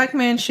 things black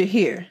men should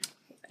hear.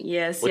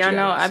 Yes, y'all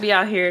know I be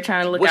out here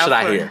trying to look out for.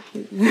 What should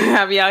I hear?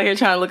 I be out here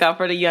trying to look out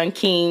for the young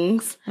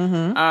kings.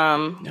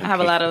 Mm-hmm. I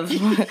have a lot of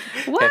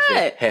what?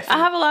 I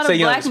have a lot of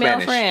black male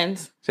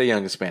friends. Say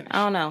young in Spanish.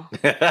 I don't know.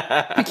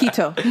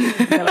 Piquito.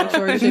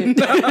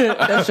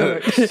 That's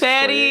short.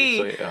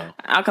 Fatty.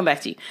 I'll come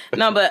back to you.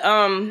 No, but I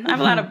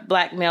have a lot of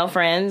black male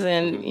friends,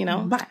 and you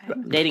know,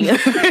 dating. I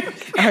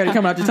heard it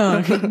come out your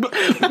tongue.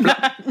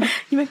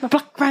 You make my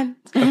black friends.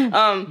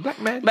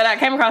 Black man. But I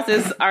came across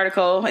this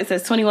article. It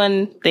says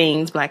 21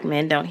 things black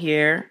men don't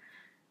hear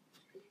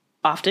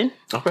often.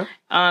 Okay.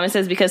 It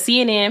says because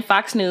CNN,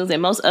 Fox News,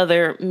 and most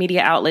other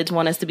media outlets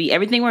want us to be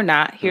everything we're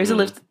not. Here's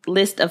a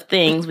list of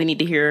things we need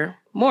to hear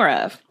more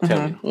of.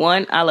 Tell me.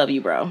 1, I love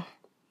you, bro.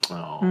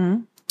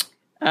 Oh.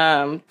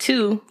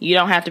 2, you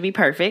don't have to be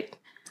perfect.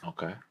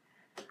 Okay.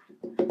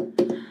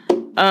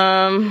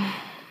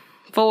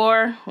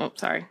 4,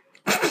 sorry.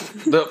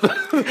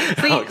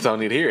 I don't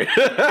need to hear it.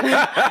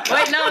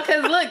 Wait, no,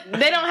 because look,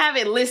 they don't have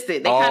it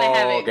listed. They kind of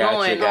have it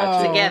going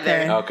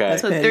together. Okay.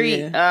 So 3,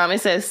 it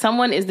says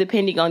someone is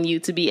depending on you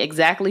to be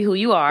exactly who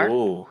you are.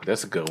 Ooh,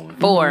 that's a good one.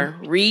 4,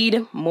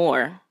 read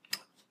more.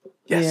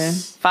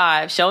 Yes.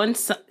 5,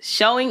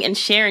 showing and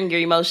sharing your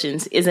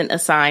emotions isn't a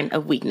sign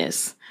of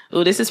weakness.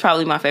 Ooh, this is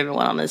probably my favorite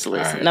one on this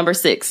list. Right. Number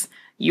 6,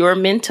 your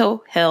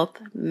mental health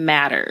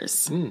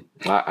matters.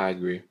 I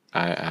agree.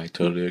 I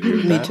totally agree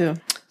with that. Me too.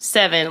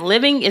 7,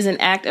 living is an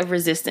act of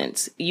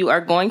resistance. You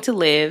are going to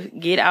live,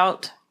 get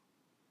out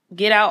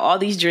all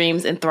these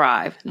dreams and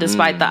thrive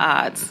despite the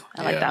odds.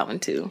 I like that one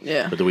too.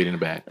 Yeah. Put the weed in the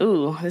bag.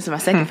 Ooh, this is my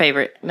second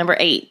favorite. Number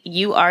 8,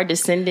 you are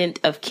descendant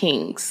of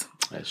kings.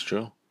 That's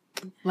true.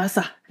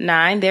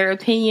 9, their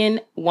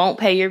opinion won't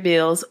pay your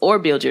bills or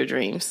build your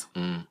dreams.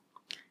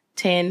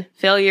 10,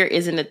 failure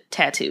isn't a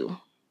tattoo.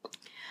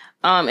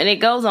 And it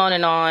goes on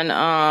and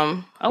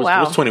on.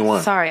 What's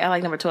 21? Sorry, I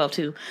like number 12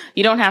 too.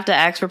 You don't have to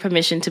ask for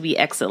permission to be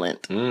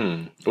excellent.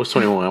 What's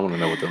 21? I want to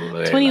know what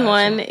the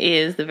 21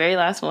 is, the very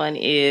last one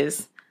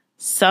is,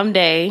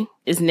 someday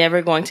is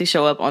never going to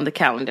show up on the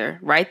calendar.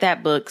 Write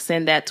that book,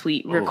 send that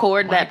tweet,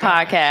 record that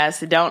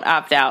podcast. Don't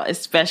opt out,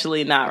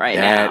 especially not right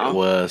now. That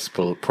was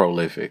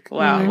prolific.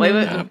 Wow.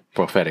 Wait.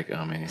 Prophetic,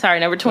 I mean. Sorry,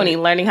 number 20,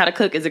 learning how to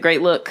cook is a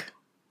great look.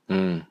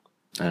 I'm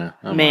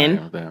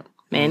Men. with that.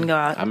 Men go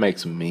out. I make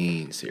some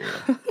mean cereal.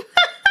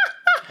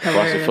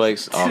 Frosted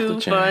Flakes off the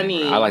chain.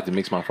 Funny. I like to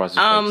mix my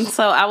Frosted Flakes.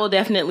 So I will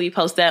definitely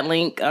post that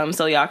link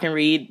so y'all can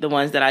read the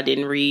ones that I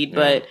didn't read.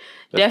 But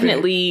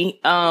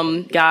definitely,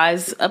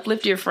 guys,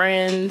 uplift your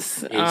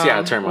friends. You see how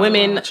I turn my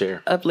women,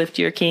 chair. Uplift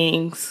your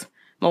kings.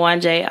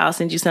 Mwanje, I'll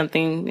send you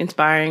something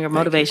inspiring or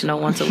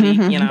motivational once a week,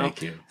 you know.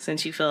 Thank you.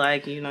 Since you feel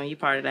like, you know, you're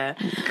part of that.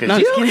 No,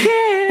 you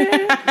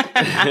can.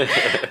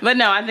 But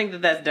no, I think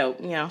that's dope.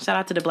 You know, shout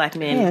out to the black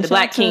men, the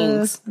black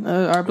kings.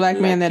 Our black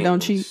men that don't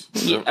cheat.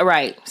 Yeah,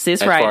 right.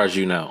 Sis, as right. As far as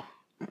you know.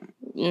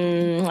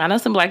 I know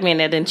some black men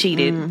that done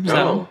cheated.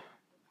 So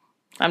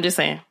I'm just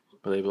saying.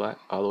 Are they black?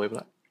 All the way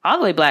black? All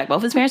the way black.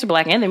 Both his parents are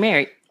black and they're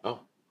married.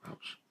 Oh,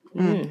 ouch.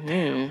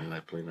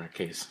 Like playing our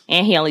case.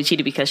 And he only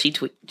cheated because she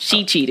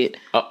cheated.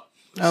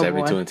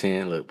 72 and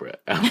 10. Look, bro.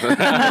 I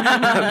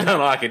don't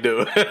know I can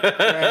do it.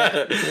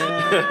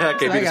 I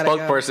can't be the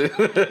spokesperson.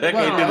 I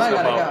can't do this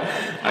no more.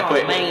 I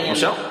quit.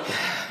 Michelle?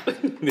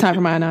 Time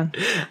for my Anon.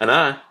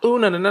 Anon. Ooh,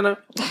 no.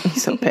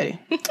 He's so petty.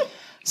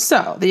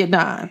 So, the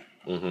Anon.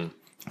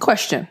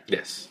 Question.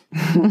 Yes.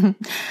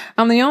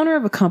 I'm the owner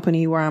of a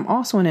company where I'm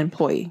also an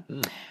employee.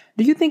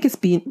 Do you think it's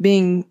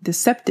being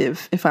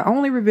deceptive if I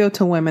only reveal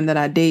to women that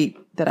I date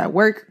that I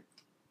work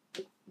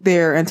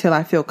there until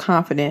I feel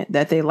confident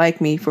that they like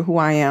me for who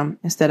I am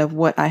instead of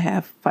what I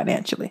have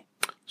financially?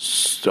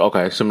 So,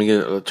 okay, so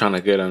trying to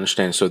get an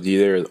understanding. So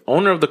they're the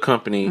owner of the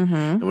company,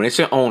 and when they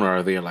say owner,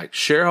 are they like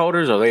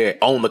shareholders or they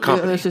own the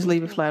company? Let's just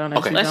leave it flat on that.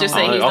 Okay, let's just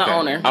say he's the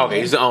owner. Okay,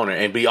 he's the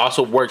owner, but he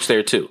also works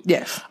there too.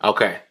 Yes.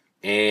 Okay,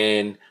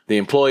 and the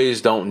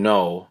employees don't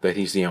know that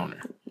he's the owner.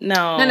 No,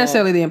 not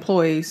necessarily the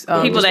employees.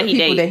 People that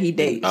he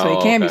dates. So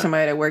it can be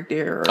somebody that worked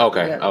there. Or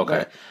whatever,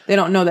 okay. They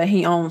don't know that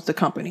he owns the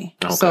company.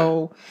 Okay.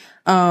 So,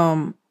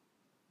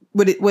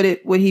 would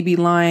he be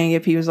lying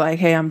if he was like,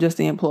 "Hey, I'm just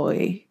the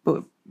employee,"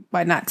 but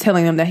by not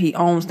telling them that he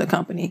owns the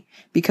company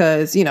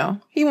because he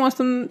wants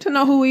them to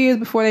know who he is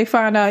before they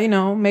find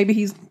out. Maybe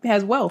he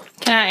has wealth.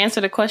 Can I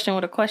answer the question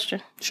with a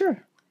question?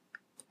 Sure.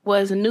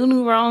 Was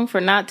Nunu wrong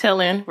for not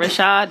telling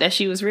Rashad that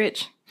she was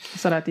rich? I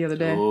saw that the other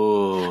day.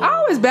 Ooh. I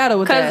always battle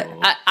with that.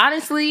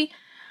 Honestly,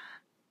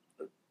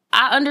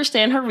 I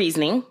understand her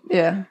reasoning.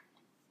 Yeah.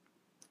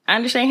 I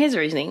understand his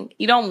reasoning.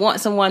 You don't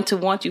want someone to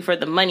want you for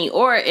the money.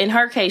 Or in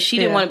her case, she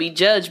didn't want to be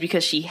judged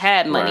because she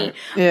had money.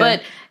 Right. Yeah.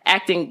 But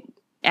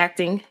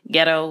acting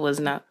ghetto was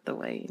not the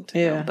way to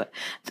go. But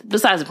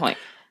besides the point.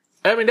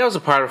 I mean, that was a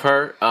part of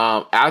her.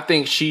 I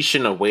think she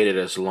shouldn't have waited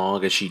as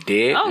long as she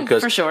did. Oh,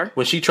 because for sure.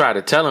 When she tried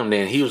to tell him,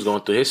 then he was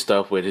going through his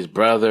stuff with his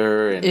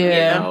brother and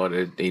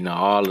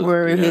all of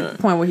where hit the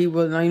point where he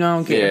was, I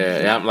don't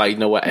care. Yeah, I'm like, you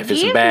know what? If it's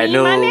some bad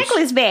news, my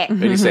necklace back.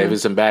 And he said, if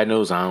it's some bad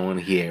news, I don't want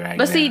to hear it right now.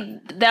 But see,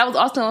 that was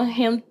also on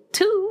him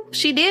too.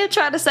 She did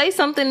try to say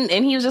something,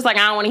 and he was just like,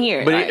 "I don't want to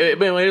hear it."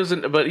 But it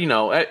wasn't. But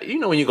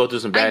when you go through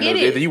some bad news,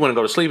 either you want to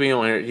go to sleep, and you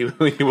don't hear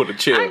it, you want to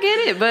chill. I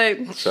get it,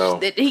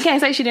 but he can't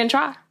say she didn't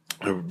try.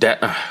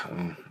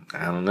 I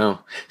don't know.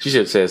 She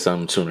should have said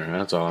something sooner.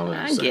 That's all I'm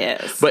going to say.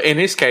 Guess. But in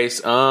his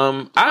case,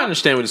 I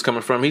understand where he's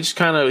coming from. He just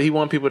he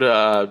want people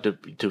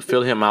to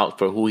fill him out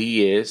for who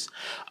he is.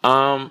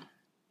 I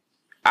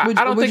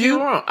don't think you're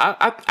wrong.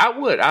 I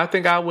would. I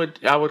think I would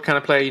kind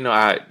of play.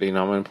 I'm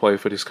an employee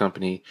for this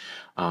company.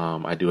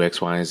 I do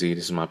X, Y, and Z.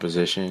 This is my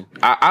position.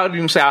 I would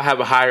even say I'll have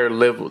a higher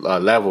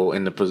level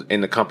in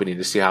the company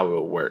to see how it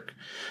will work.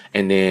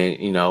 And then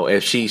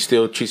if she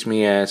still treats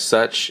me as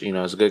such,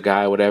 as a good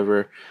guy,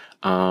 whatever.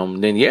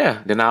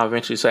 Then I'll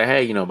eventually say,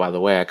 hey, by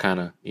the way, I kind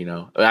of,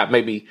 I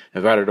maybe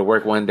invite her to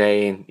work one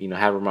day and,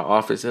 have her in my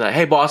office and like,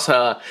 hey boss,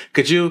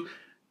 could you,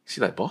 she's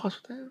like, boss, what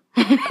the hell?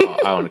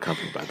 I own the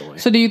company, by the way.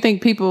 So do you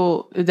think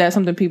is that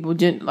something people would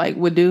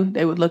do?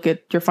 They would look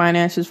at your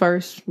finances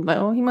first? Like,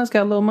 oh, he must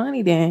got a little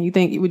money then.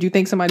 Would you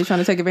think somebody's trying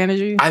to take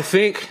advantage of you? I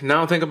think,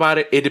 now I think about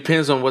it, it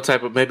depends on what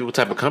type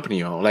of company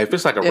you own. Like if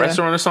it's like a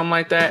restaurant or something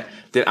like that,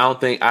 then I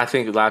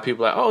think a lot of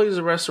people are like, oh, he's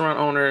a restaurant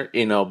owner,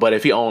 but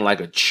if he owned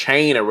like a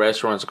chain of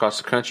restaurants across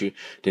the country,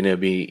 then it'll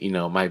be,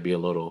 might be a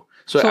little.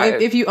 So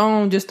if you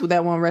own just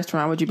that one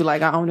restaurant, would you be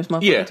like, I own this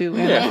motherfucker too?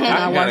 And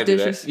I wash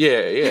dishes?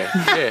 Yeah.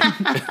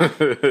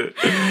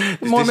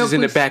 This is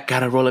in the back,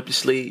 gotta roll up your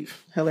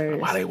sleeve.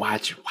 Hilarious. While they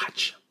watch.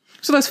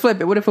 So let's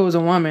flip it. What if it was a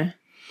woman?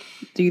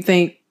 Do you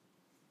think?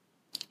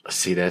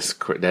 See, that's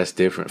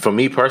different. For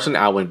me personally,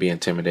 I wouldn't be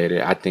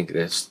intimidated. I think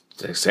that's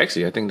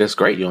sexy. I think that's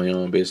great. You own your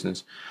own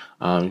business.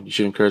 You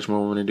should encourage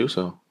more women to do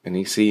so. And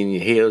you see in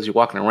your heels, you're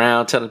walking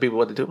around telling people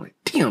what to do. Like,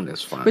 damn,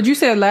 that's fine. But you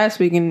said last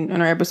week in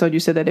our episode, you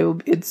said that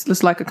it's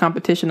just like a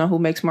competition on who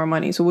makes more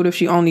money. So what if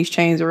she owned these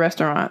chains of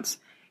restaurants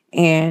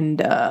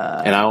and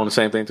I own the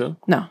same thing too?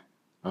 No.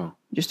 Oh.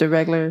 Just a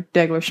regular,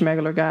 degler,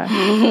 schmegler guy.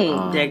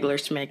 Degler,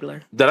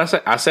 schmegler. Did I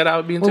say? I said I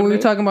would be intimidated. When we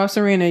were talking about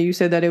Serena, you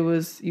said that it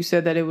was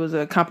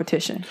a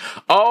competition.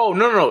 Oh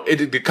no!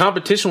 The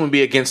competition would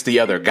be against the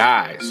other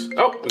guys.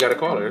 Oh, we got a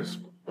caller.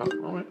 Oh,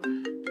 all right.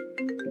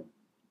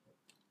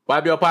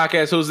 YBL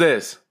Podcast, who's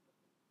this?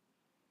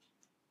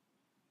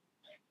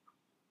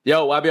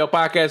 Yo, YBL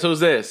Podcast, who's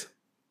this?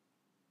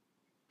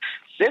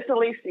 This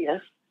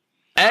Alicia.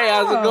 Hey,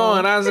 how's it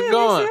going?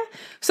 Alicia.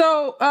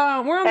 So,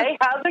 we're on. Hey,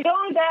 how's it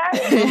going, guys?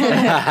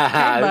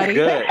 Hey, buddy.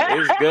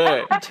 It's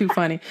good. Too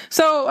funny.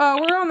 So,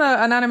 we're on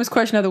the anonymous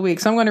question of the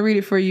week. So, I'm going to read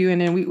it for you, and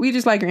then we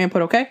just like your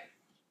input, okay?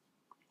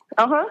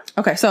 Uh-huh.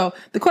 Okay, so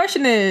the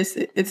question is,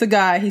 it's a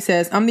guy. He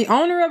says, I'm the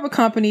owner of a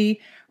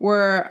company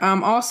where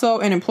I'm also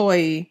an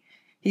employee.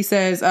 He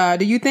says,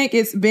 do you think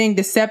it's being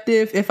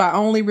deceptive if I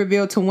only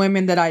reveal to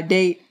women that I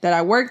date that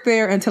I work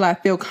there until I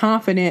feel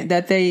confident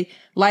that they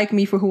like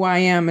me for who I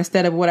am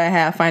instead of what I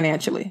have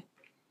financially?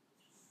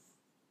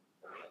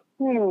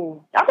 I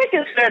think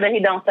it's fair that he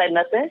don't say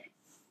nothing.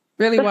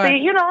 Really? But why?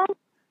 See,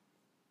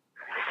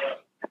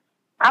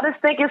 I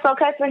just think it's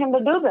okay for him to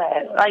do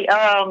that. Like,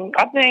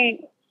 I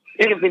think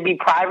it would be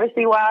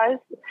privacy-wise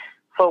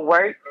for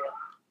work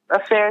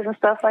affairs and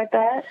stuff like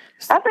that.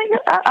 I think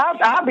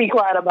I'll be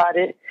quiet about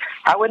it.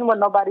 I wouldn't want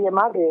nobody in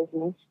my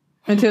business.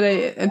 When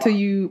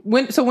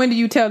do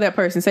you tell that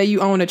person? Say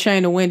you own a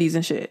chain of Wendy's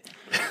and shit,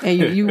 and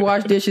you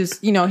wash dishes,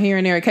 here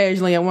and there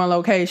occasionally at one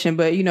location,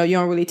 but you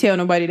don't really tell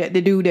nobody that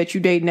the dude that you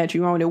dating that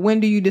you own it.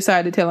 When do you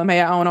decide to tell him, hey,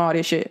 I own all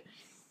this shit?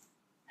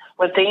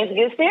 When things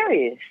get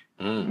serious.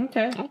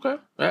 Okay.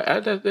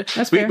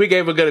 That's fair. We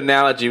gave a good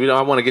analogy.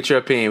 I want to get your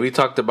opinion. We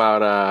talked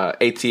about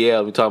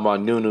ATL. We talked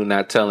about Nunu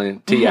not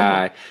telling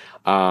T.I.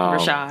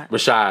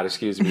 Rashad,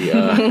 excuse me,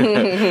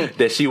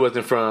 that she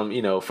wasn't from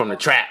the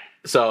trap.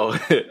 So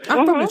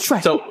I'm from the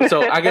track. So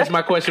I guess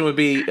my question would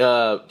be,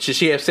 should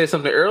she have said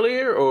something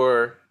earlier,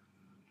 or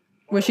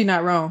was she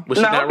not wrong?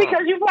 Because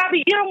you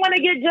don't want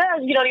to get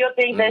judged. You know, you'll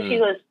think that she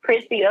was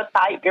pretty, a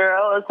tight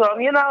girl or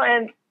something, you know,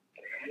 and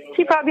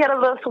she probably had a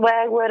little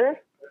swag with her.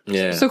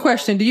 Yeah. So,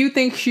 question: do you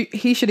think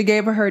he should have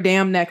gave her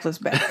damn necklace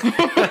back?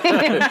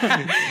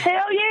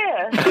 Hell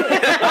yeah.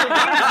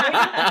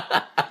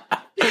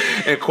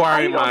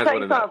 Inquiring minds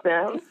want to know.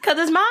 Because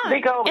it's mine.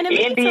 They go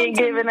Indian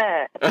giving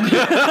that.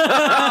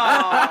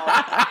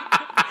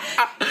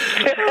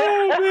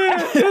 Oh man,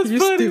 that's You're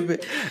funny.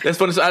 stupid. That's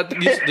funny. So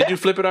did you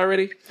flip it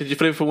already? Did you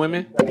flip it for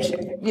women?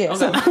 Yeah.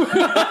 Okay.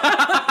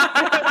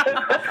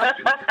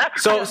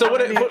 So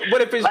what if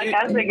it's like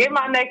I said, get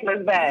my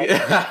necklace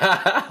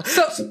back.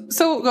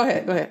 So go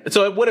ahead.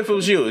 So what if it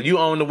was you? You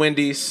own the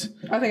Wendy's.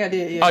 I think I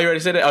did. Yeah. Oh, you already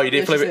said it. Oh, you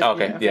did flip it.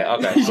 Okay. Yeah.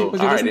 Okay. Cool.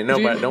 All right. Then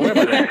don't worry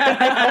about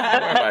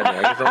that.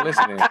 I guess don't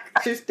listen.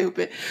 She's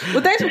stupid.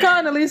 Well, thanks for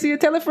calling, Alicia.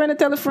 Tell a friend to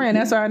tell a friend.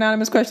 That's our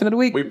anonymous question of the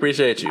week. We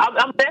appreciate you.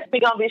 I'm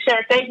definitely gonna be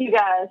sharing. Thank you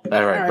guys.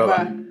 All right.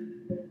 Bye.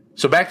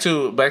 So back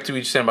to what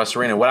you saying about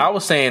Serena. What I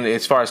was saying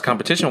as far as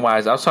competition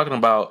wise, I was talking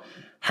about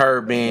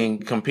her being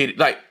competed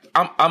like.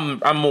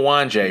 I'm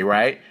Mwanje,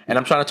 right? And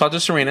I'm trying to talk to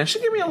Serena.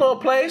 She give me a little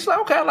play. She's like,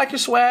 okay, I like your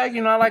swag.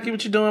 You know, I like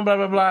what you're doing, blah,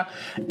 blah, blah.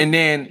 And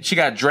then she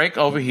got Drake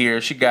over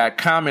here. She got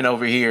Common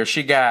over here.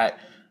 She got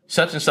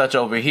such and such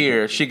over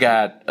here. She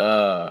got,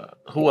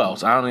 who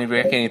else? I can't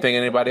even think of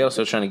anybody else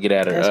that's trying to get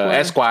at her.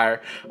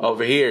 Esquire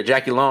over here.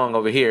 Jackie Long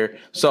over here.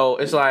 So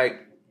it's like,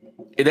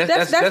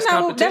 that's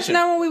competition. That's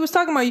not what we was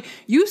talking about.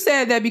 You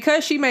said that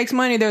because she makes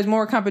money, there's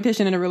more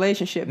competition in a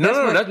relationship.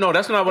 That's not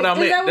what I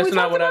meant. That's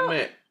not what I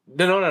meant.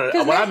 No.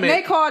 What I meant,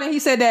 they called and he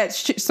said that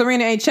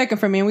Serena ain't checking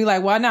for me, and we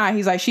like, why not?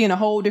 He's like, she in a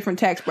whole different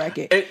tax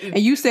bracket, and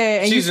you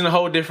said she's in a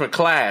whole different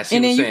class.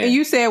 And then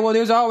you said, well,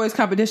 there's always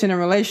competition in a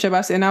relationship.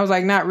 And I was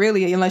like, not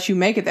really, unless you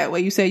make it that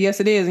way. You said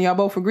yes, it is, and y'all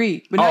both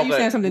agreed. But now you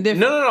saying something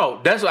different.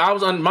 No. That's what I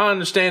was. My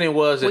understanding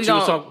was that you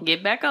was talking.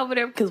 Get back over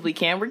there because we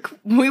can't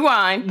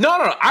rewind.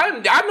 No.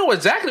 I know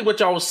exactly what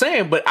y'all was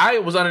saying, but I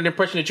was under the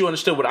impression that you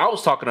understood what I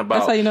was talking about.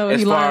 That's how you know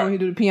he lying when he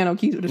do the piano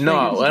keys with his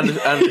fingers. No.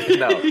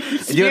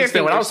 You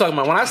understand what I was talking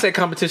about when I say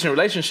competition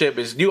relationship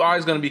is you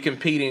always going to be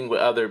competing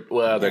with other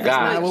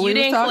guys. You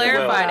didn't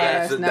clarify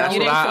that. That's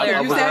what I thought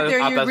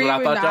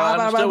y'all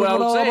understood what I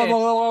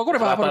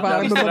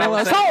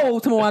was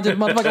saying.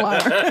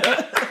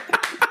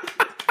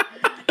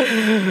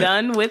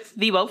 Done with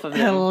the both of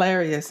them.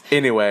 Hilarious.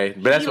 Anyway,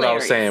 but that's what I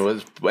was saying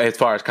was as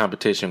far as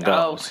competition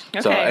goes. Okay.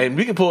 So, and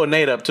we can pull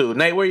Nate up too.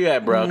 Nate, where you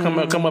at, bro?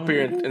 Come up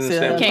here and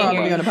stand. Can't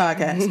hear you on the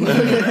podcast.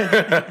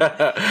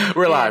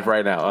 We're live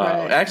right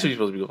now. Actually, you're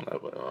supposed to be going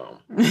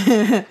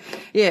live.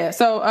 Yeah.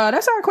 So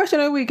that's our question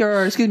of the week,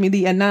 or excuse me,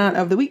 the anon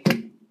of the week.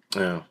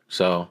 Yeah.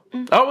 So,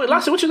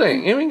 Lassie, what you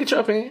think? You didn't get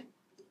your opinion.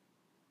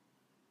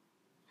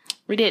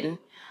 We didn't.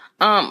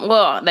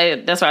 Well,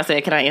 that's why I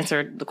said, can I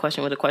answer the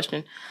question with a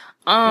question?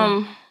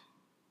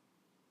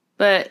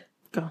 But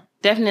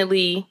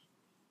definitely,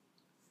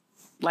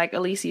 like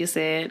Alicia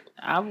said,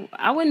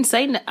 I wouldn't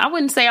say I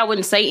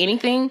wouldn't say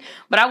anything,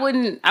 but I would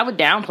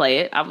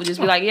downplay it. I would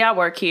just be like, yeah, I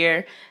work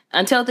here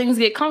until things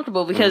get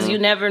comfortable because you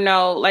never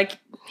know. Like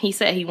he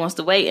said, he wants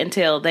to wait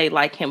until they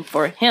like him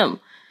for him.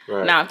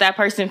 Right. Now, if that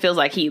person feels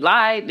like he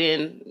lied,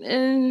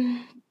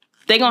 then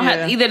they gonna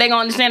have either they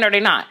gonna understand or they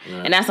not,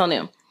 and that's on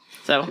them.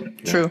 So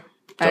true,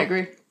 I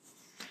agree.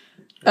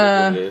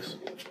 It is.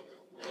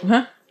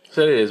 Huh?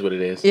 So it is what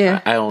it is. Yeah,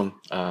 I own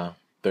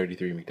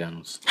 33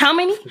 McDonald's. How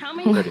many?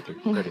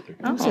 33.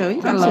 Oh, so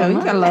you got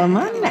a lot of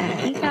money.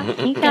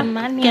 You got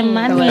money.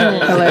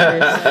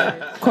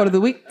 Hilarious. Quote of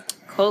the week.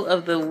 Quote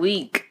of the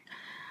week.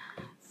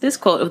 This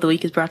quote of the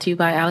week is brought to you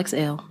by Alex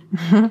L.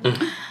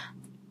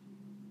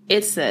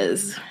 It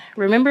says,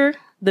 remember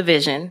the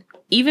vision,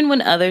 even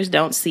when others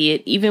don't see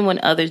it, even when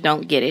others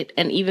don't get it,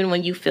 and even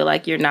when you feel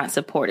like you're not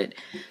supported.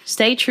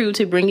 Stay true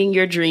to bringing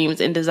your dreams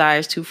and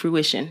desires to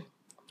fruition.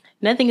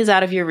 Nothing is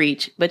out of your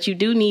reach, but you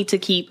do need to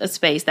keep a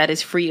space that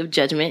is free of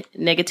judgment,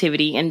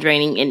 negativity, and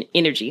draining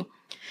energy.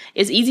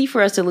 It's easy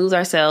for us to lose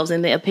ourselves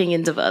in the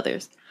opinions of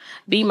others.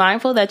 Be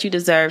mindful that you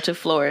deserve to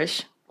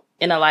flourish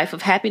in a life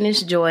of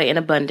happiness, joy, and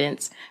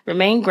abundance.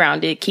 Remain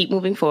grounded, keep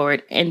moving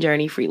forward, and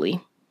journey freely.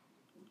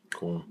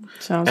 Cool.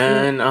 Sounds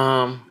good.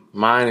 And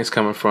mine is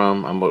coming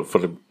from,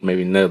 for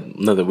maybe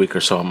another week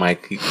or so, I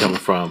might keep coming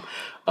from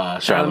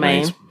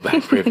Charlamagne's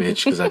Black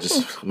Privilege, because I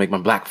just make my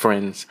black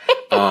friends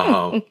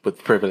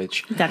with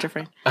privilege. Got your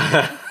friend.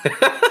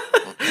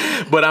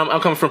 But I'm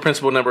coming from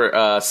principle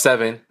number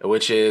 7,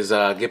 which is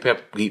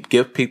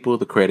give people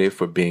the credit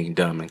for being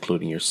dumb,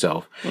 including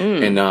yourself.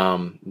 And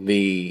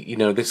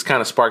this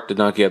kind of sparked the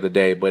dunk the other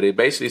day, but it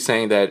basically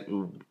saying that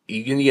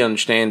you need to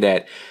understand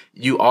that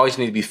you always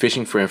need to be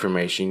fishing for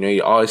information.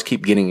 You always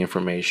keep getting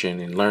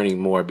information and learning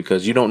more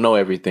because you don't know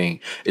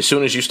everything. As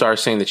soon as you start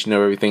saying that you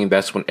know everything,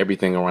 that's when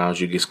everything around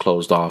you gets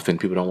closed off and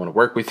people don't want to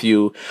work with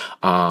you.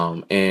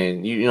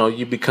 And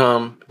you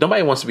become,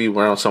 nobody wants to be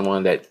around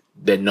someone that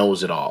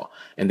knows it all.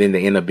 And then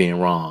they end up being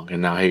wrong.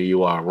 And now here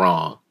you are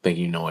wrong,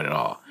 thinking you know it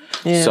all.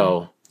 Yeah.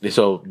 So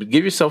So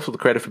give yourself the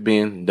credit for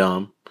being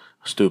dumb,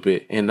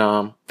 stupid,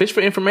 and fish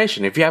for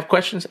information. If you have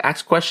questions,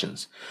 ask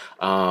questions.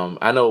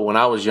 I know when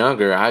I was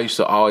younger, I used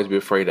to always be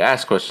afraid to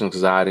ask questions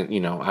because I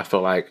didn't, I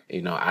felt like,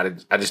 I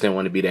just didn't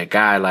want to be that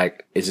guy.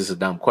 Like, is this a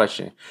dumb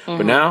question?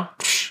 But now,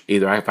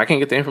 either if I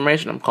can't get the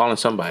information, I'm calling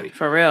somebody.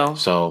 For real.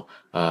 So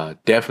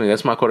definitely,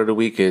 that's my quote of the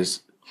week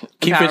is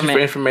keep fishing for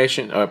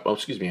information.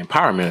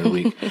 Empowerment of the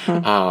week.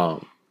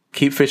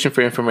 Keep fishing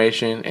for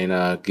information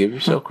and give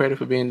yourself credit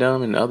for being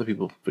dumb and other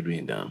people for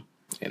being dumb.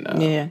 And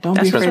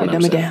don't be afraid to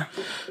dumb it down.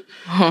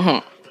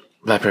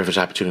 Black Privilege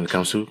Opportunity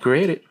comes to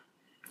create it.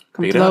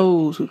 For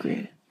those who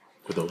create it.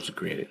 For those who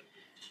create it.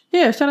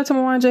 Yeah, shout out to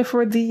Mawon J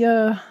for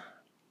the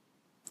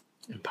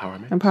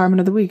Empowerment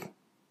of the week.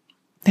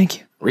 Thank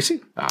you. Reese?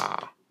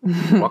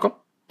 Welcome.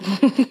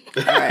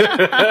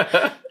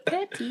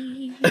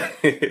 Petty.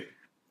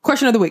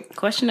 Question of the week.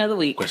 Question of the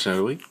week.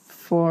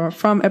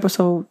 From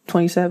episode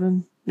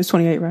 27. It's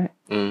 28, right?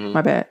 Mm-hmm.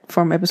 My bad.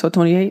 From episode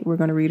 28, we're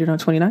going to read it on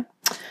 29.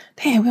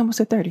 Damn, we almost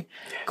said 30.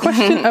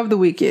 Question of the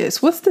week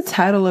is, what's the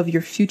title of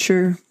your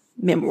future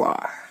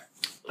memoir?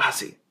 I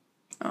see.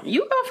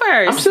 You go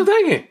first. I'm still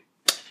thinking.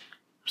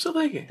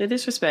 The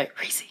disrespect.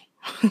 Crazy.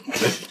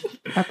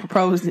 I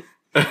proposed it.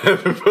 Go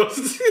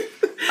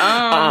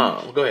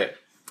ahead.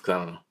 Because I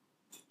don't know.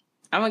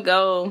 I'm going to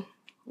go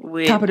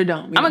with... Top of the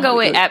dome. I'm going to go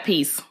with At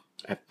Peace.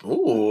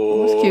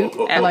 Ooh. That's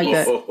cute. I like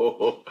that.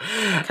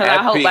 Because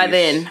I hope by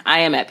then I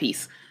am at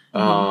peace.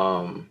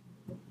 I'm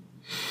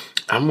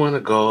going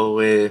to go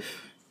with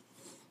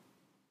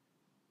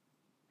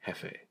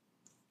Hefe.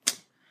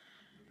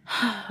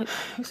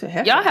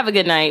 Y'all have a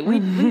good night. We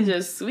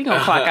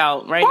gonna clock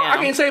out right now. I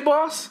can't say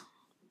boss.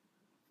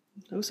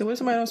 So what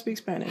somebody don't speak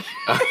Spanish?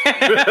 I'm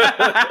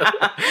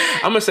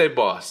gonna say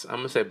boss. They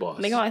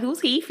gonna like,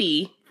 who's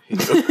Hefe?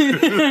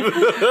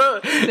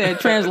 Said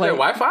translate.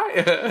 Wi-Fi.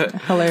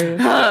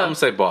 Hilarious. I'm gonna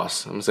say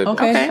boss.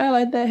 Okay. I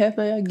like that.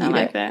 Hefe. I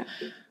like that.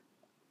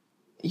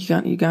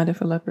 Ugandan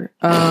for leopard.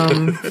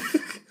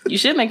 You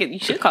should make it. You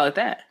should call it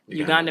that.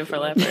 Ugandan for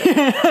leopard.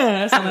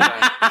 That's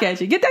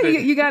catchy. Get that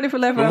Ugandan for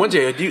leopard. One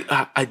day,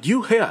 are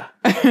you here?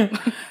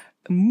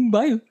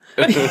 Bye.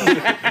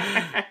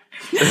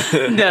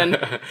 Done.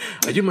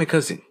 Are you my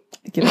cousin?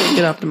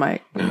 Get off the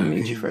mic. Let me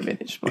meet you for a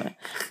minute.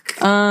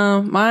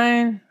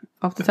 Mine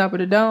off the top of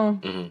the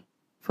dome.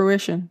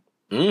 Fruition.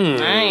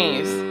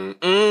 Nice.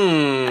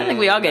 I think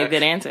we all gave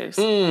good answers.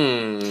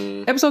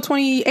 Episode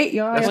 28,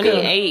 y'all. That's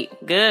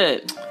 28.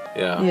 Good.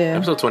 Yeah.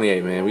 Episode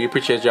 28, man. We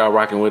appreciate y'all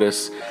rocking with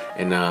us.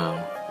 And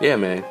yeah,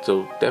 man.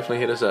 So definitely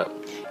hit us up.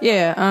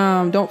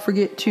 Yeah. Don't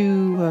forget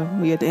to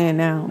we at the end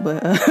now,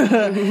 but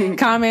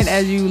comment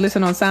as you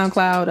listen on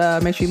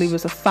SoundCloud. Make sure you leave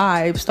us a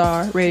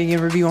 5-star rating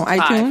and review on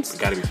iTunes.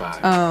 Gotta be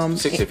 5.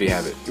 6 if you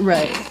have it.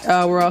 Right.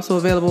 We're also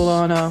available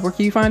on where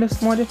can you find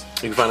us, Moja?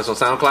 You can find us on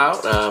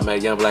SoundCloud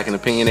at Young Black and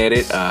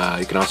Opinionated.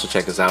 You can also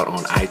check us out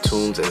on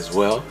iTunes as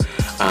well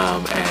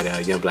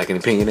at Young Black and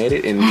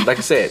Opinionated. And like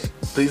I said,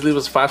 please leave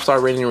us a 5-star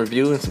rating and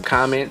review and some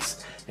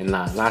comments. And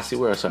Lassie,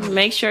 where else?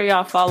 Make sure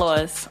y'all follow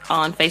us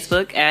on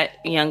Facebook at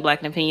Young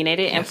Black and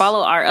Opinionated, and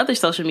follow our other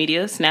social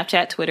media: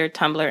 Snapchat, Twitter,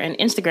 Tumblr, and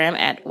Instagram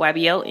at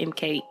YBO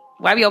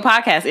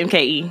Podcast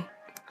MKE.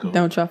 Cool.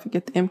 Don't y'all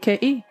forget the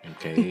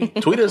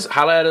MKE. Tweet us,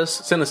 holler at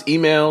us, send us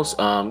emails.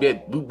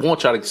 We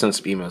want y'all to send us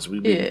emails.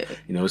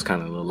 It's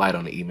kind of a little light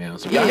on the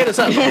emails. So y'all hit us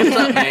up,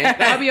 man.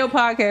 YBO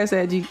Podcast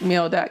at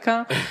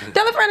gmail.com.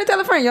 Tell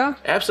a friend, y'all.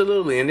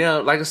 Absolutely.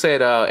 And like I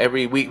said,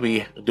 every week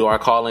we do our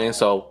call in,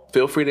 so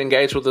feel free to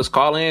engage with us,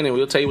 call in, and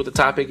we'll tell you what the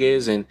topic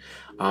is, and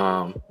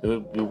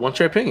we want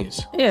your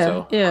opinions.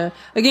 Yeah.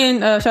 Again,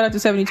 shout out to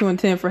 72 and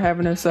 10 for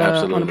having us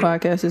on the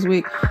podcast this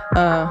week.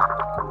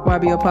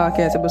 YBO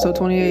Podcast, episode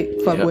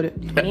 28. Fuck with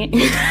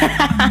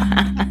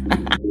it.